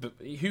Live, but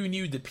who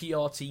knew the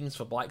PR teams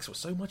for bikes were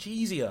so much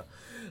easier?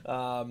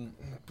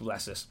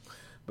 Bless us.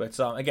 But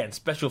again,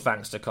 special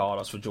thanks to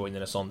Carlos for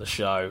joining us on the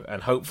show,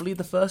 and hopefully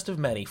the first of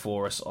many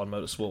for us on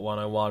Motorsport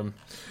 101.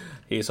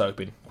 Here's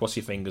hoping. Cross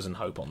your fingers and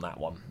hope on that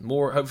one.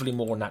 Hopefully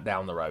more on that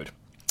down the road.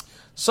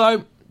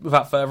 So,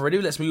 without further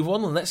ado, let's move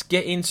on and let's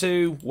get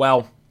into,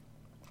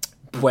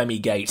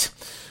 Buemi Gate,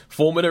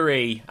 Formula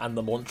E, and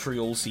the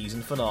Montreal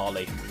season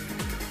finale.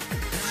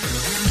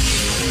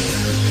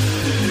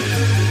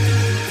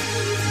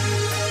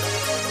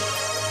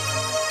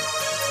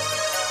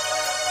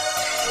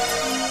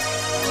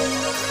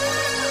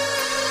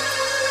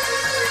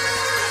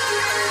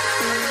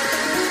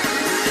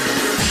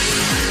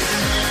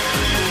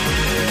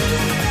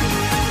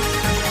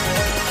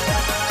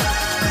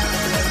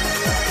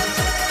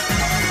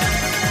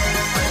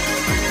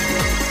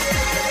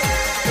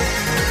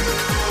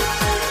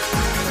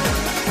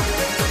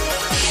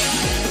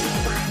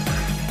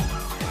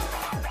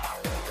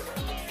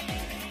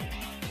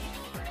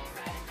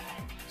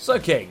 So,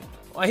 King,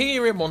 I hear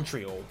you're in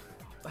Montreal.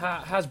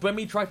 Has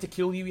Buemi tried to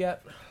kill you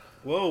yet?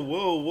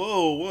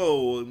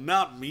 Whoa.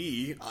 Not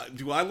me.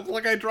 Do I look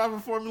like I drive a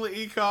Formula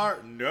E car?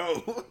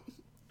 No.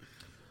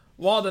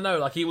 Well, I don't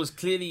know. He was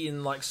clearly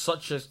in,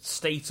 such a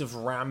state of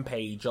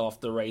rampage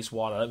after race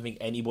 1. I don't think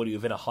anybody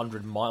within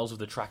 100 miles of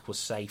the track was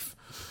safe.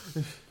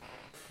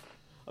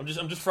 I'm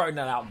just throwing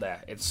that out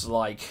there. It's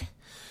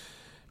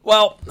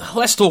well,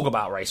 let's talk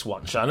about race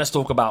 1, Sean. Let's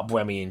talk about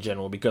Buemi in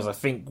general, because I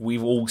think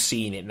we've all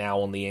seen it now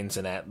on the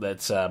internet that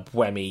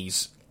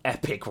Buemi's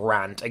epic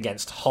rant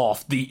against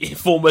half the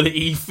Formula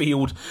E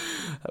field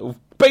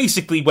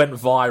basically went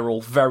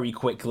viral very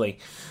quickly.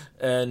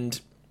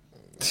 And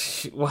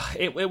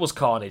it was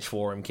carnage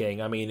for him,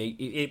 King. I mean,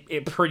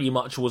 it pretty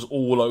much was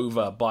all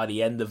over by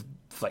the end of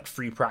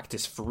free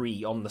practice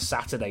 3 on the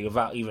Saturday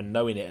without even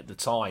knowing it at the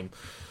time,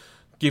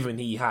 given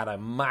he had a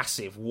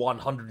massive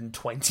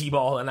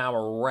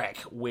 120-mile-an-hour wreck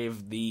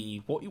with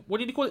the... What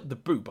did he call it? The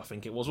boop, I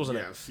think it was, wasn't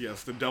it?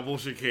 Yes, the double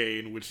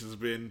chicane, which has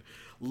been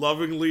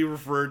lovingly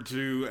referred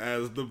to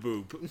as the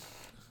boop.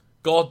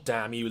 God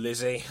damn you,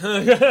 Lizzie.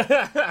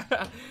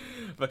 For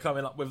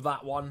coming up with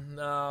that one.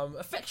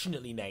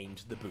 Affectionately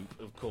named the boop,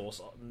 of course.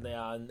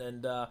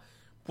 And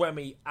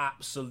Buemi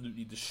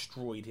absolutely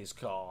destroyed his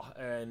car,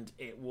 and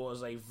it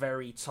was a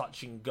very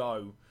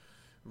touch-and-go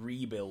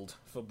rebuild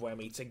for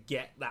Buemi to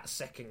get that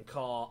second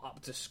car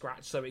up to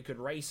scratch so it could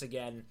race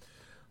again. ...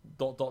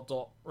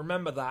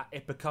 Remember that,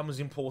 it becomes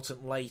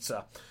important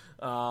later.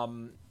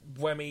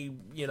 Buemi,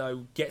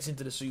 gets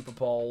into the Super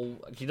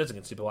Pole. He doesn't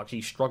get the Super Pole, actually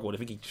he struggled. I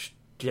think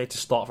he had to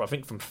start from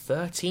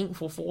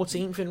 13th or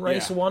 14th in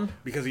race 1.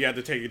 Because he had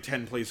to take a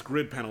 10-place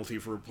grid penalty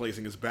for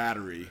replacing his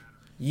battery.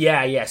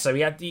 Yeah. So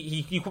he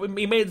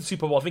made the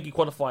Super Bowl. I think he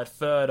qualified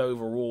 3rd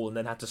overall, and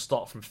then had to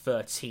start from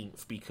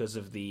 13th because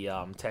of the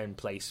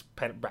 10-place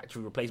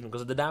battery replacement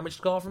because of the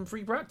damaged car from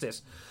free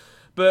practice.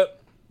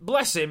 But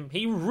bless him,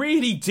 he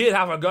really did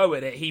have a go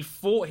at it. He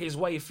fought his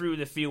way through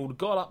the field,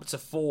 got up to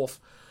 4th,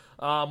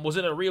 was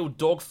in a real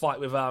dogfight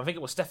with I think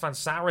it was Stefan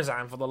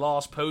Sarazan for the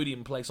last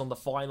podium place on the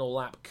final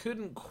lap.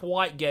 Couldn't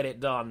quite get it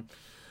done,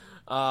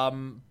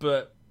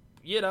 but.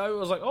 I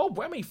was like,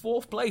 Buemi,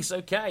 4th place,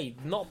 okay,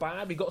 not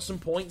bad, we got some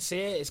points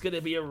here, it's going to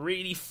be a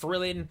really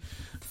thrilling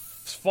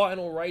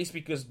final race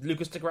because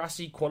Lucas di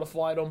Grassi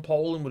qualified on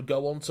pole and would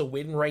go on to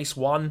win race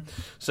 1,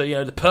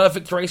 so, the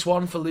perfect race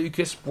 1 for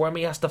Lucas.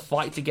 Buemi has to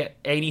fight to get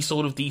any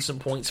sort of decent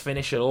points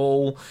finish at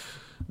all, ...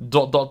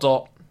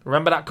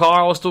 Remember that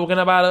car I was talking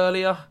about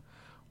earlier?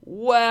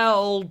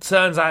 Well,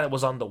 turns out it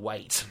was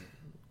underweight.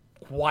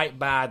 Quite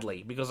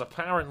badly, because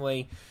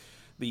apparently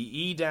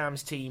the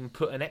Edams team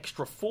put an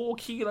extra 4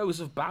 kilos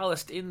of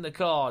ballast in the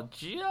car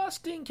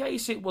just in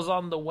case it was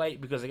underweight,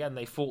 because again,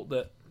 they thought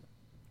that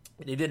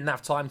they didn't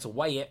have time to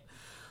weigh it.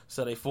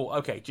 So they thought,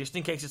 okay, just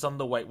in case it's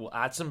underweight, we'll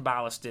add some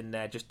ballast in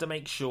there just to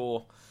make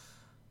sure.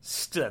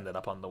 Still ended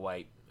up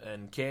underweight.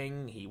 And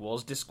King, he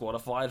was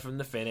disqualified from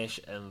the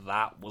finish, and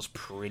that was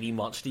pretty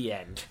much the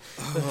end.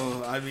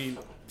 I mean,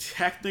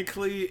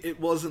 technically it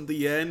wasn't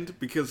the end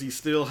because he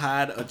still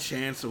had a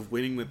chance of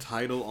winning the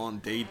title on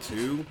day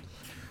 2,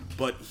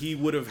 but he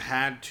would have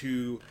had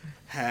to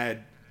have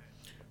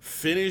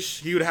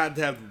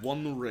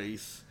won the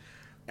race,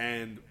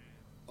 and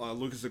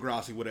Lucas di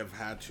Grassi would have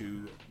had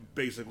to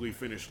basically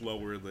finish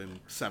lower than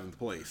 7th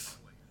place.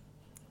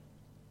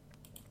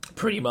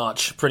 Pretty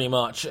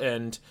much,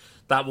 and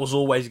that was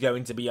always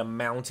going to be a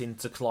mountain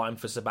to climb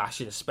for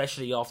Sebastian,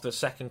 especially after the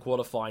second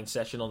qualifying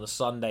session on the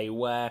Sunday,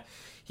 where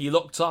he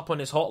looked up on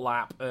his hot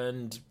lap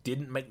and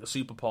didn't make the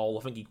Super Pole.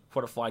 I think he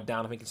qualified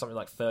down, in something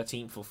like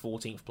 13th or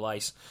 14th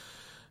place,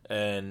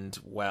 and,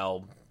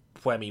 well,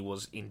 Buemi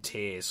was in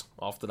tears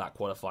after that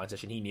qualifying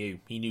session. He knew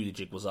the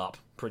jig was up,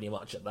 pretty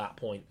much at that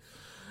point.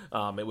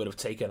 It would have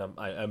taken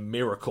a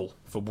miracle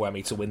for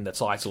Buemi to win the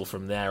title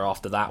from there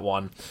after that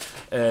one.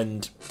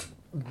 And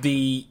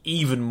the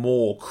even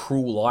more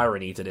cruel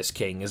irony to this,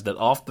 King, is that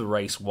after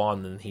race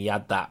 1, and he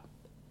had that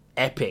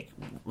epic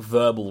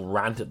verbal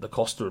rant at the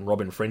Costa and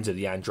Robin Frinter,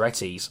 the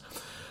Andrettis,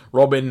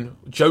 Robin,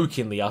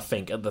 jokingly, I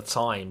think, at the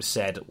time,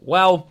 said,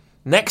 well,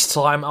 next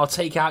time I'll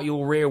take out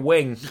your rear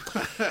wing.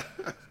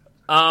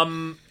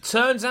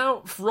 Turns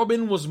out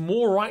Robin was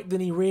more right than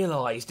he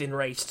realised in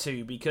race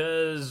 2,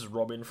 because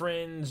Robin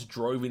Frins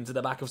drove into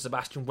the back of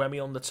Sebastian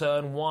Buemi on the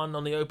turn 1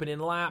 on the opening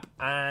lap,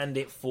 and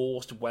it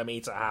forced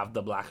Buemi to have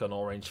the black and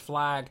orange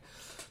flag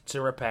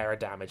to repair a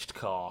damaged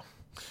car.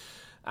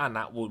 And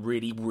that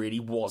really, really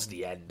was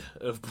the end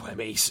of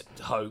Buemi's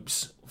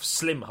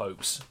slim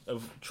hopes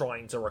of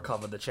trying to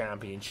recover the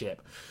championship.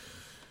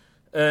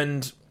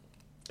 And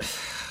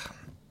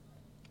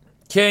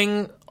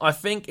King, I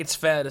think it's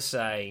fair to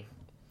say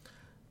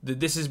that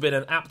this has been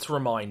an apt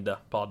reminder,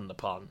 pardon the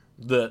pun,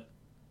 that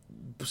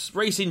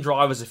racing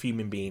drivers are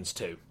human beings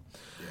too.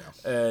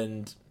 Yeah.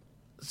 And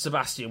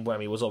Sebastian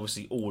Buemi was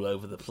obviously all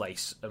over the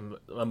place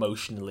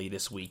emotionally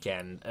this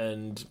weekend,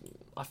 and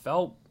I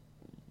felt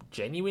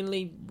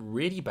genuinely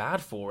really bad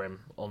for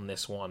him on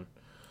this one.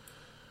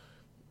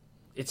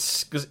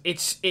 It's because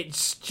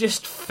it's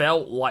just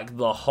felt like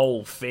the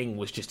whole thing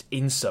was just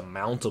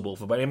insurmountable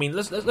for Buemi. I mean,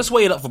 let's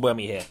weigh it up for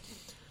Buemi here.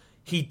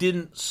 He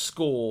didn't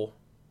score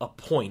a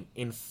point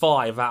in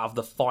 5 out of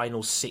the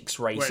final 6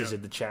 races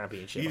in the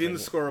championship. He didn't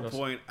score a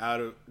point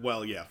out of,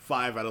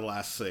 5 out of the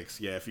last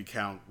 6. Yeah, if you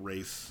count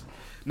race.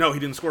 No, he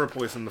didn't score a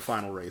point in the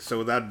final race.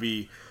 So that'd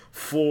be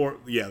 4.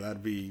 Yeah,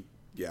 that'd be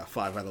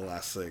 5 out of the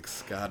last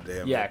 6. God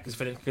damn. Yeah,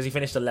 because he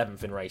finished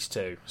 11th in race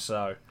 2.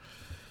 So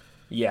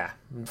yeah,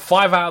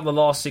 5 out of the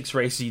last 6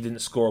 races he didn't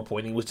score a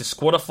point. He was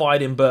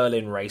disqualified in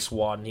Berlin race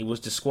 1. He was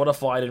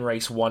disqualified in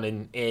race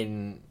 1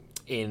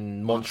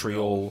 in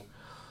Montreal.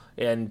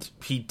 And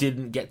he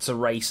didn't get to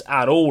race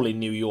at all in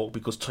New York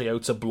because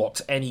Toyota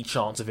blocked any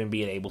chance of him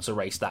being able to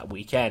race that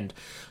weekend.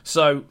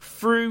 So,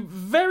 through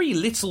very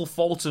little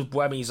fault of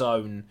Buemi's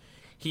own,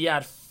 he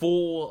had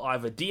 4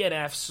 either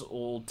DNFs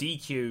or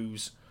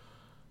DQs,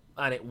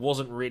 and it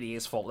wasn't really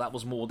his fault. That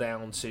was more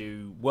down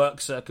to work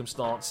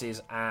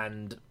circumstances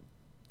and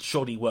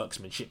shoddy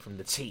workmanship from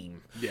the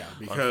team. Yeah,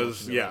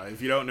 because,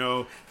 if you don't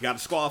know, he got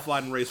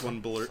disqualified in race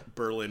 1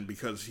 Berlin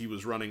because he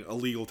was running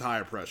illegal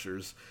tire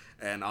pressures.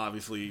 And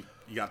obviously,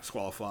 he got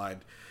disqualified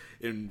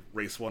in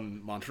race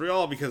 1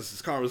 Montreal because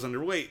his car was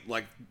underweight,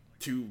 like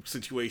 2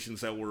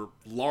 situations that were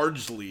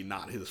largely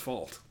not his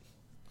fault.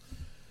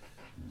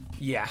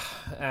 Yeah,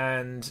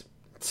 and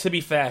to be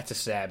fair to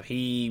Seb,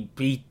 I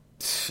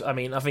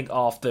think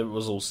after it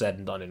was all said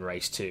and done in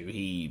race 2,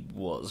 he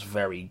was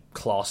very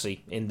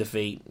classy in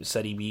defeat.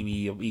 Said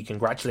he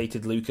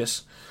congratulated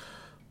Lucas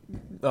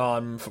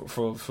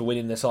for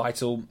winning the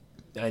title.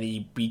 And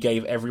he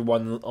gave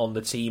everyone on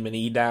the team and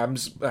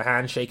Edams a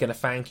handshake and a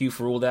thank you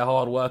for all their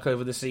hard work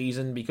over the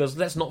season. Because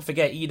let's not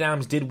forget,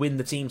 Edams did win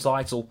the team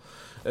title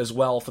as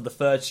well for the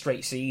 3rd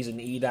straight season.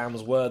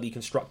 Edams were the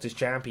Constructors'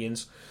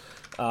 champions.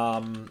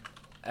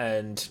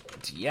 And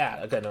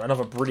yeah, again,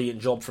 another brilliant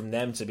job from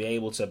them to be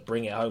able to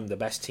bring it home, the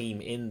best team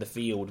in the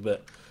field.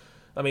 But,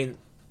 I mean,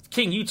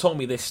 King, you told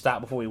me this stat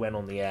before we went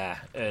on the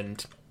air,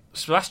 and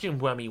Sebastian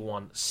Buemi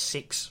won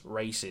 6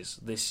 races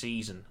this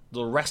season.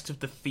 The rest of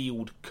the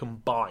field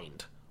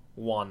combined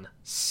won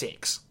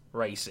 6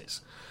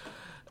 races.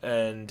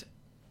 And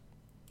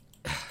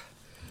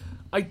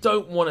I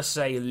don't want to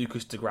say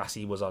Lucas di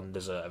Grassi was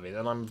undeserving,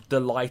 and I'm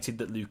delighted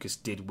that Lucas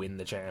did win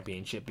the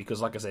championship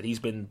because, like I said, he's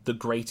been the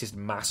greatest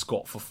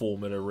mascot for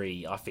Formula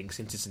E, I think,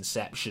 since its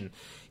inception.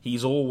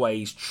 He's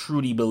always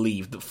truly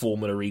believed that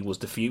Formula E was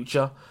the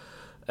future,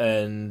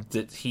 and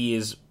that he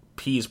has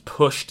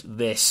pushed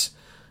this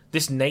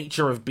this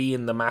nature of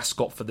being the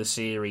mascot for the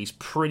series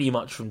pretty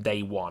much from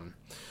day one.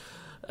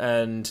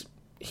 And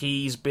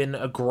he's been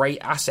a great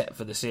asset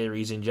for the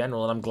series in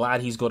general, and I'm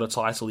glad he's got a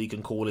title he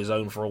can call his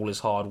own for all his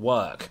hard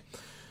work.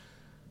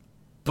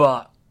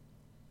 But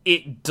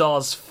it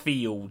does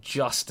feel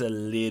just a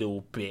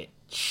little bit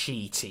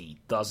cheaty,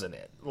 doesn't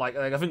it? Like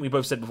I think we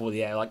both said before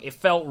the air, like it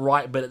felt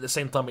right, but at the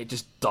same time it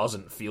just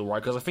doesn't feel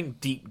right, because I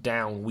think deep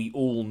down we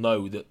all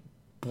know that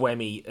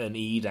Buemi and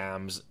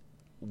Edams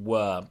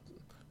were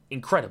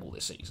incredible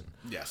this season.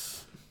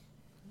 Yes.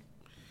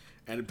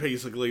 And it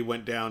basically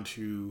went down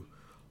to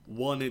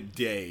one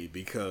day,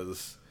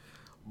 because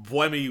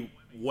Buemi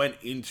went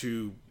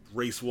into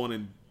race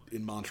 1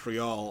 in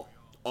Montreal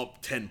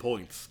up 10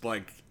 points.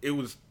 Like, it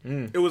was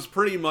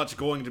pretty much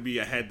going to be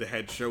a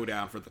head-to-head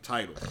showdown for the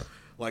title.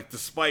 Like,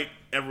 despite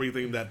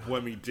everything that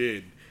Buemi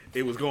did,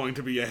 it was going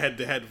to be a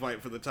head-to-head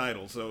fight for the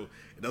title. So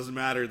it doesn't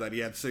matter that he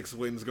had 6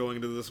 wins going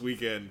into this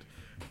weekend.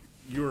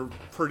 You're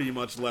pretty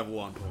much level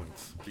on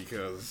points,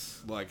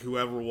 because like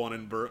whoever won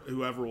in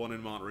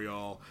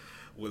Montreal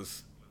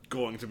was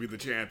going to be the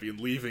champion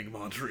leaving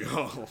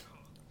Montreal.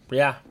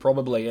 Yeah,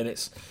 probably, and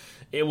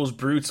it was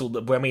brutal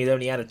that Buemi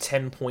only had a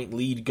 10-point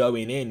lead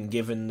going in,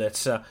 given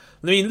that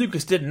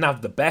Lucas didn't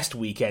have the best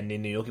weekend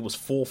in New York. It was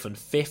 4th and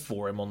 5th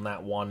for him on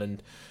that one,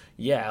 and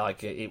yeah,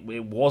 like it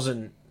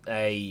wasn't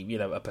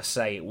a per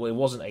se, it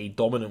wasn't a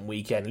dominant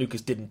weekend.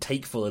 Lucas didn't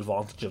take full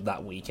advantage of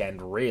that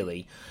weekend,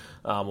 really.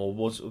 Or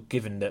was,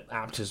 given that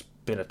Abt has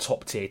been a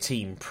top-tier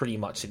team pretty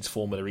much since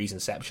Formula E's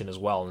inception as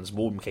well, and is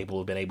more than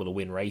capable of being able to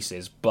win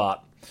races,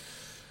 but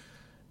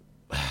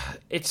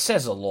it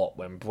says a lot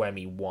when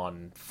Buemi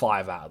won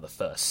 5 out of the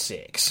first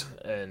 6,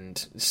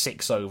 and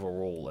 6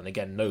 overall, and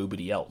again,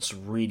 nobody else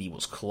really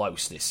was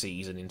close this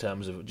season in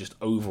terms of just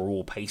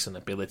overall pace and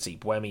ability.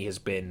 Buemi has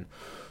been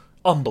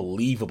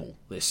unbelievable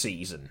this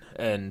season,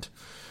 and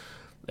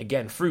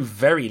again, through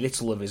very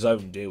little of his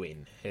own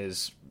doing,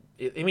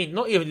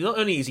 not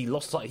only has he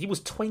lost, he was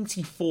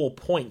 24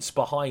 points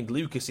behind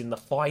Lucas in the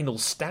final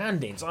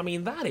standings. I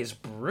mean, that is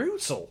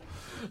brutal.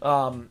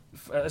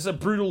 It's a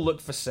brutal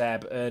look for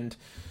Seb, and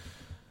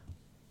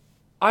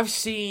I've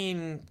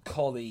seen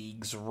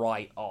colleagues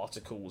write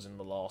articles in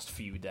the last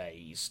few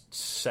days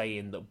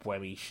saying that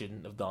Buemi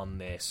shouldn't have done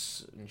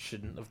this and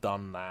shouldn't have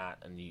done that,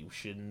 and you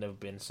shouldn't have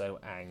been so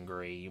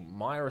angry.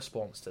 My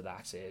response to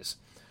that is,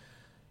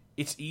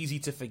 it's easy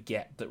to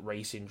forget that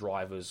racing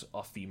drivers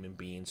are human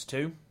beings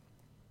too.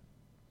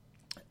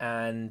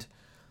 And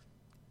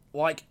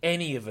like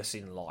any of us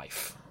in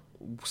life,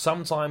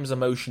 sometimes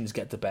emotions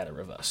get the better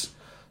of us.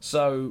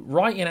 So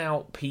writing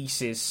out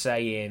pieces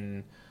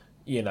saying,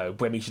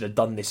 Buemi should have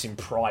done this in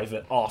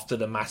private after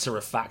the matter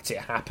of fact it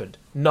happened.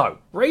 No.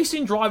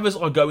 Racing drivers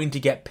are going to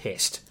get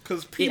pissed.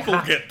 Because people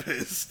get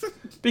pissed.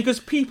 Because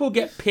people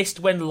get pissed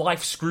when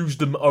life screws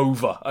them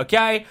over,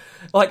 okay?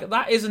 Like,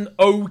 that isn't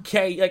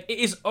okay. Like, it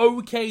is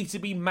okay to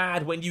be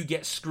mad when you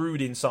get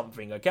screwed in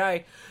something,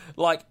 okay?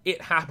 Like,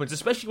 it happens,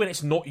 especially when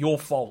it's not your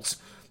fault.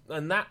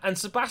 And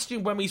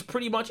Sebastian Buemi's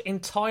pretty much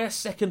entire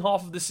second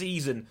half of the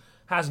season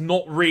has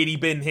not really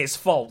been his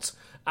fault.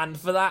 And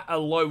for that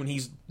alone,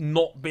 he's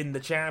not been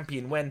the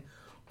champion, when,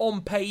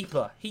 on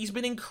paper, he's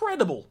been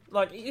incredible.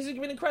 Like, he's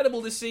been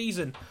incredible this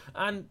season,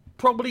 and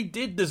probably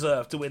did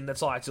deserve to win the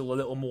title a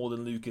little more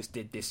than Lucas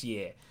did this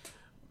year.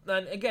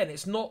 And again,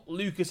 it's not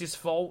Lucas's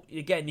fault.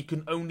 Again, you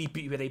can only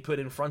beat who they put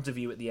in front of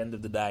you at the end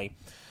of the day.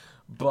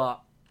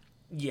 But,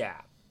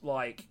 yeah,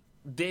 like,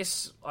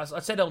 this, I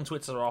said on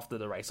Twitter after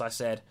the race, I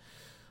said,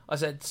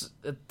 let's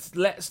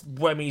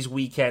Buemi's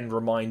weekend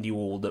remind you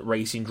all that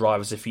racing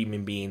drivers are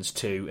human beings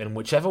too, and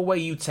whichever way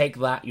you take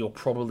that, you're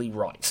probably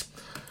right.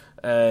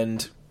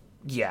 And,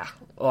 yeah,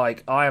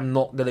 like, I am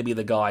not going to be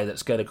the guy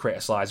that's going to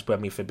criticise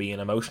Buemi for being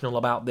emotional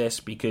about this,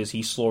 because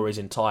he saw his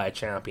entire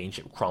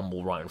championship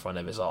crumble right in front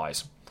of his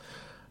eyes.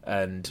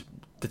 And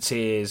the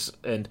tears,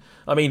 and,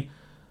 I mean,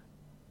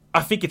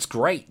 I think it's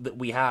great that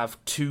we have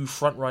 2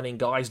 front-running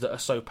guys that are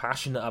so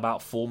passionate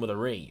about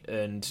Formula E,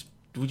 and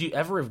would you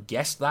ever have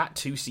guessed that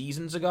 2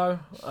 seasons ago?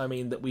 I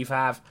mean, that we've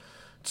have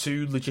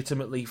 2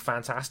 legitimately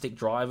fantastic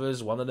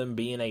drivers, one of them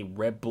being a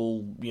Red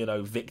Bull,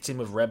 victim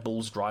of Red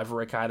Bull's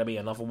driver academy,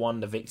 another one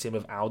the victim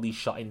of Audi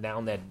shutting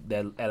down their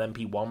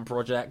LMP1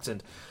 project,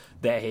 and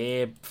they're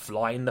here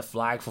flying the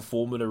flag for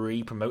Formula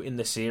E, promoting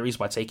the series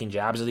by taking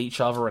jabs at each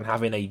other and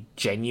having a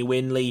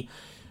genuinely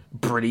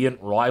brilliant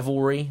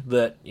rivalry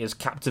that has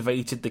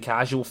captivated the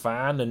casual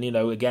fan. And,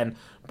 again,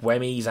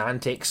 Buemi's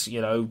antics,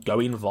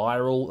 going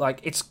viral. Like,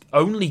 it's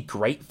only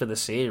great for the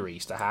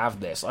series to have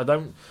this. I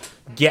don't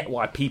get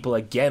why people,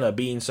 again, are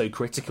being so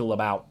critical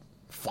about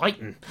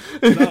fighting.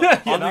 No,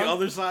 on the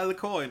other side of the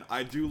coin,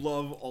 I do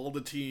love all the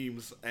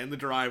teams and the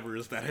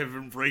drivers that have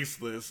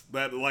embraced this.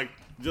 That, like,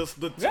 just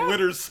the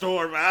Twitter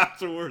storm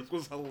afterwards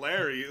was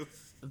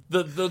hilarious.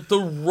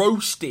 The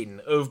roasting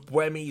of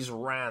Buemi's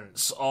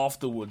rants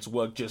afterwards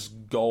were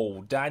just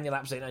gold. Daniel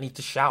Abt saying, I need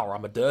to shower,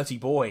 I'm a dirty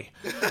boy.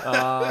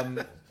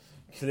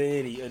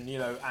 clearly, and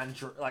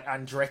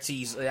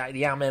Andretti's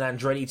the Amen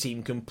Andretti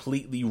team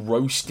completely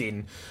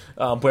roasting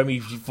Buemi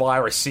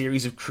via a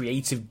series of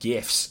creative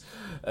gifs,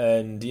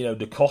 and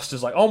Da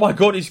Costa's like, "Oh my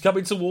god, he's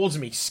coming towards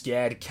me!"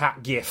 Scared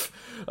cat gif.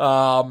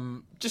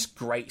 Just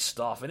great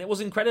stuff, and it was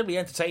incredibly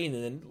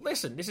entertaining. And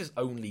listen, this is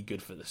only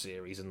good for the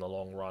series in the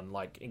long run.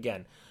 Like,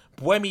 again,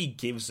 Buemi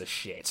gives a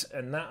shit,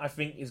 and that I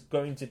think is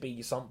going to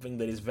be something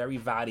that is very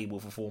valuable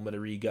for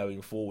Formula E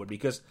going forward,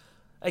 because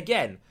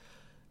again,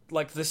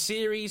 like, the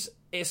series,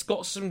 it's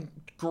got some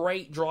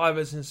great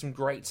drivers and some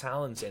great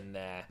talent in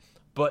there,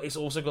 but it's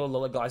also got a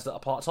lot of guys that are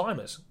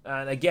part-timers.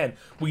 And again,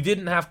 we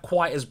didn't have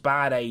quite as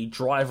bad a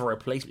driver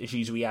replacement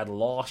issues as we had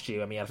last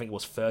year. I mean, I think it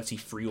was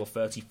 33 or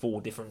 34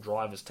 different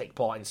drivers take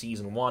part in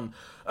Season 1.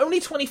 Only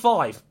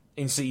 25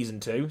 in Season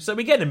 2, so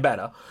we're getting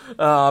better.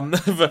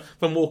 For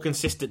more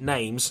consistent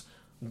names, ...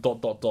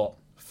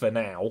 for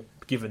now,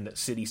 given that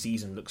silly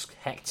season looks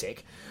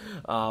hectic.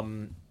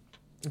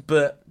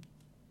 But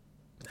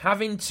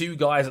having two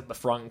guys at the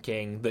front,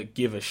 King, that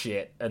give a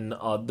shit and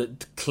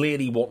that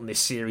clearly want this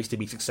series to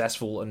be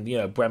successful, and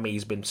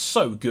Buemi's been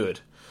so good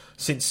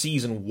since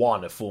Season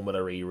 1 of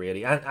Formula E,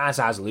 really, and as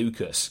has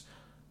Lucas.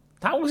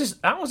 That was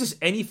just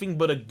anything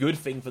but a good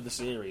thing for the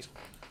series.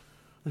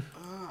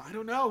 I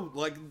don't know.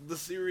 Like, the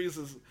series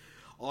is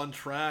on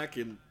track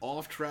and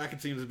off track.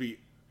 It seems to be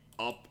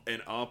up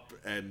and up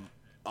and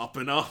up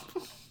and up.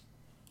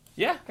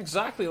 Yeah,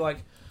 exactly.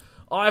 Like,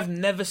 I've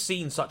never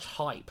seen such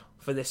hype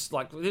for this.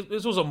 Like,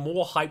 this was a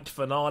more hyped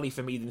finale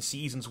for me than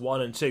Seasons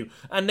 1 and 2.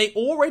 And they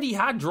already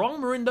had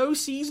drama in those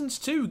seasons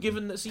too,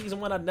 given that Season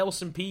 1 had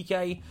Nelson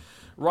Piquet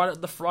right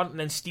at the front and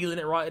then stealing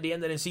it right at the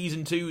end. And in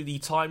Season 2, the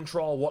time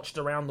trial watched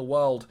around the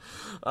world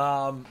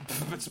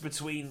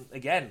between,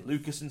 again,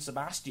 Lucas and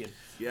Sebastian.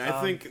 Yeah,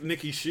 I think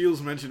Nikki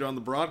Shields mentioned on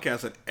the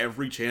broadcast that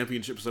every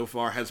championship so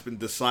far has been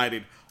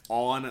decided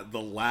on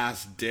the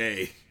last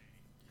day.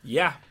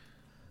 Yeah.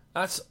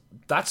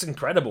 That's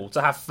incredible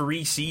to have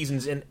 3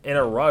 seasons in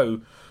a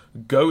row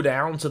go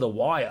down to the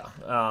wire.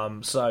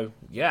 So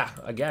yeah,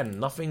 again,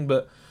 nothing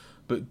but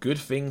good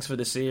things for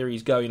the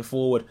series going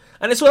forward.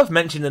 And it's worth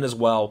mentioning as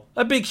well,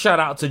 a big shout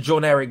out to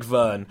Jean-Eric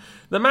Vergne,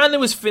 the man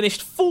who has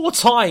finished 4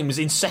 times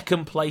in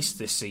second place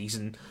this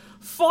season,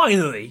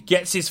 finally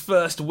gets his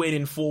first win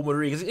in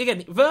Formula E. Because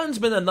again, Vergne's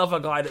been another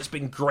guy that's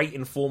been great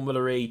in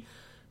Formula E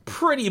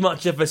pretty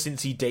much ever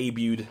since he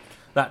debuted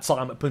that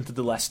time at Punta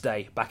del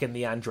Este back in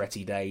the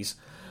Andretti days.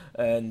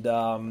 And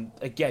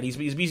again,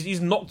 he's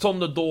knocked on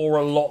the door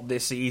a lot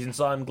this season,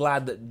 so I'm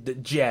glad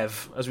that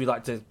Jev, as we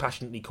like to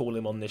passionately call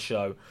him on this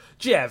show,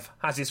 Jev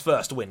has his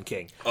first win,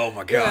 King. Oh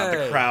my god,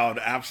 Yay. The crowd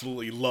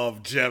absolutely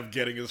loved Jev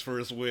getting his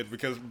first win,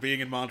 because being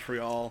in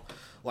Montreal,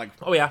 like,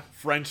 Oh yeah,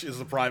 French is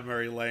the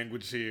primary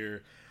language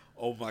here.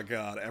 Oh my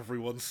god,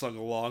 everyone sung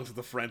along to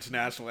the French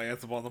national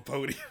anthem on the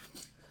podium.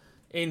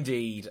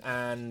 indeed.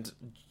 And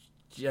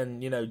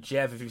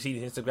Jev, if you've seen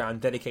his Instagram,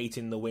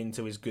 dedicating the win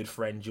to his good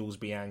friend Jules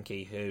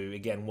Bianchi, who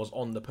again was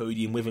on the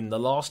podium with him the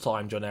last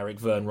time Jean-Eric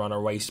Vergne ran a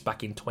race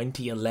back in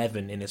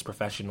 2011 in his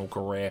professional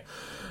career.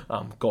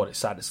 God, it's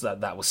sad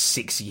that was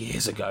 6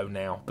 years ago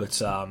now,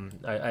 but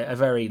a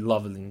very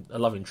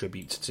loving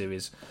tribute to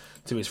his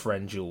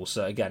friend Jules.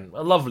 So again,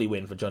 a lovely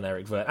win for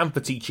Jean-Eric Vergne and for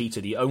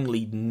Techeetah, the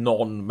only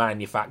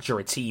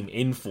non-manufacturer team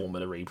in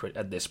Formula E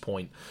at this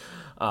point.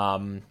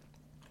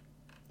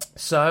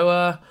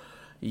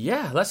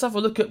 Yeah, let's have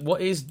a look at what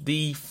is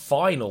the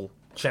final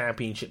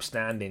championship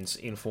standings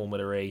in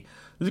Formula E.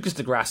 Lucas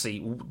di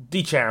Grassi,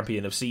 the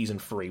champion of Season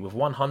 3, with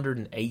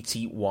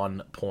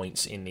 181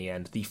 points in the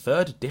end. The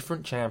third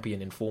different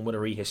champion in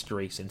Formula E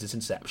history since its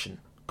inception.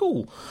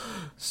 Cool.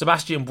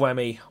 Sebastian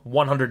Buemi,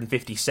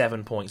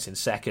 157 points in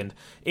second.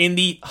 In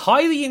the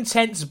highly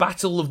intense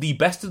battle of the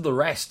best of the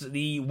rest,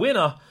 the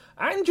winner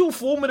and your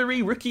Formula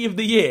E Rookie of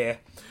the Year...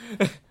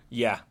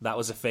 Yeah, that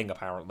was a thing,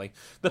 apparently.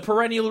 The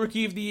perennial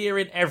Rookie of the Year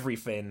in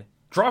everything.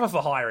 Driver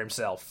for hire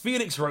himself,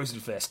 Felix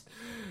Rosenqvist.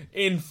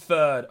 In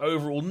third,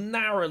 overall,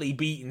 narrowly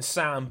beating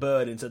Sam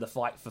Bird into the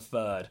fight for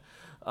third.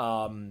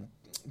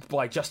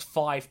 By just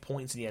 5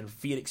 points in the end.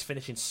 Felix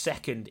finishing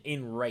second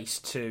in race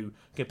 2,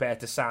 compared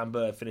to Sam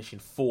Bird finishing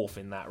fourth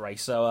in that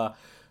race. So,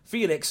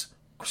 Felix,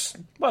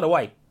 by the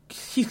way,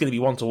 he's going to be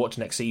one to watch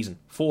next season,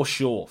 for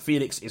sure.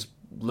 Felix is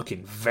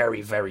looking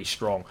very, very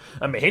strong.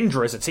 And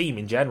Mahindra as a team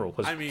in general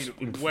has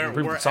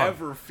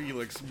wherever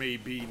Felix may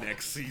be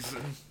next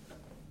season. ...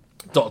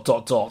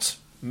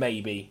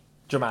 Maybe.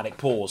 Dramatic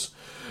pause.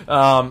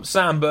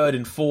 Sam Bird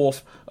in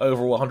fourth,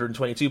 overall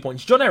 122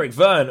 points. Jean-Eric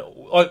Vergne,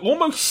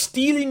 almost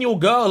stealing your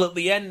girl at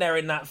the end there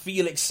in that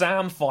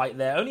Felix-Sam fight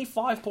there. Only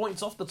 5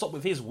 points off the top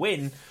with his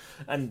win,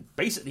 and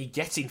basically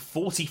getting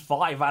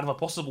 45 out of a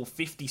possible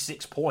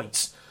 56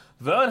 points.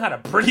 Vergne had a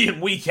brilliant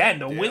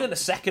weekend, a win and a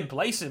second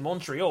place in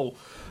Montreal.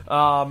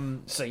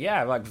 So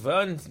yeah, like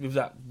Vergne, with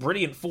that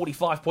brilliant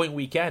 45-point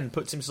weekend,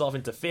 puts himself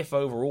into fifth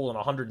overall on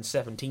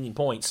 117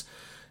 points.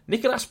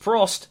 Nicolas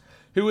Prost,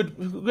 who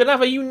would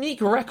have a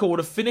unique record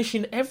of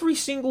finishing every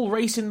single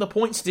race in the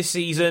points this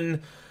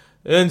season,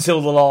 until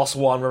the last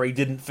one where he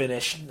didn't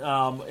finish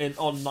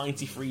on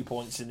 93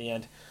 points in the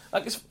end.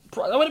 Like, that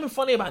would have been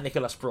funny about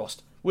Nicolas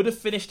Prost. Would have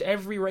finished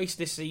every race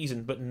this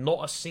season, but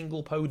not a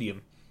single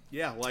podium.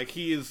 Yeah, like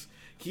he is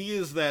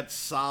that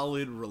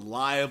solid,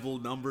 reliable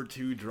number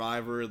 2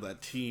 driver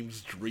that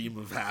teams dream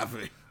of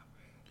having.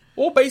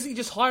 Or basically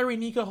just hiring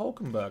Nico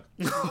Hulkenberg.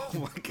 Oh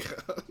my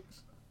god.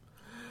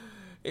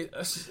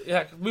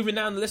 Moving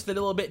down the list a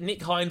little bit,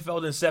 Nick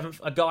Heidfeld in 7th,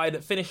 a guy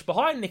that finished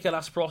behind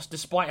Nicolas Prost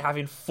despite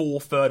having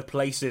 4 third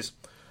places.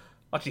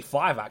 Actually,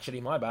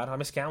 5, my bad, I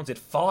miscounted.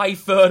 5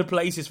 third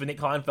places for Nick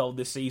Heidfeld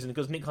this season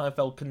because Nick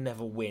Heidfeld can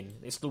never win.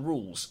 It's the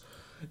rules.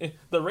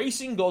 The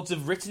racing gods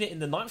have written it in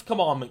the 9th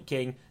commandment,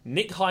 King.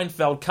 Nick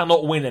Heidfeld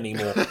cannot win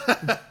anymore.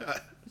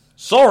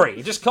 Sorry,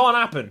 it just can't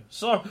happen.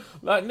 So,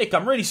 Nick,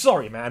 I'm really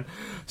sorry, man.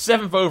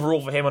 7th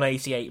overall for him on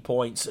 88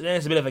 points. And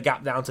there's a bit of a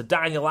gap down to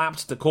Daniel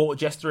Abt, the court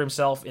jester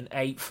himself, in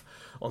 8th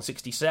on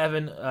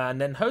 67. And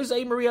then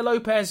Jose Maria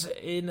Lopez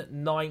in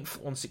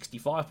 9th on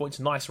 65 points.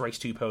 Nice race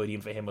 2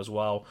 podium for him as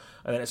well.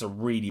 And then it's a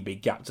really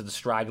big gap to the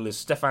stragglers.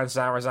 Stefan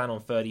Zarazan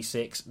on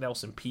 36.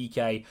 Nelson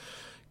Piquet.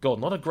 God,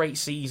 not a great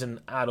season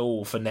at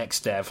all for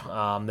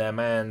Nextev. Their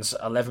man's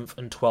 11th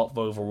and 12th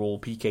overall.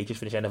 Piquet just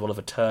finished end of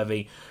Oliver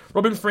Turvey.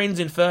 Robin Frins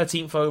in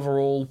 13th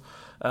overall,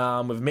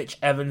 with Mitch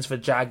Evans for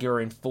Jaguar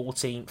in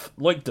 14th.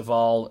 Loic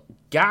Duval.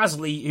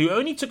 Gasly, who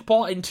only took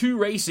part in 2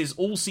 races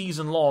all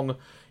season long,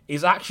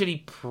 is actually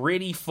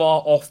pretty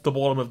far off the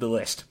bottom of the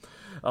list.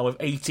 With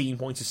 18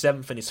 points to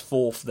 7th and his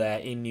 4th there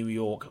in New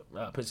York.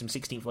 Puts him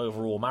 16th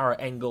overall. Mara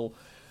Engel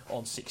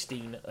on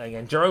 16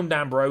 again. Jerome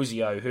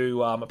D'Ambrosio,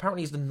 who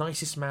apparently is the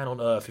nicest man on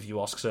earth if you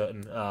ask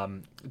certain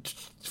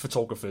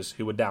photographers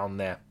who were down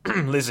there.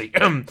 Lizzie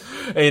in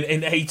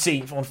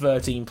 18th on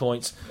 13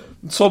 points.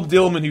 Tom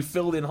Dillman, who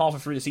filled in halfway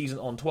through the season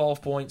on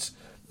 12 points.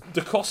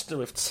 Da Costa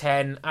with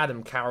 10,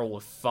 Adam Carroll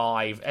with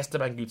 5,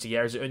 Esteban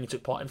Gutierrez, who only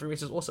took part in 3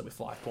 races, also with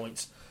 5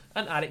 points,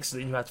 and Alex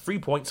Lynn, who had 3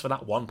 points for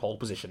that 1 pole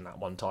position that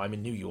one time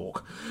in New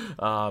York.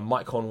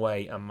 Mike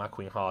Conway and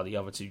McQueen Hard, the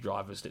other 2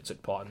 drivers that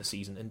took part in the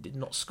season and did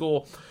not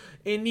score.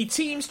 In the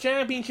Teams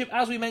Championship,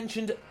 as we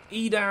mentioned,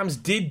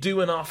 Edams did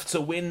do enough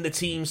to win the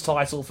Teams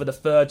title for the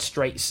 3rd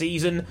straight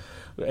season.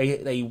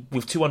 They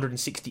with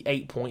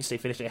 268 points, they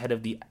finished ahead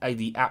of the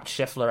Abt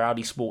Scheffler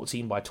Audi Sport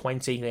Team by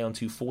 20. They on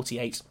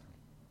 248.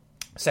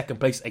 2nd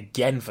place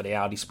again for the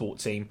Audi Sport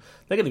Team.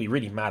 They're going to be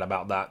really mad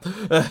about that.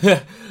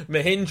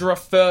 Mahindra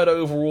 3rd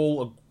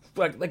overall.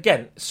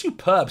 Again,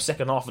 superb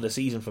second half of the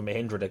season for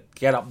Mahindra to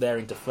get up there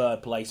into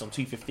 3rd place on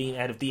 215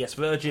 ahead of DS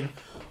Virgin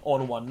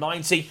on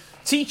 190.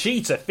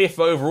 Techeetah 5th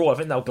overall. I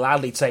think they'll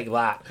gladly take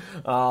that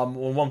on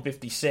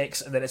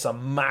 156. And then it's a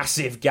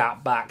massive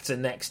gap back to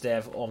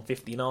Nextev on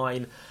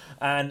 59.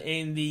 And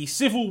in the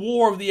Civil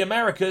War of the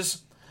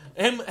Americas,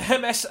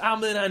 MS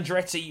Amlin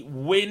Andretti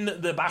win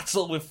the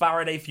battle with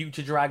Faraday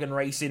Future Dragon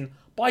Racing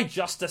by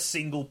just a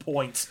single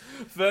point,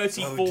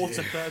 34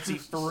 to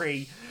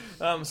 33.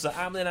 So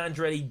Amlin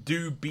Andretti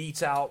do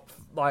beat out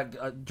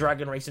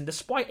Dragon Racing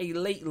despite a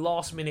late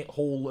last-minute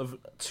haul of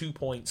 2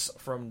 points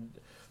from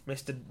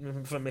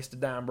Mr.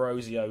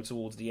 D'Ambrosio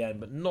towards the end,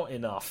 but not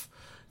enough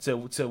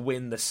to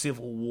win the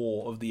Civil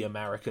War of the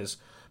Americas.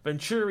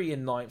 Venturi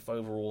in 9th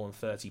overall on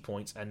 30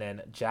 points, and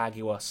then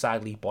Jaguar,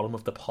 sadly, bottom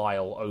of the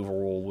pile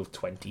overall with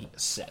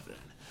 27.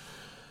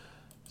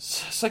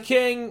 So,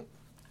 King,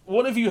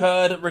 what have you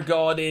heard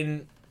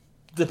regarding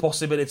the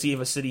possibility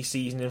of a city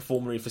season in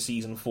Formula E for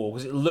Season 4?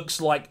 Because it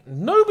looks like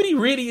nobody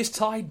really is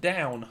tied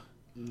down.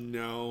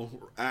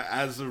 No.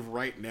 As of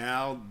right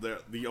now,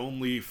 the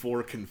only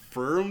 4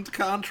 confirmed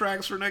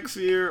contracts for next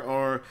year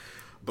are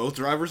both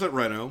drivers at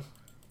Renault,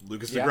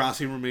 Lucas Di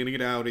Grassi remaining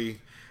at Audi,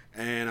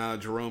 and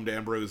Jerome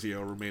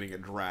D'Ambrosio remaining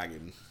at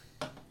Dragon.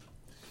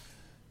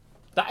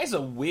 That is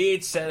a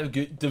weird set of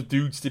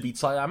dudes to be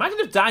tied. Imagine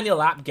if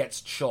Daniel Abt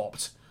gets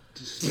chopped,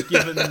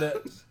 given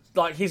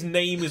that his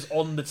name is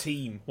on the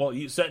team. Well,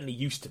 it certainly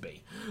used to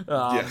be.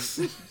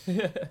 Yes.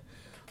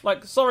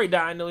 Sorry,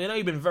 Daniel.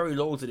 You've been very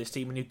loyal to this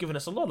team and you've given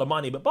us a lot of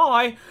money, but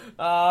bye.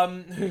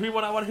 We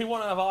want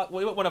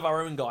one of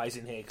our own guys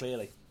in here,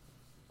 clearly.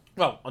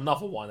 Well,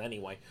 another one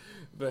anyway.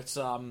 But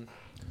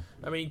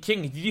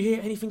King, did you hear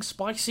anything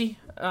spicy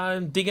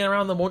digging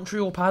around the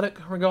Montreal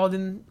paddock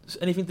regarding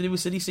anything to do with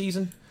city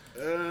season?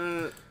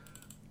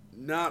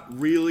 Not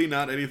really.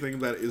 Not anything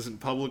that isn't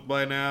public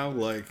by now.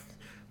 Like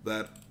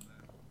that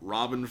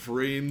Robin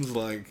Freens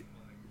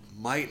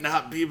might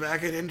not be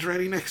back at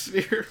Andretti next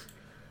year.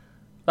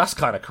 That's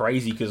kind of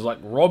crazy because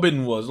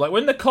Robin was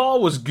when the car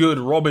was good,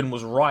 Robin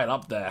was right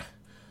up there.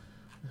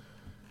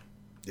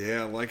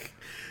 Yeah,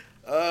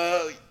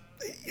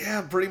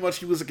 yeah, pretty much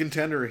he was a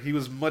contender. He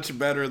was much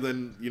better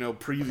than,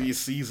 previous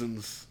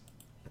seasons.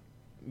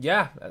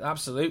 Yeah,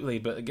 absolutely.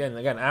 But again,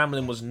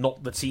 Amlin was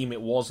not the team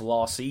it was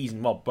last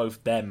season. Well,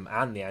 both them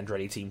and the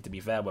Andretti team, to be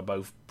fair, were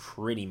both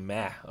pretty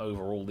meh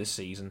overall this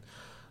season.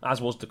 As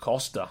was Da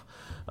Costa,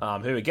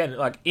 who, again,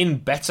 in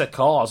better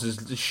cars,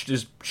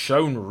 has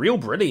shown real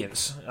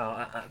brilliance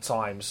at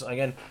times.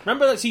 Again,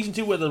 remember that Season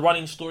 2 where the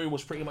running story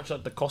was pretty much Da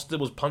Costa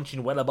was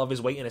punching well above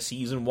his weight in a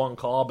Season 1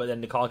 car, but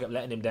then the car kept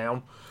letting him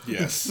down?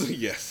 Yes,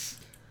 yes.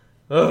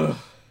 Ugh.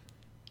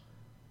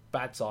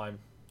 Bad time.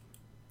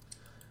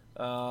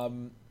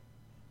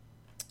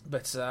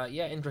 But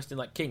yeah, interesting.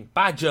 Like King,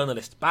 bad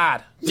journalist,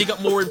 bad. Dig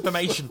up more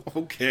information.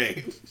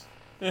 Okay.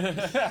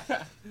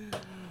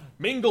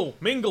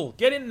 Mingle,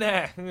 get in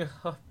there.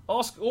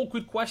 Ask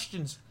awkward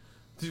questions.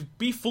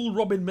 Be full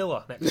Robin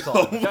Miller next time.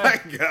 Oh Okay? my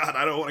god,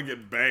 I don't want to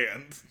get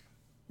banned.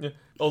 Yeah.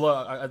 Although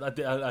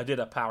I did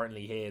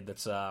apparently hear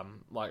that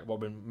like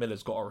Robin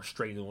Miller's got a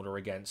restraining order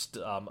against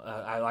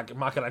like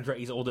Michael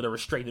Andretti's ordered a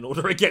restraining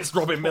order against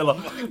Robin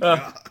Miller.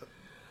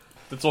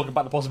 To talk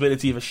about the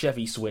possibility of a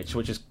Chevy switch,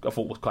 which I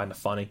thought was kind of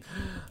funny.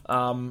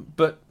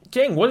 But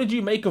King, what did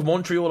you make of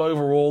Montreal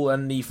overall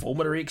and the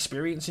Formula E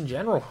experience in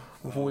general?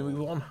 Before we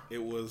move on,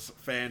 it was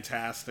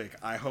fantastic.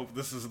 I hope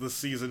this is the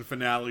season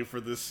finale for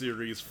this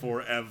series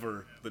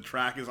forever. The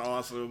track is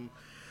awesome.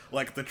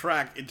 Like, the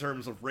track in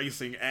terms of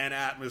racing and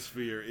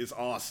atmosphere is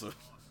awesome.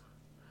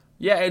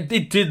 Yeah, it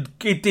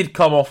did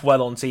come off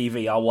well on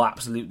TV. I will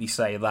absolutely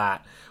say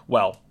that.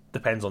 Well,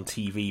 depends on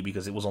TV,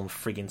 because it was on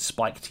friggin'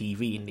 Spike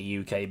TV in the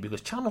UK,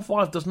 because Channel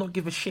 5 does not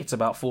give a shit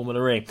about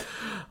Formula E.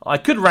 I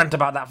could rant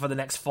about that for the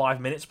next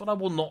 5 minutes, but I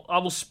will not. I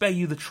will spare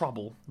you the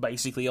trouble,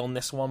 basically, on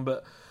this one.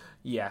 But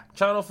yeah,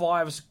 Channel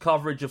 5's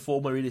coverage of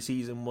Formula E this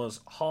season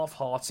was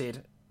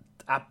half-hearted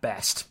at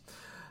best,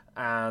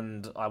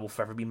 and I will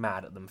forever be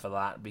mad at them for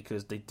that,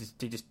 because they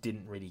just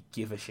didn't really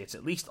give a shit.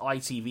 At least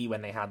ITV,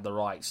 when they had the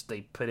rights,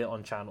 they put it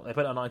on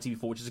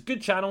ITV4, which is a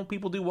good channel.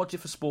 People do watch it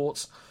for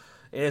sports.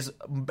 It is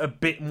a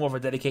bit more of a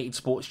dedicated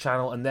sports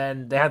channel, and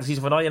then they had the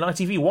season finale on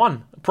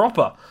ITV1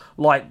 proper.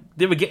 Like,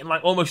 they were getting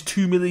like almost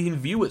 2 million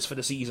viewers for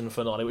the season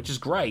finale, which is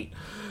great,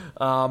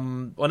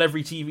 on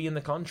every TV in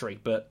the country.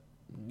 But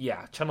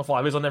yeah, Channel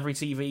 5 is on every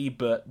TV,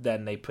 but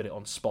then they put it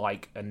on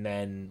Spike, and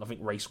then I think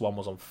Race 1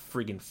 was on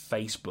friggin'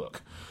 Facebook,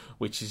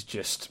 which is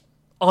just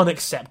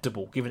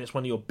unacceptable, given it's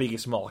one of your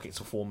biggest markets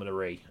for Formula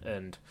E.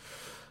 And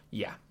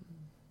yeah,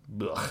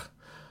 ugh.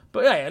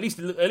 But yeah, at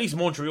least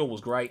Montreal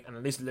was great, and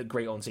at least it looked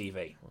great on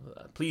TV.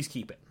 Please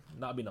keep it.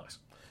 That'd be nice.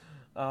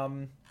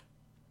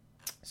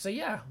 So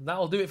yeah,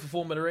 that'll do it for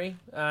Formula E.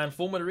 And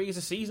Formula E is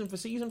a season for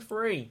season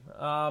 3.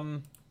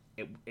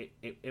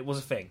 It was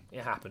a thing.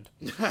 It happened.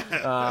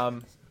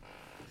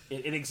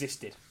 It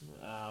existed.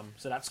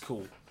 So that's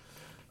cool.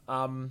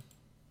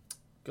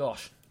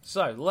 Gosh.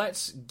 So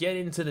let's get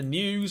into the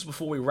news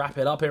before we wrap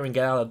it up here and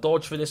get out of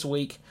Dodge for this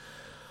week.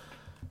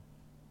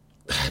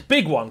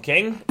 Big one,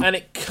 King, and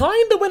it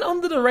kind of went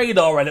under the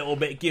radar a little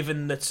bit,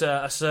 given that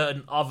a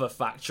certain other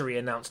factory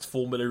announced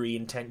Formula E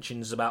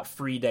intentions about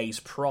 3 days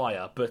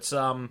prior. But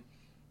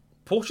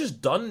Porsche's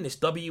done in this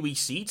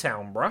WEC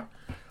town, bruh.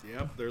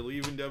 Yep, they're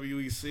leaving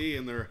WEC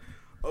and they're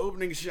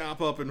opening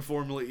shop up in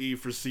Formula E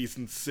for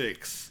Season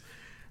 6.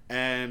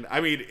 And,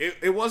 I mean,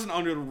 it wasn't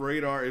under the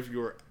radar if you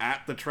were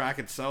at the track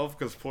itself,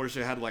 because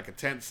Porsche had, like, a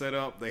tent set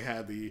up. They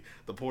had the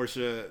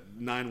Porsche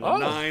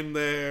 919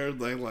 there.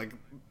 They, like...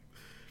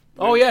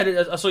 Oh,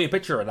 yeah, I saw your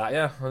picture of that,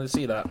 yeah. I did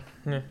see that.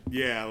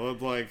 Yeah,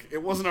 like,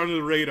 it wasn't under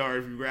the radar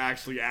if you were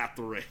actually at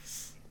the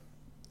race.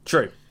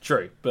 True.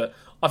 But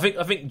I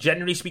think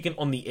generally speaking,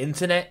 on the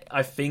internet,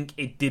 I think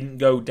it didn't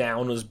go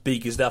down as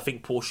big as I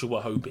think Porsche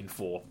were hoping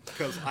for.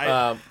 Because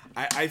I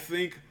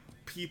think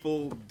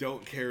people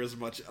don't care as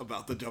much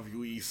about the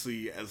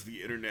WEC as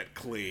the internet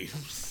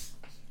claims.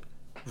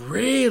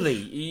 Really?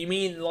 You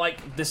mean,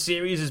 like, the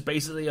series is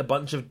basically a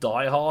bunch of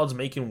diehards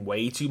making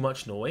way too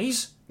much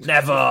noise?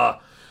 Never!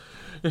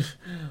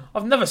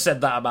 I've never said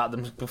that about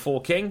them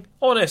before, King.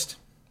 Honest.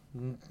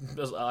 You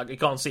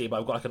can't see it, but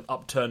I've got like an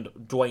upturned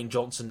Dwayne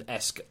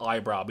Johnson-esque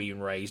eyebrow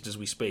being raised as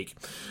we speak.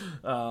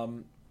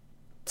 So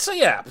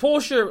yeah,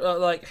 Porsche,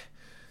 like,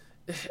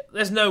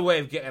 there's no way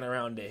of getting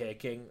around it here,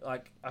 King.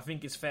 Like, I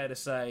think it's fair to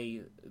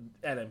say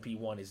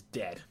LMP1 is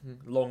dead.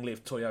 Long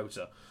live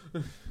Toyota.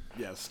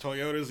 Yes,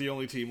 Toyota is the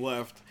only team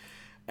left,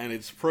 and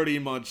it's pretty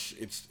much,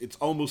 it's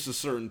almost a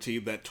certainty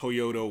that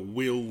Toyota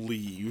will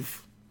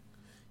leave.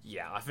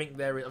 Yeah, I think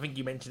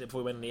you mentioned it before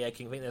we went on the air,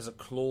 King. I think there's a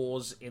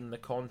clause in the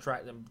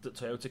contract that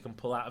Toyota can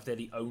pull out if they're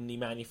the only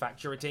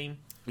manufacturer team.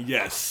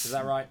 Yes. Is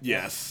that right?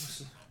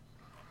 Yes.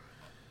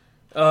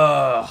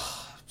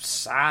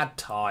 Sad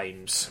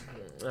times.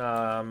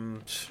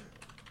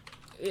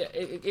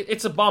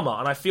 It's a bummer,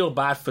 and I feel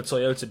bad for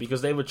Toyota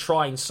because they were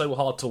trying so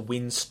hard to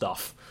win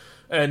stuff.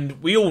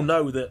 And we all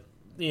know that,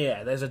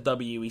 yeah, there's a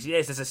WEC.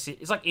 Yes,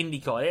 it's like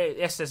IndyCar.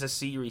 Yes, there's a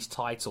series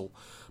title.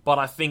 But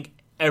I think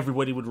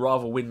everybody would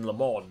rather win Le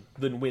Mans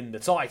than win the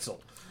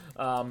title.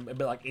 A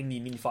bit like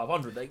Indy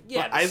 500.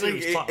 I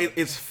think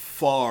it's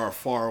far,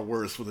 far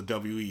worse with the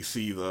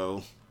WEC,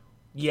 though.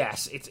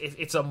 Yes, I think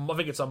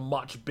it's a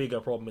much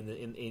bigger problem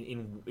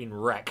in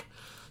rec,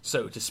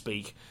 so to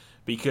speak.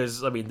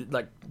 Because, I mean,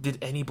 like, did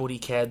anybody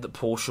care that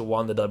Porsche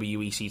won the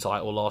WEC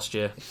title last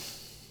year?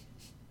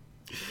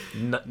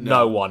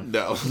 No one.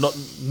 No.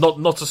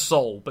 Not a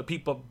soul. But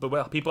people are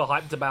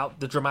hyped about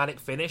the dramatic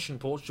finish and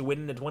Porsche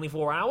winning in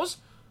 24 hours.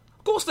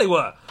 Of course they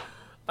were.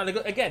 And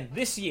again,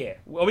 this year,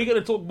 are we going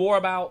to talk more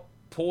about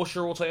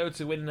Porsche or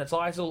Toyota winning the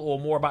title, or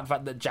more about the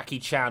fact that Jackie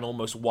Chan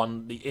almost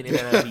won in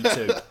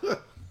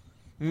NLP2?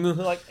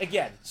 Like,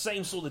 again,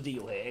 same sort of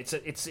deal here.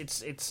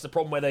 It's the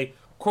problem where they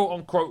quote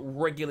unquote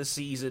regular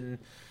season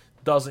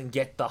doesn't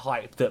get the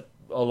hype that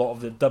a lot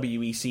of the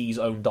WEC's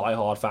own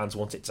diehard fans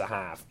want it to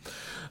have.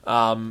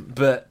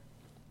 But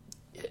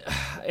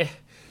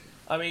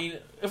I mean,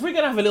 if we're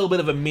going to have a little bit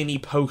of a mini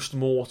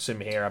post-mortem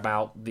here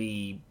about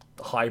the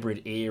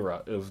hybrid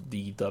era of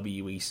the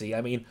WEC,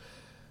 I mean,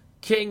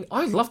 King,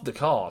 I loved the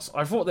cars.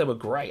 I thought they were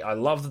great. I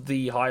loved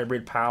the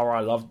hybrid power.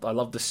 I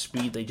loved the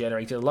speed they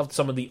generated. I loved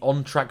some of the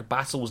on-track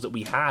battles that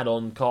we had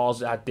on cars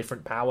that had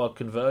different power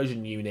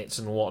conversion units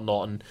and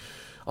whatnot. And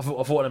I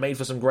thought it made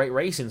for some great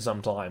racing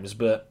sometimes.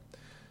 But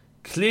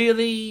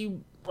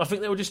clearly, I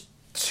think they were just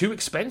too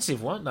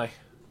expensive, weren't they?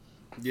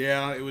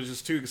 Yeah, it was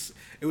just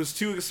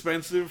too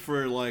expensive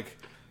for like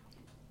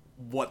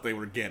what they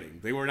were getting.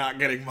 They were not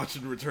getting much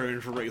in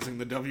return for racing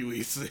the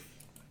WEC.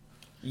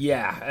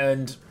 Yeah,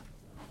 and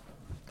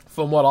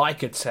from what I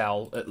could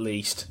tell, at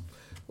least,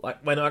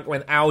 like when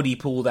Audi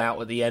pulled out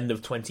at the end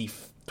of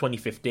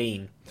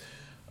 2015,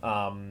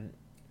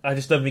 I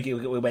just don't think it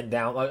went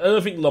down. Like, I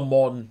don't think Le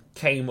Mans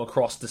came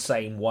across the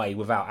same way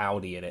without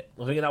Audi in it.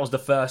 I think that was the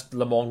first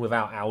Le Mans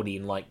without Audi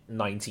in like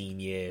 19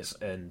 years,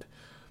 and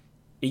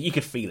you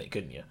could feel it,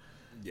 couldn't you?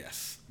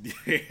 Yes,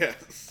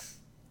 yes.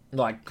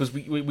 Like, because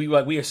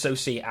we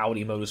associate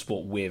Audi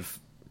Motorsport with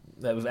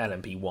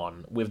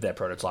LMP1, with their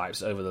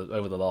prototypes over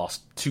the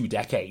last 2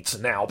 decades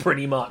now,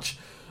 pretty much.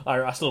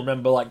 I still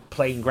remember like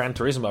playing Gran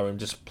Turismo and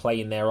just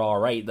playing their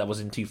R8 that was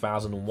in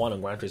 2001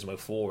 and Gran Turismo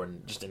 4,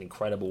 and just an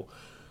incredible.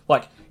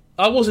 Like,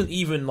 I wasn't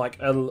even like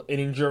an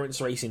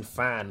endurance racing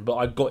fan, but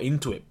I got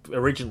into it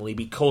originally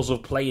because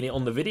of playing it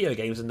on the video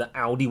games, and the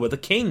Audi were the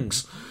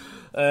kings.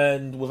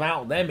 And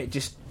without them, it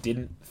just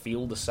didn't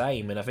feel the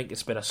same. And I think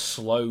it's been a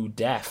slow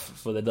death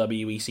for the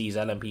WEC's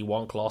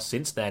LMP1 class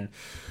since then.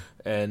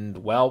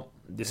 And, well,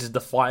 this is the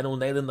final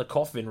nail in the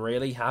coffin,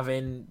 really,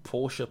 having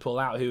Porsche pull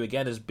out, who,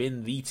 again, has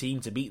been the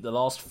team to beat the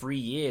last 3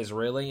 years,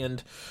 really.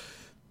 And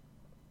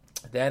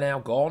they're now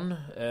gone,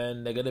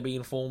 and they're going to be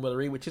in Formula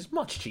E, which is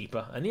much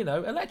cheaper. And, you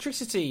know,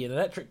 electricity and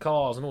electric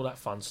cars and all that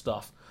fun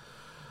stuff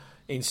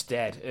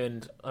instead.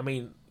 And, I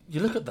mean, you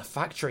look at the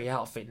factory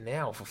outfit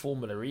now for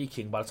Formula E,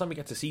 King. By the time we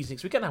get to Season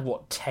 6, we're going to have,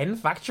 what, 10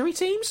 factory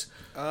teams?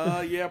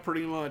 Yeah,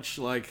 pretty much.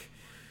 Yeah,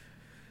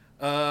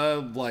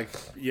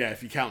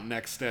 if you count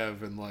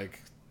Nextev and,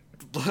 like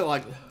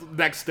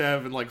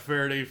Nextev and, like,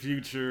 Faraday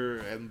Future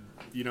and,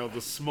 you know, the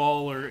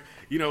small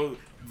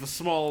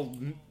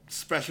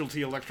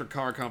specialty electric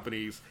car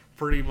companies,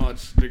 pretty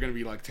much they're going to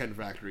be, like, 10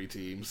 factory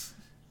teams.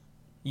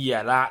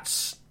 Yeah,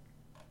 that's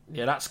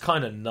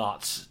kind of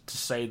nuts, to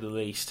say the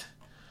least.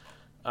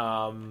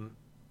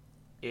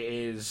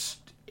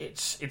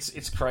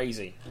 It's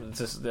crazy. It's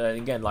just,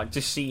 again, like,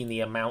 just seeing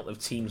the amount of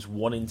teams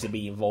wanting to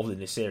be involved in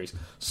this series.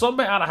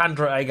 Somewhere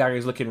Alejandro Agag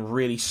is looking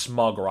really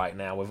smug right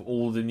now with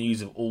all the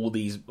news of all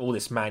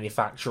this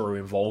manufacturer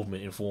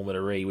involvement in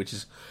Formula E, which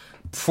is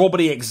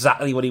probably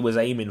exactly what he was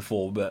aiming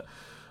for. But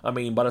I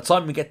mean, by the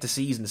time we get to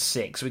Season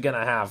 6, we're going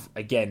to have,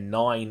 again,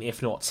 9,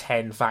 if not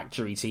 10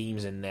 factory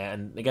teams in there,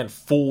 and again,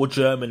 4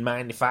 German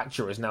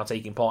manufacturers now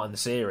taking part in the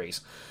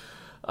series.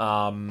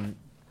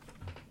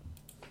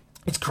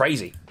 It's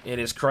crazy. It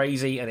is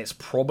crazy, and it's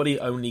probably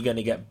only going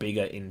to get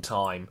bigger in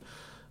time.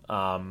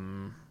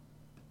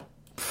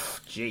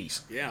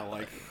 Jeez. Yeah,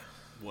 like,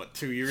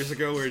 2 years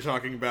ago we were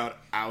talking about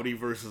Audi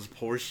versus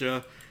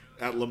Porsche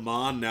at Le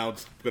Mans. Now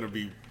it's going to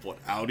be,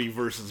 Audi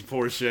versus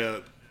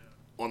Porsche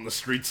on the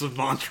streets of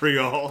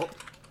Montreal.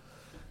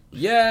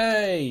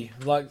 Yay!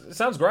 Like, it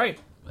sounds great.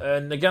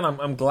 And again,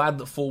 I'm glad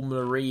that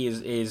Formula E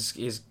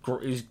is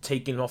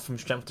taking off from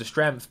strength to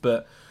strength,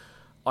 but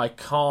I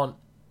can't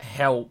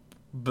help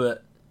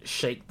but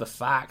shake the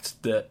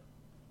fact that,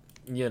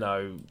 you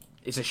know,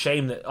 it's a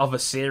shame that other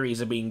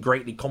series are being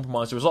greatly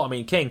compromised as a result. I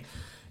mean, King,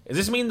 does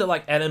this mean that,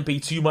 like,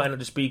 LMP2 might not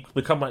just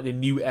become like the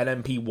new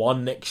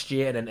LMP1 next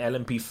year, and then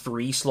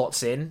LMP3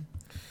 slots in?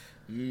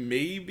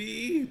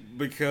 Maybe,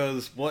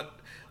 because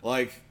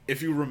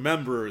if you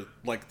remember,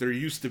 like, there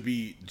used to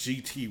be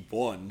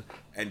GT1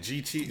 and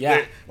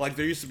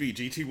there used to be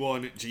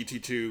GT1,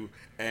 GT2,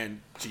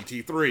 and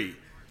GT3.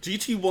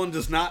 GT1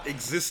 does not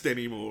exist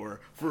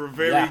anymore for a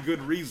very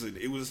good reason.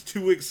 It was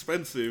too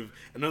expensive,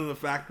 and none of the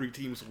factory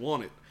teams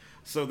want it.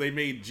 So they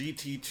made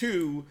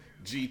GT2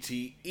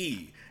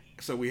 GTE.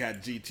 So we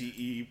had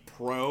GTE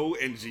Pro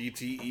and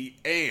GTE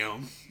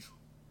AM.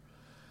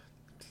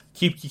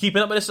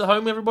 Keeping up with this at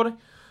home, everybody?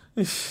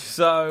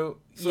 So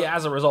yeah,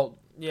 as a result,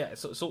 yeah,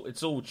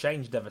 it's all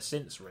changed ever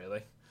since,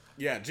 really.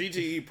 Yeah,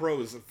 GTE Pro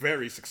is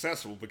very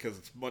successful because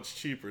it's much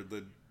cheaper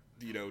than,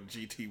 you know,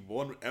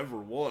 GT1 ever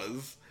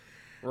was.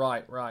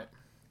 Right.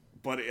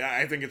 But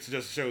I think it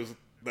just shows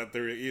that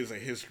there is a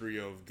history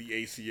of the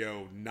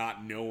ACO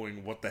not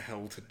knowing what the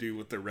hell to do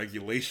with their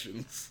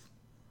regulations.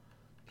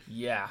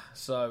 Yeah,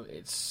 so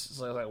it's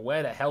like,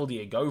 where the hell do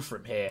you go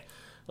from here?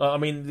 I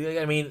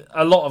mean,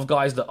 a lot of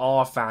guys that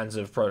are fans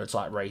of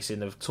prototype racing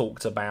have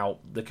talked about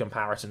the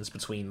comparisons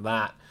between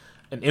that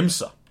and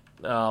IMSA.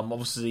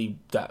 Obviously,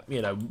 that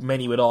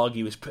many would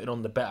argue is putting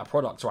on the better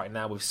product right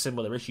now with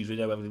similar issues. We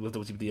know with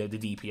the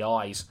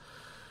DPIs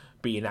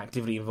being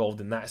actively involved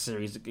in that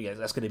series,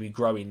 that's going to be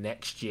growing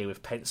next year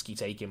with Penske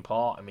taking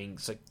part. I mean,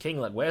 so King,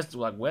 where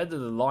do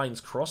the lines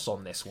cross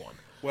on this one?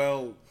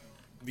 Well,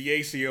 the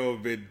ACO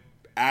have been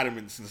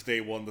adamant since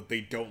day one that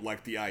they don't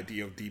like the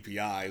idea of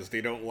DPIs.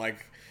 They don't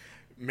like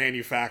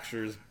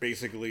manufacturers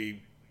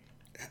basically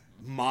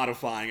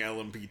modifying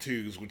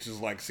LMP2s, which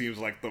is seems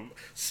like the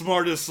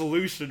smartest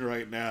solution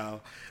right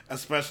now,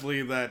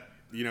 especially that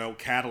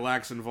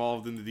Cadillac's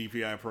involved in the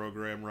DPI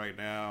program right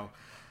now.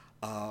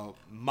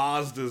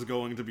 Mazda's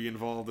going to be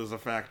involved as a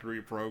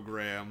factory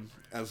program,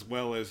 as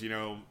well as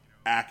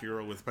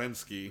Acura with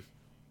Penske.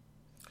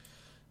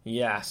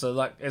 Yeah,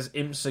 so as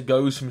IMSA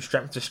goes from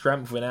strength to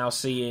strength, we're now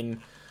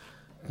seeing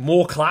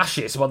more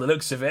clashes by the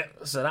looks of it.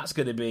 So that's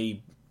going to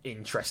be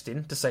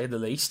interesting, to say the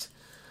least.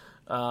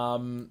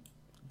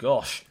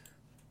 Gosh,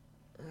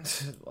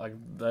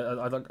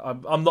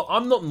 I'm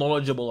not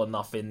knowledgeable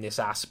enough in this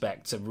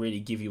aspect to really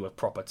give you a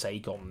proper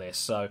take on this.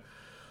 So,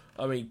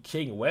 I mean,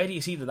 King, where do you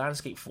see the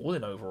landscape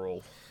falling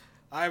overall?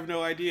 I have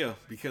no idea,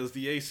 because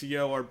the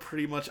ACO are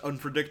pretty much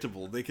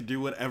unpredictable. They can do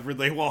whatever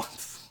they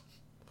want.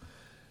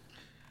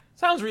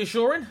 Sounds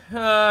reassuring.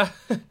 So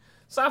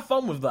have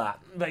fun with that,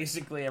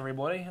 basically,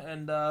 everybody,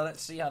 and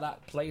let's see how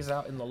that plays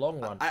out in the long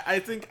run. I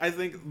think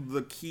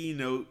the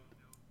keynote.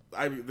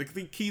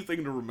 The key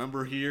thing to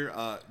remember here,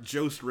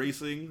 Jost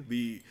Racing,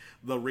 the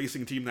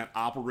racing team that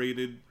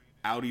operated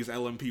Audi's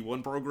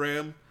LMP1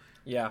 program,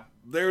 yeah,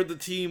 they're the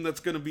team that's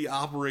going to be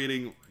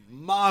operating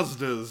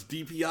Mazda's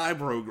DPI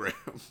program.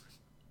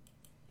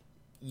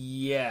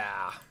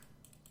 Yeah.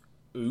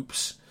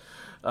 Oops.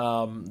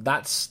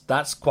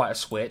 That's quite a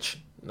switch.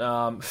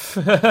 But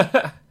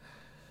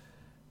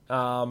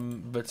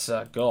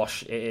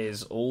gosh, it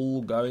is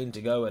all going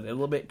to go a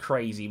little bit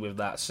crazy with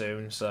that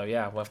soon. So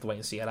yeah, we'll have to wait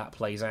and see how that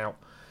plays out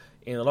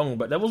in the long run.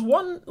 But there was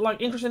one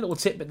interesting little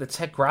tidbit that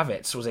Ted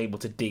Kravitz was able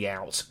to dig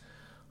out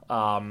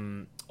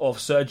of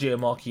Sergio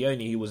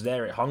Marchionne, who was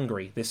there at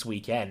Hungary this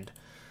weekend.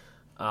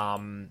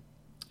 And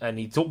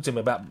he talked to him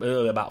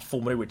about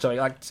Formula E.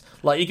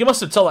 You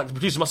must have told, the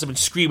producer must have been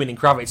screaming in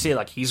Kravitz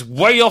here, he's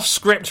way off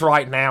script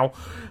right now.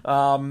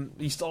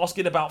 He's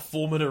asking about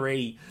Formula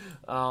E.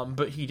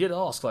 But he did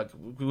ask,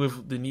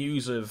 with the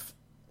news of,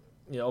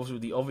 obviously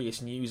with the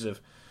obvious news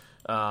of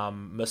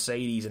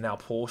Mercedes and now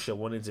Porsche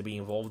wanting to be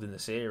involved in the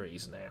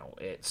series now,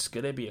 it's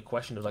going to be a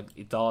question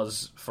of,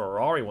 does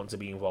Ferrari want to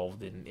be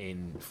involved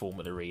in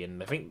Formula E?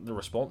 And I think the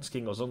response,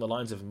 King, was on the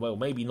lines of, well,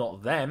 maybe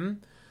not them,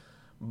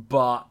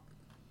 but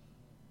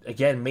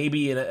again,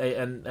 maybe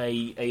in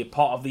a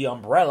part of the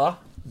umbrella,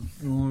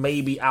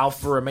 maybe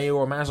Alfa Romeo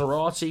or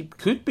Maserati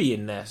could be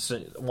in there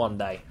one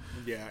day.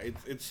 Yeah,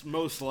 it's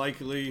most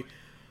likely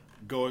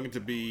going to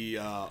be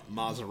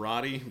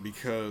Maserati,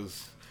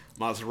 because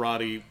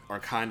Maserati are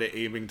kind of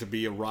aiming to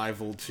be a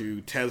rival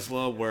to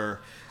Tesla,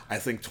 where I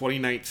think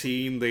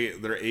 2019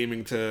 they're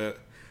aiming to...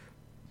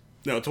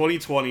 No,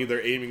 2020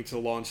 they're aiming to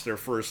launch their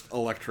first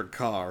electric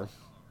car.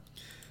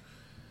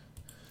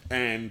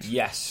 And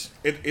yes,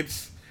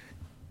 it's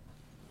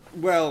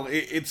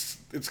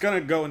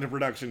going to go into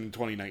production in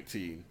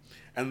 2019.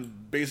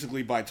 And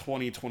basically by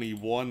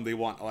 2021, they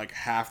want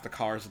half the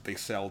cars that they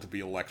sell to be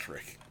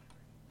electric.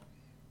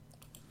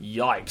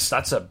 Yikes!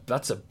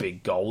 That's a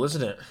big goal,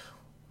 isn't it?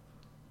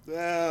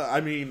 I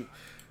mean,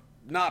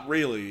 not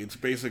really. It's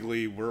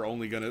basically we're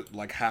only gonna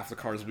half the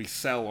cars we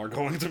sell are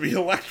going to be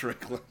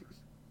electric.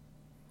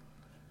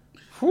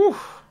 Whew.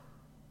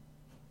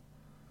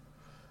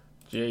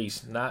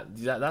 Jeez,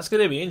 that's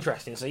going to be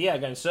interesting. So yeah,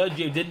 again,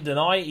 Sergio didn't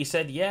deny it. He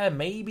said, yeah,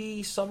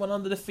 maybe someone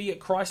under the Fiat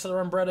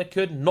Chrysler umbrella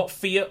could. Not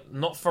Fiat,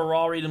 not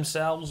Ferrari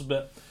themselves,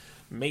 but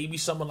maybe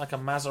someone like a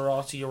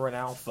Maserati or an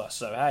Alfa.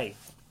 So hey,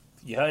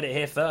 you heard it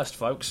here first,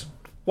 folks.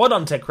 Well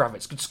done, Ted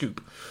Kravitz. Good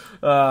scoop.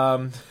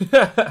 Even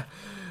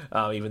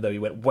though he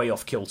went way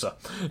off kilter.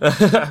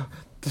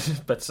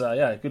 But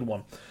yeah, good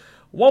one.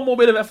 One more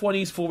bit of F1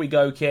 news before we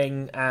go,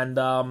 King,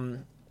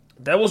 and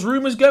there was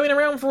rumours going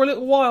around for a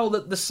little while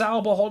that the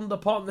Sauber-Honda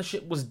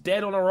partnership was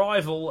dead on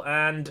arrival,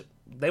 and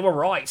they were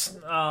right.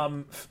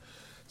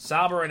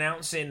 Sauber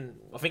announcing,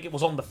 I think it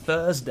was on the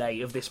Thursday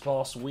of this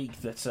past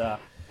week, that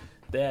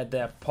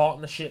their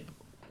partnership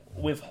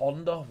with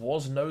Honda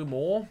was no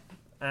more,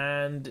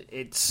 and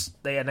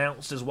they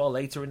announced as well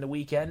later in the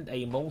weekend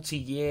a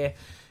multi-year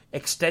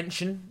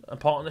extension, a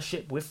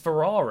partnership with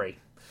Ferrari.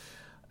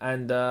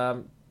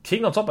 And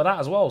King, on top of that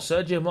as well,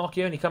 Sergio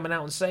Marchionne coming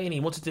out and saying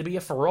he wanted to be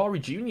a Ferrari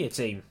Junior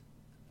team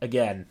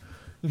again.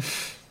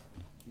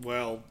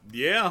 Well,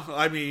 yeah,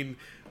 I mean,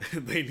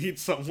 they need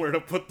somewhere to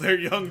put their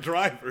young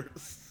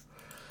drivers.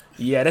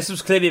 Yeah, this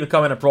was clearly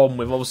becoming a problem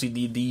with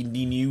obviously the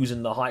news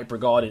and the hype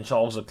regarding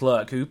Charles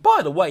Leclerc, who, by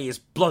the way, is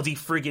bloody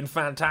friggin'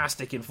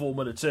 fantastic in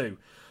Formula 2.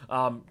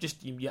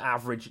 Just your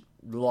average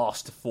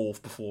last to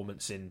fourth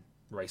performance in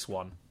race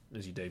 1,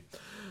 as you do.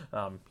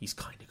 He's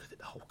kind of good at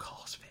the whole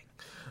cars thing.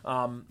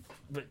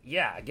 But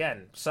yeah,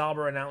 again,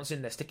 Sauber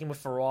announcing they're sticking with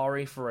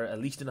Ferrari for at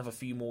least another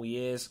few more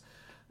years.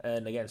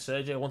 And again,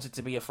 Sergio wanted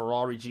to be a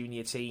Ferrari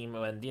junior team,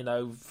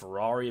 and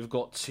Ferrari have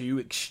got two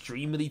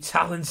extremely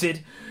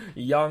talented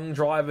young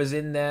drivers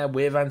in there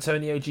with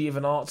Antonio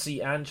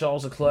Giovinazzi and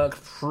Charles Leclerc,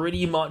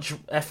 pretty much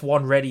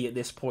F1 ready at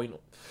this point.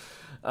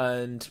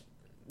 And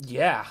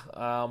yeah,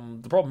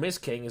 the problem is,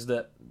 King, is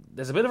that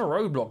there's a bit of a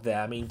roadblock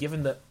there. I mean,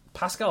 given that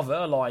Pascal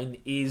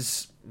Wehrlein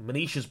is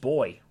Manisha's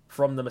boy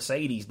from the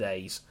Mercedes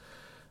days,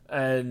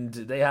 and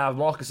they have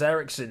Marcus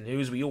Ericsson,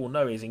 who, as we all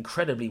know, is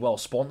incredibly well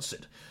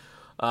sponsored.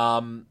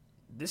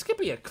 This could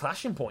be a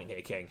clashing point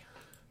here, King.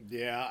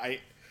 Yeah, I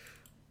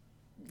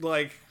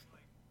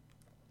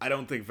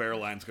don't think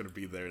Wehrlein's going to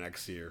be there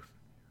next year.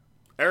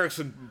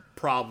 Ericsson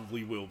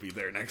probably will be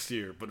there next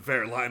year, but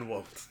Wehrlein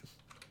won't.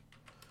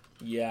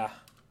 Yeah.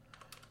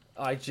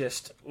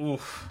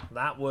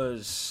 That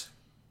was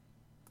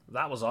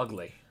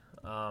ugly,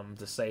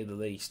 to say the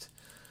least.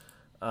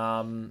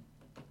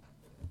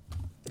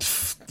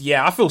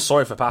 Yeah, I feel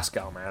sorry for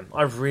Pascal, man.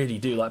 I really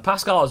do. Like,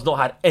 Pascal has not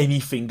had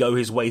anything go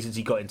his way since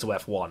he got into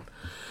F1.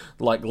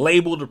 Like,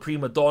 labelled a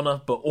prima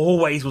donna, but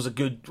always has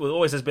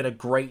been a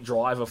great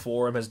driver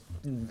for him, has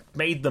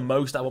made the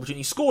most out of opportunity.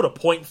 He scored a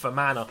point for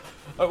Manor.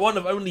 One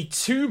of only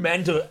two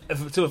men to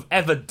have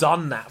ever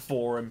done that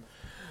for him.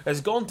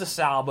 Has gone to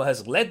Sauber,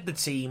 has led the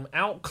team,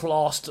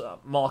 outclassed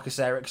Marcus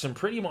Ericsson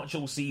pretty much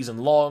all season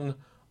long.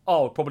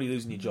 Oh, probably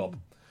losing your job.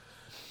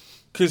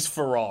 Because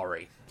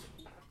Ferrari.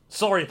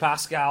 Sorry,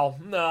 Pascal.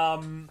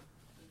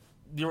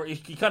 You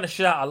kind of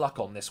shit out of luck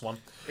on this one.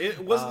 It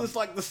wasn't this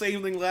like the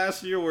same thing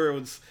last year where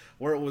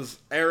it was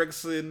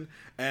Ericsson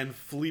and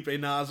Felipe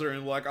Nasr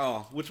and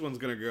which one's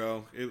gonna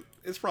go?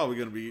 It's probably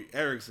gonna be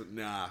Ericsson.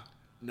 Nah,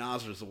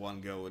 Nasr's the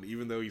one going,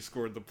 even though he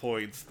scored the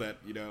points that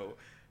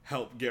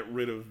helped get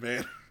rid of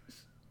man.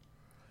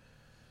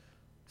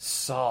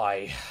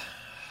 Sigh.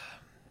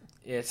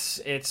 It's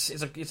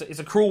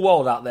a cruel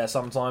world out there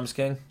sometimes,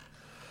 King.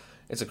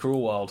 It's a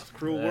cruel world.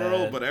 Cruel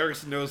world, but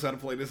Ericsson knows how to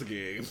play this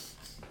game.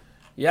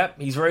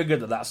 Yep, he's very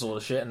good at that sort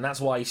of shit, and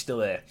that's why he's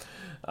still here.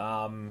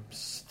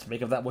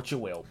 Make of that what you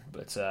will,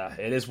 but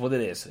it is what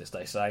it is, as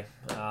they say.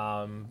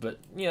 But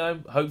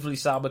hopefully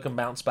Sauber can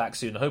bounce back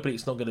soon. Hopefully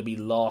it's not going to be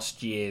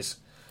last year's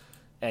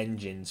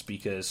engines,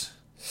 because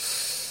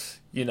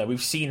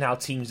we've seen how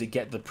teams that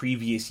get the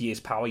previous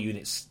year's power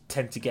units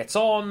tend to get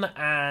on,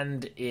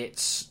 and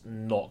it's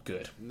not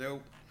good.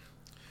 Nope.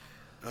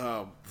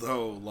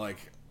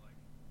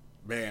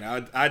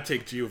 Man, I'd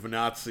take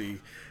Giovinazzi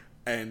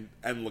and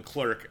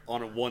Leclerc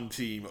on one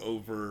team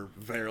over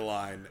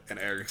Wehrlein and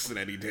Ericsson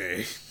any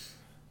day.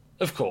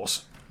 Of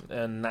course.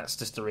 And that's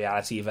just the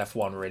reality of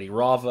F1, really.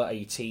 Rather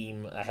a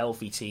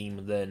healthy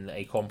team, than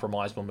a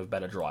compromised one with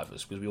better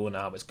drivers, because we all know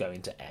how it's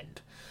going to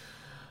end.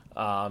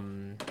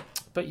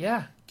 But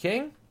yeah,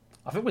 King,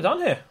 I think we're done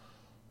here.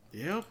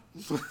 Yep.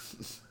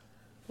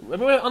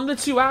 We're under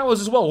 2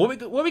 hours as well.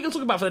 What are we going to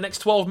talk about for the next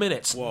 12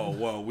 minutes?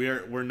 Whoa!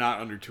 We're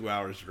not under 2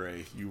 hours,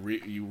 Dre.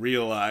 You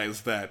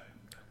realize that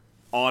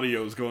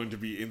audio is going to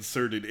be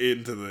inserted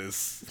into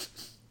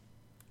this.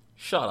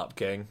 Shut up,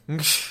 King.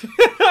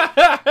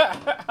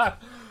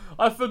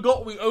 I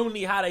forgot we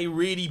only had a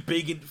really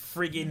big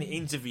friggin'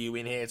 interview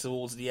in here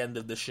towards the end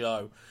of the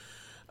show.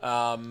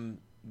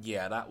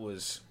 Yeah, that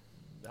was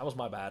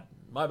my bad.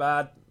 My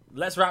bad.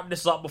 Let's wrap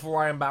this up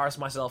before I embarrass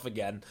myself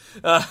again.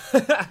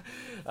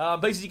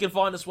 Basically, you can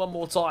find us one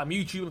more time.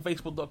 YouTube and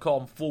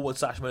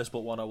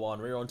Facebook.com/Motorsport101.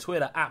 We're on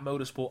Twitter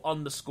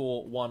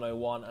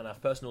 @Motorsport_101. And our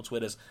personal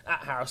Twitters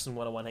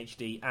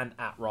 @Harrison101HD and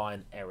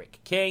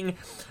 @RyanEricKing.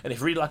 And if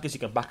you really like us, you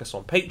can back us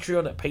on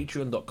Patreon at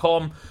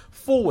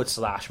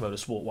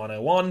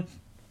patreon.com/Motorsport101.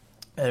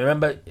 And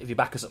remember, if you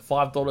back us at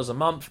 $5 a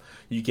month,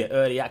 you get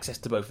early access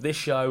to both this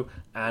show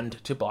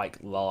and to Bike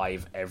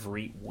Live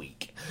every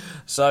week.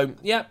 So,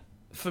 yeah.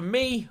 For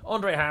me,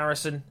 Andre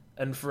Harrison,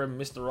 and from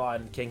Mr.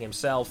 Ryan King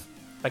himself,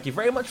 thank you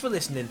very much for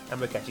listening, and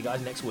we'll catch you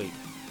guys next week.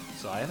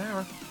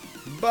 Sayonara.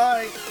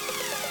 Bye.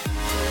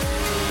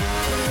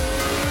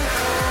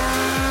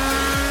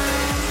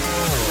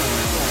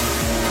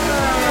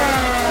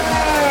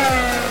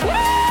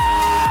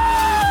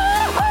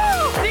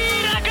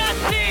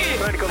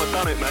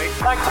 Done it, mate.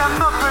 I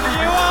cannot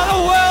believe you are the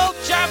world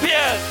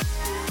champion!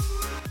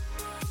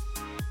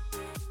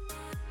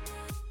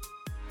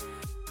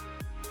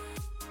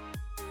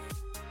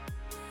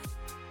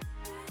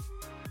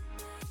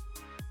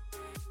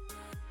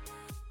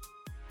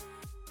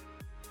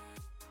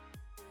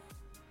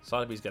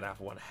 Sotheby's going to have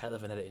one hell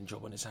of an editing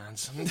job on his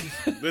hands.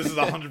 This is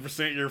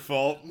 100% your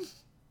fault.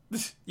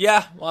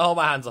 Yeah, I'll hold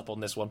my hands up on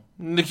this one.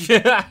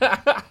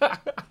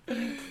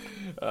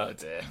 Oh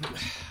dear.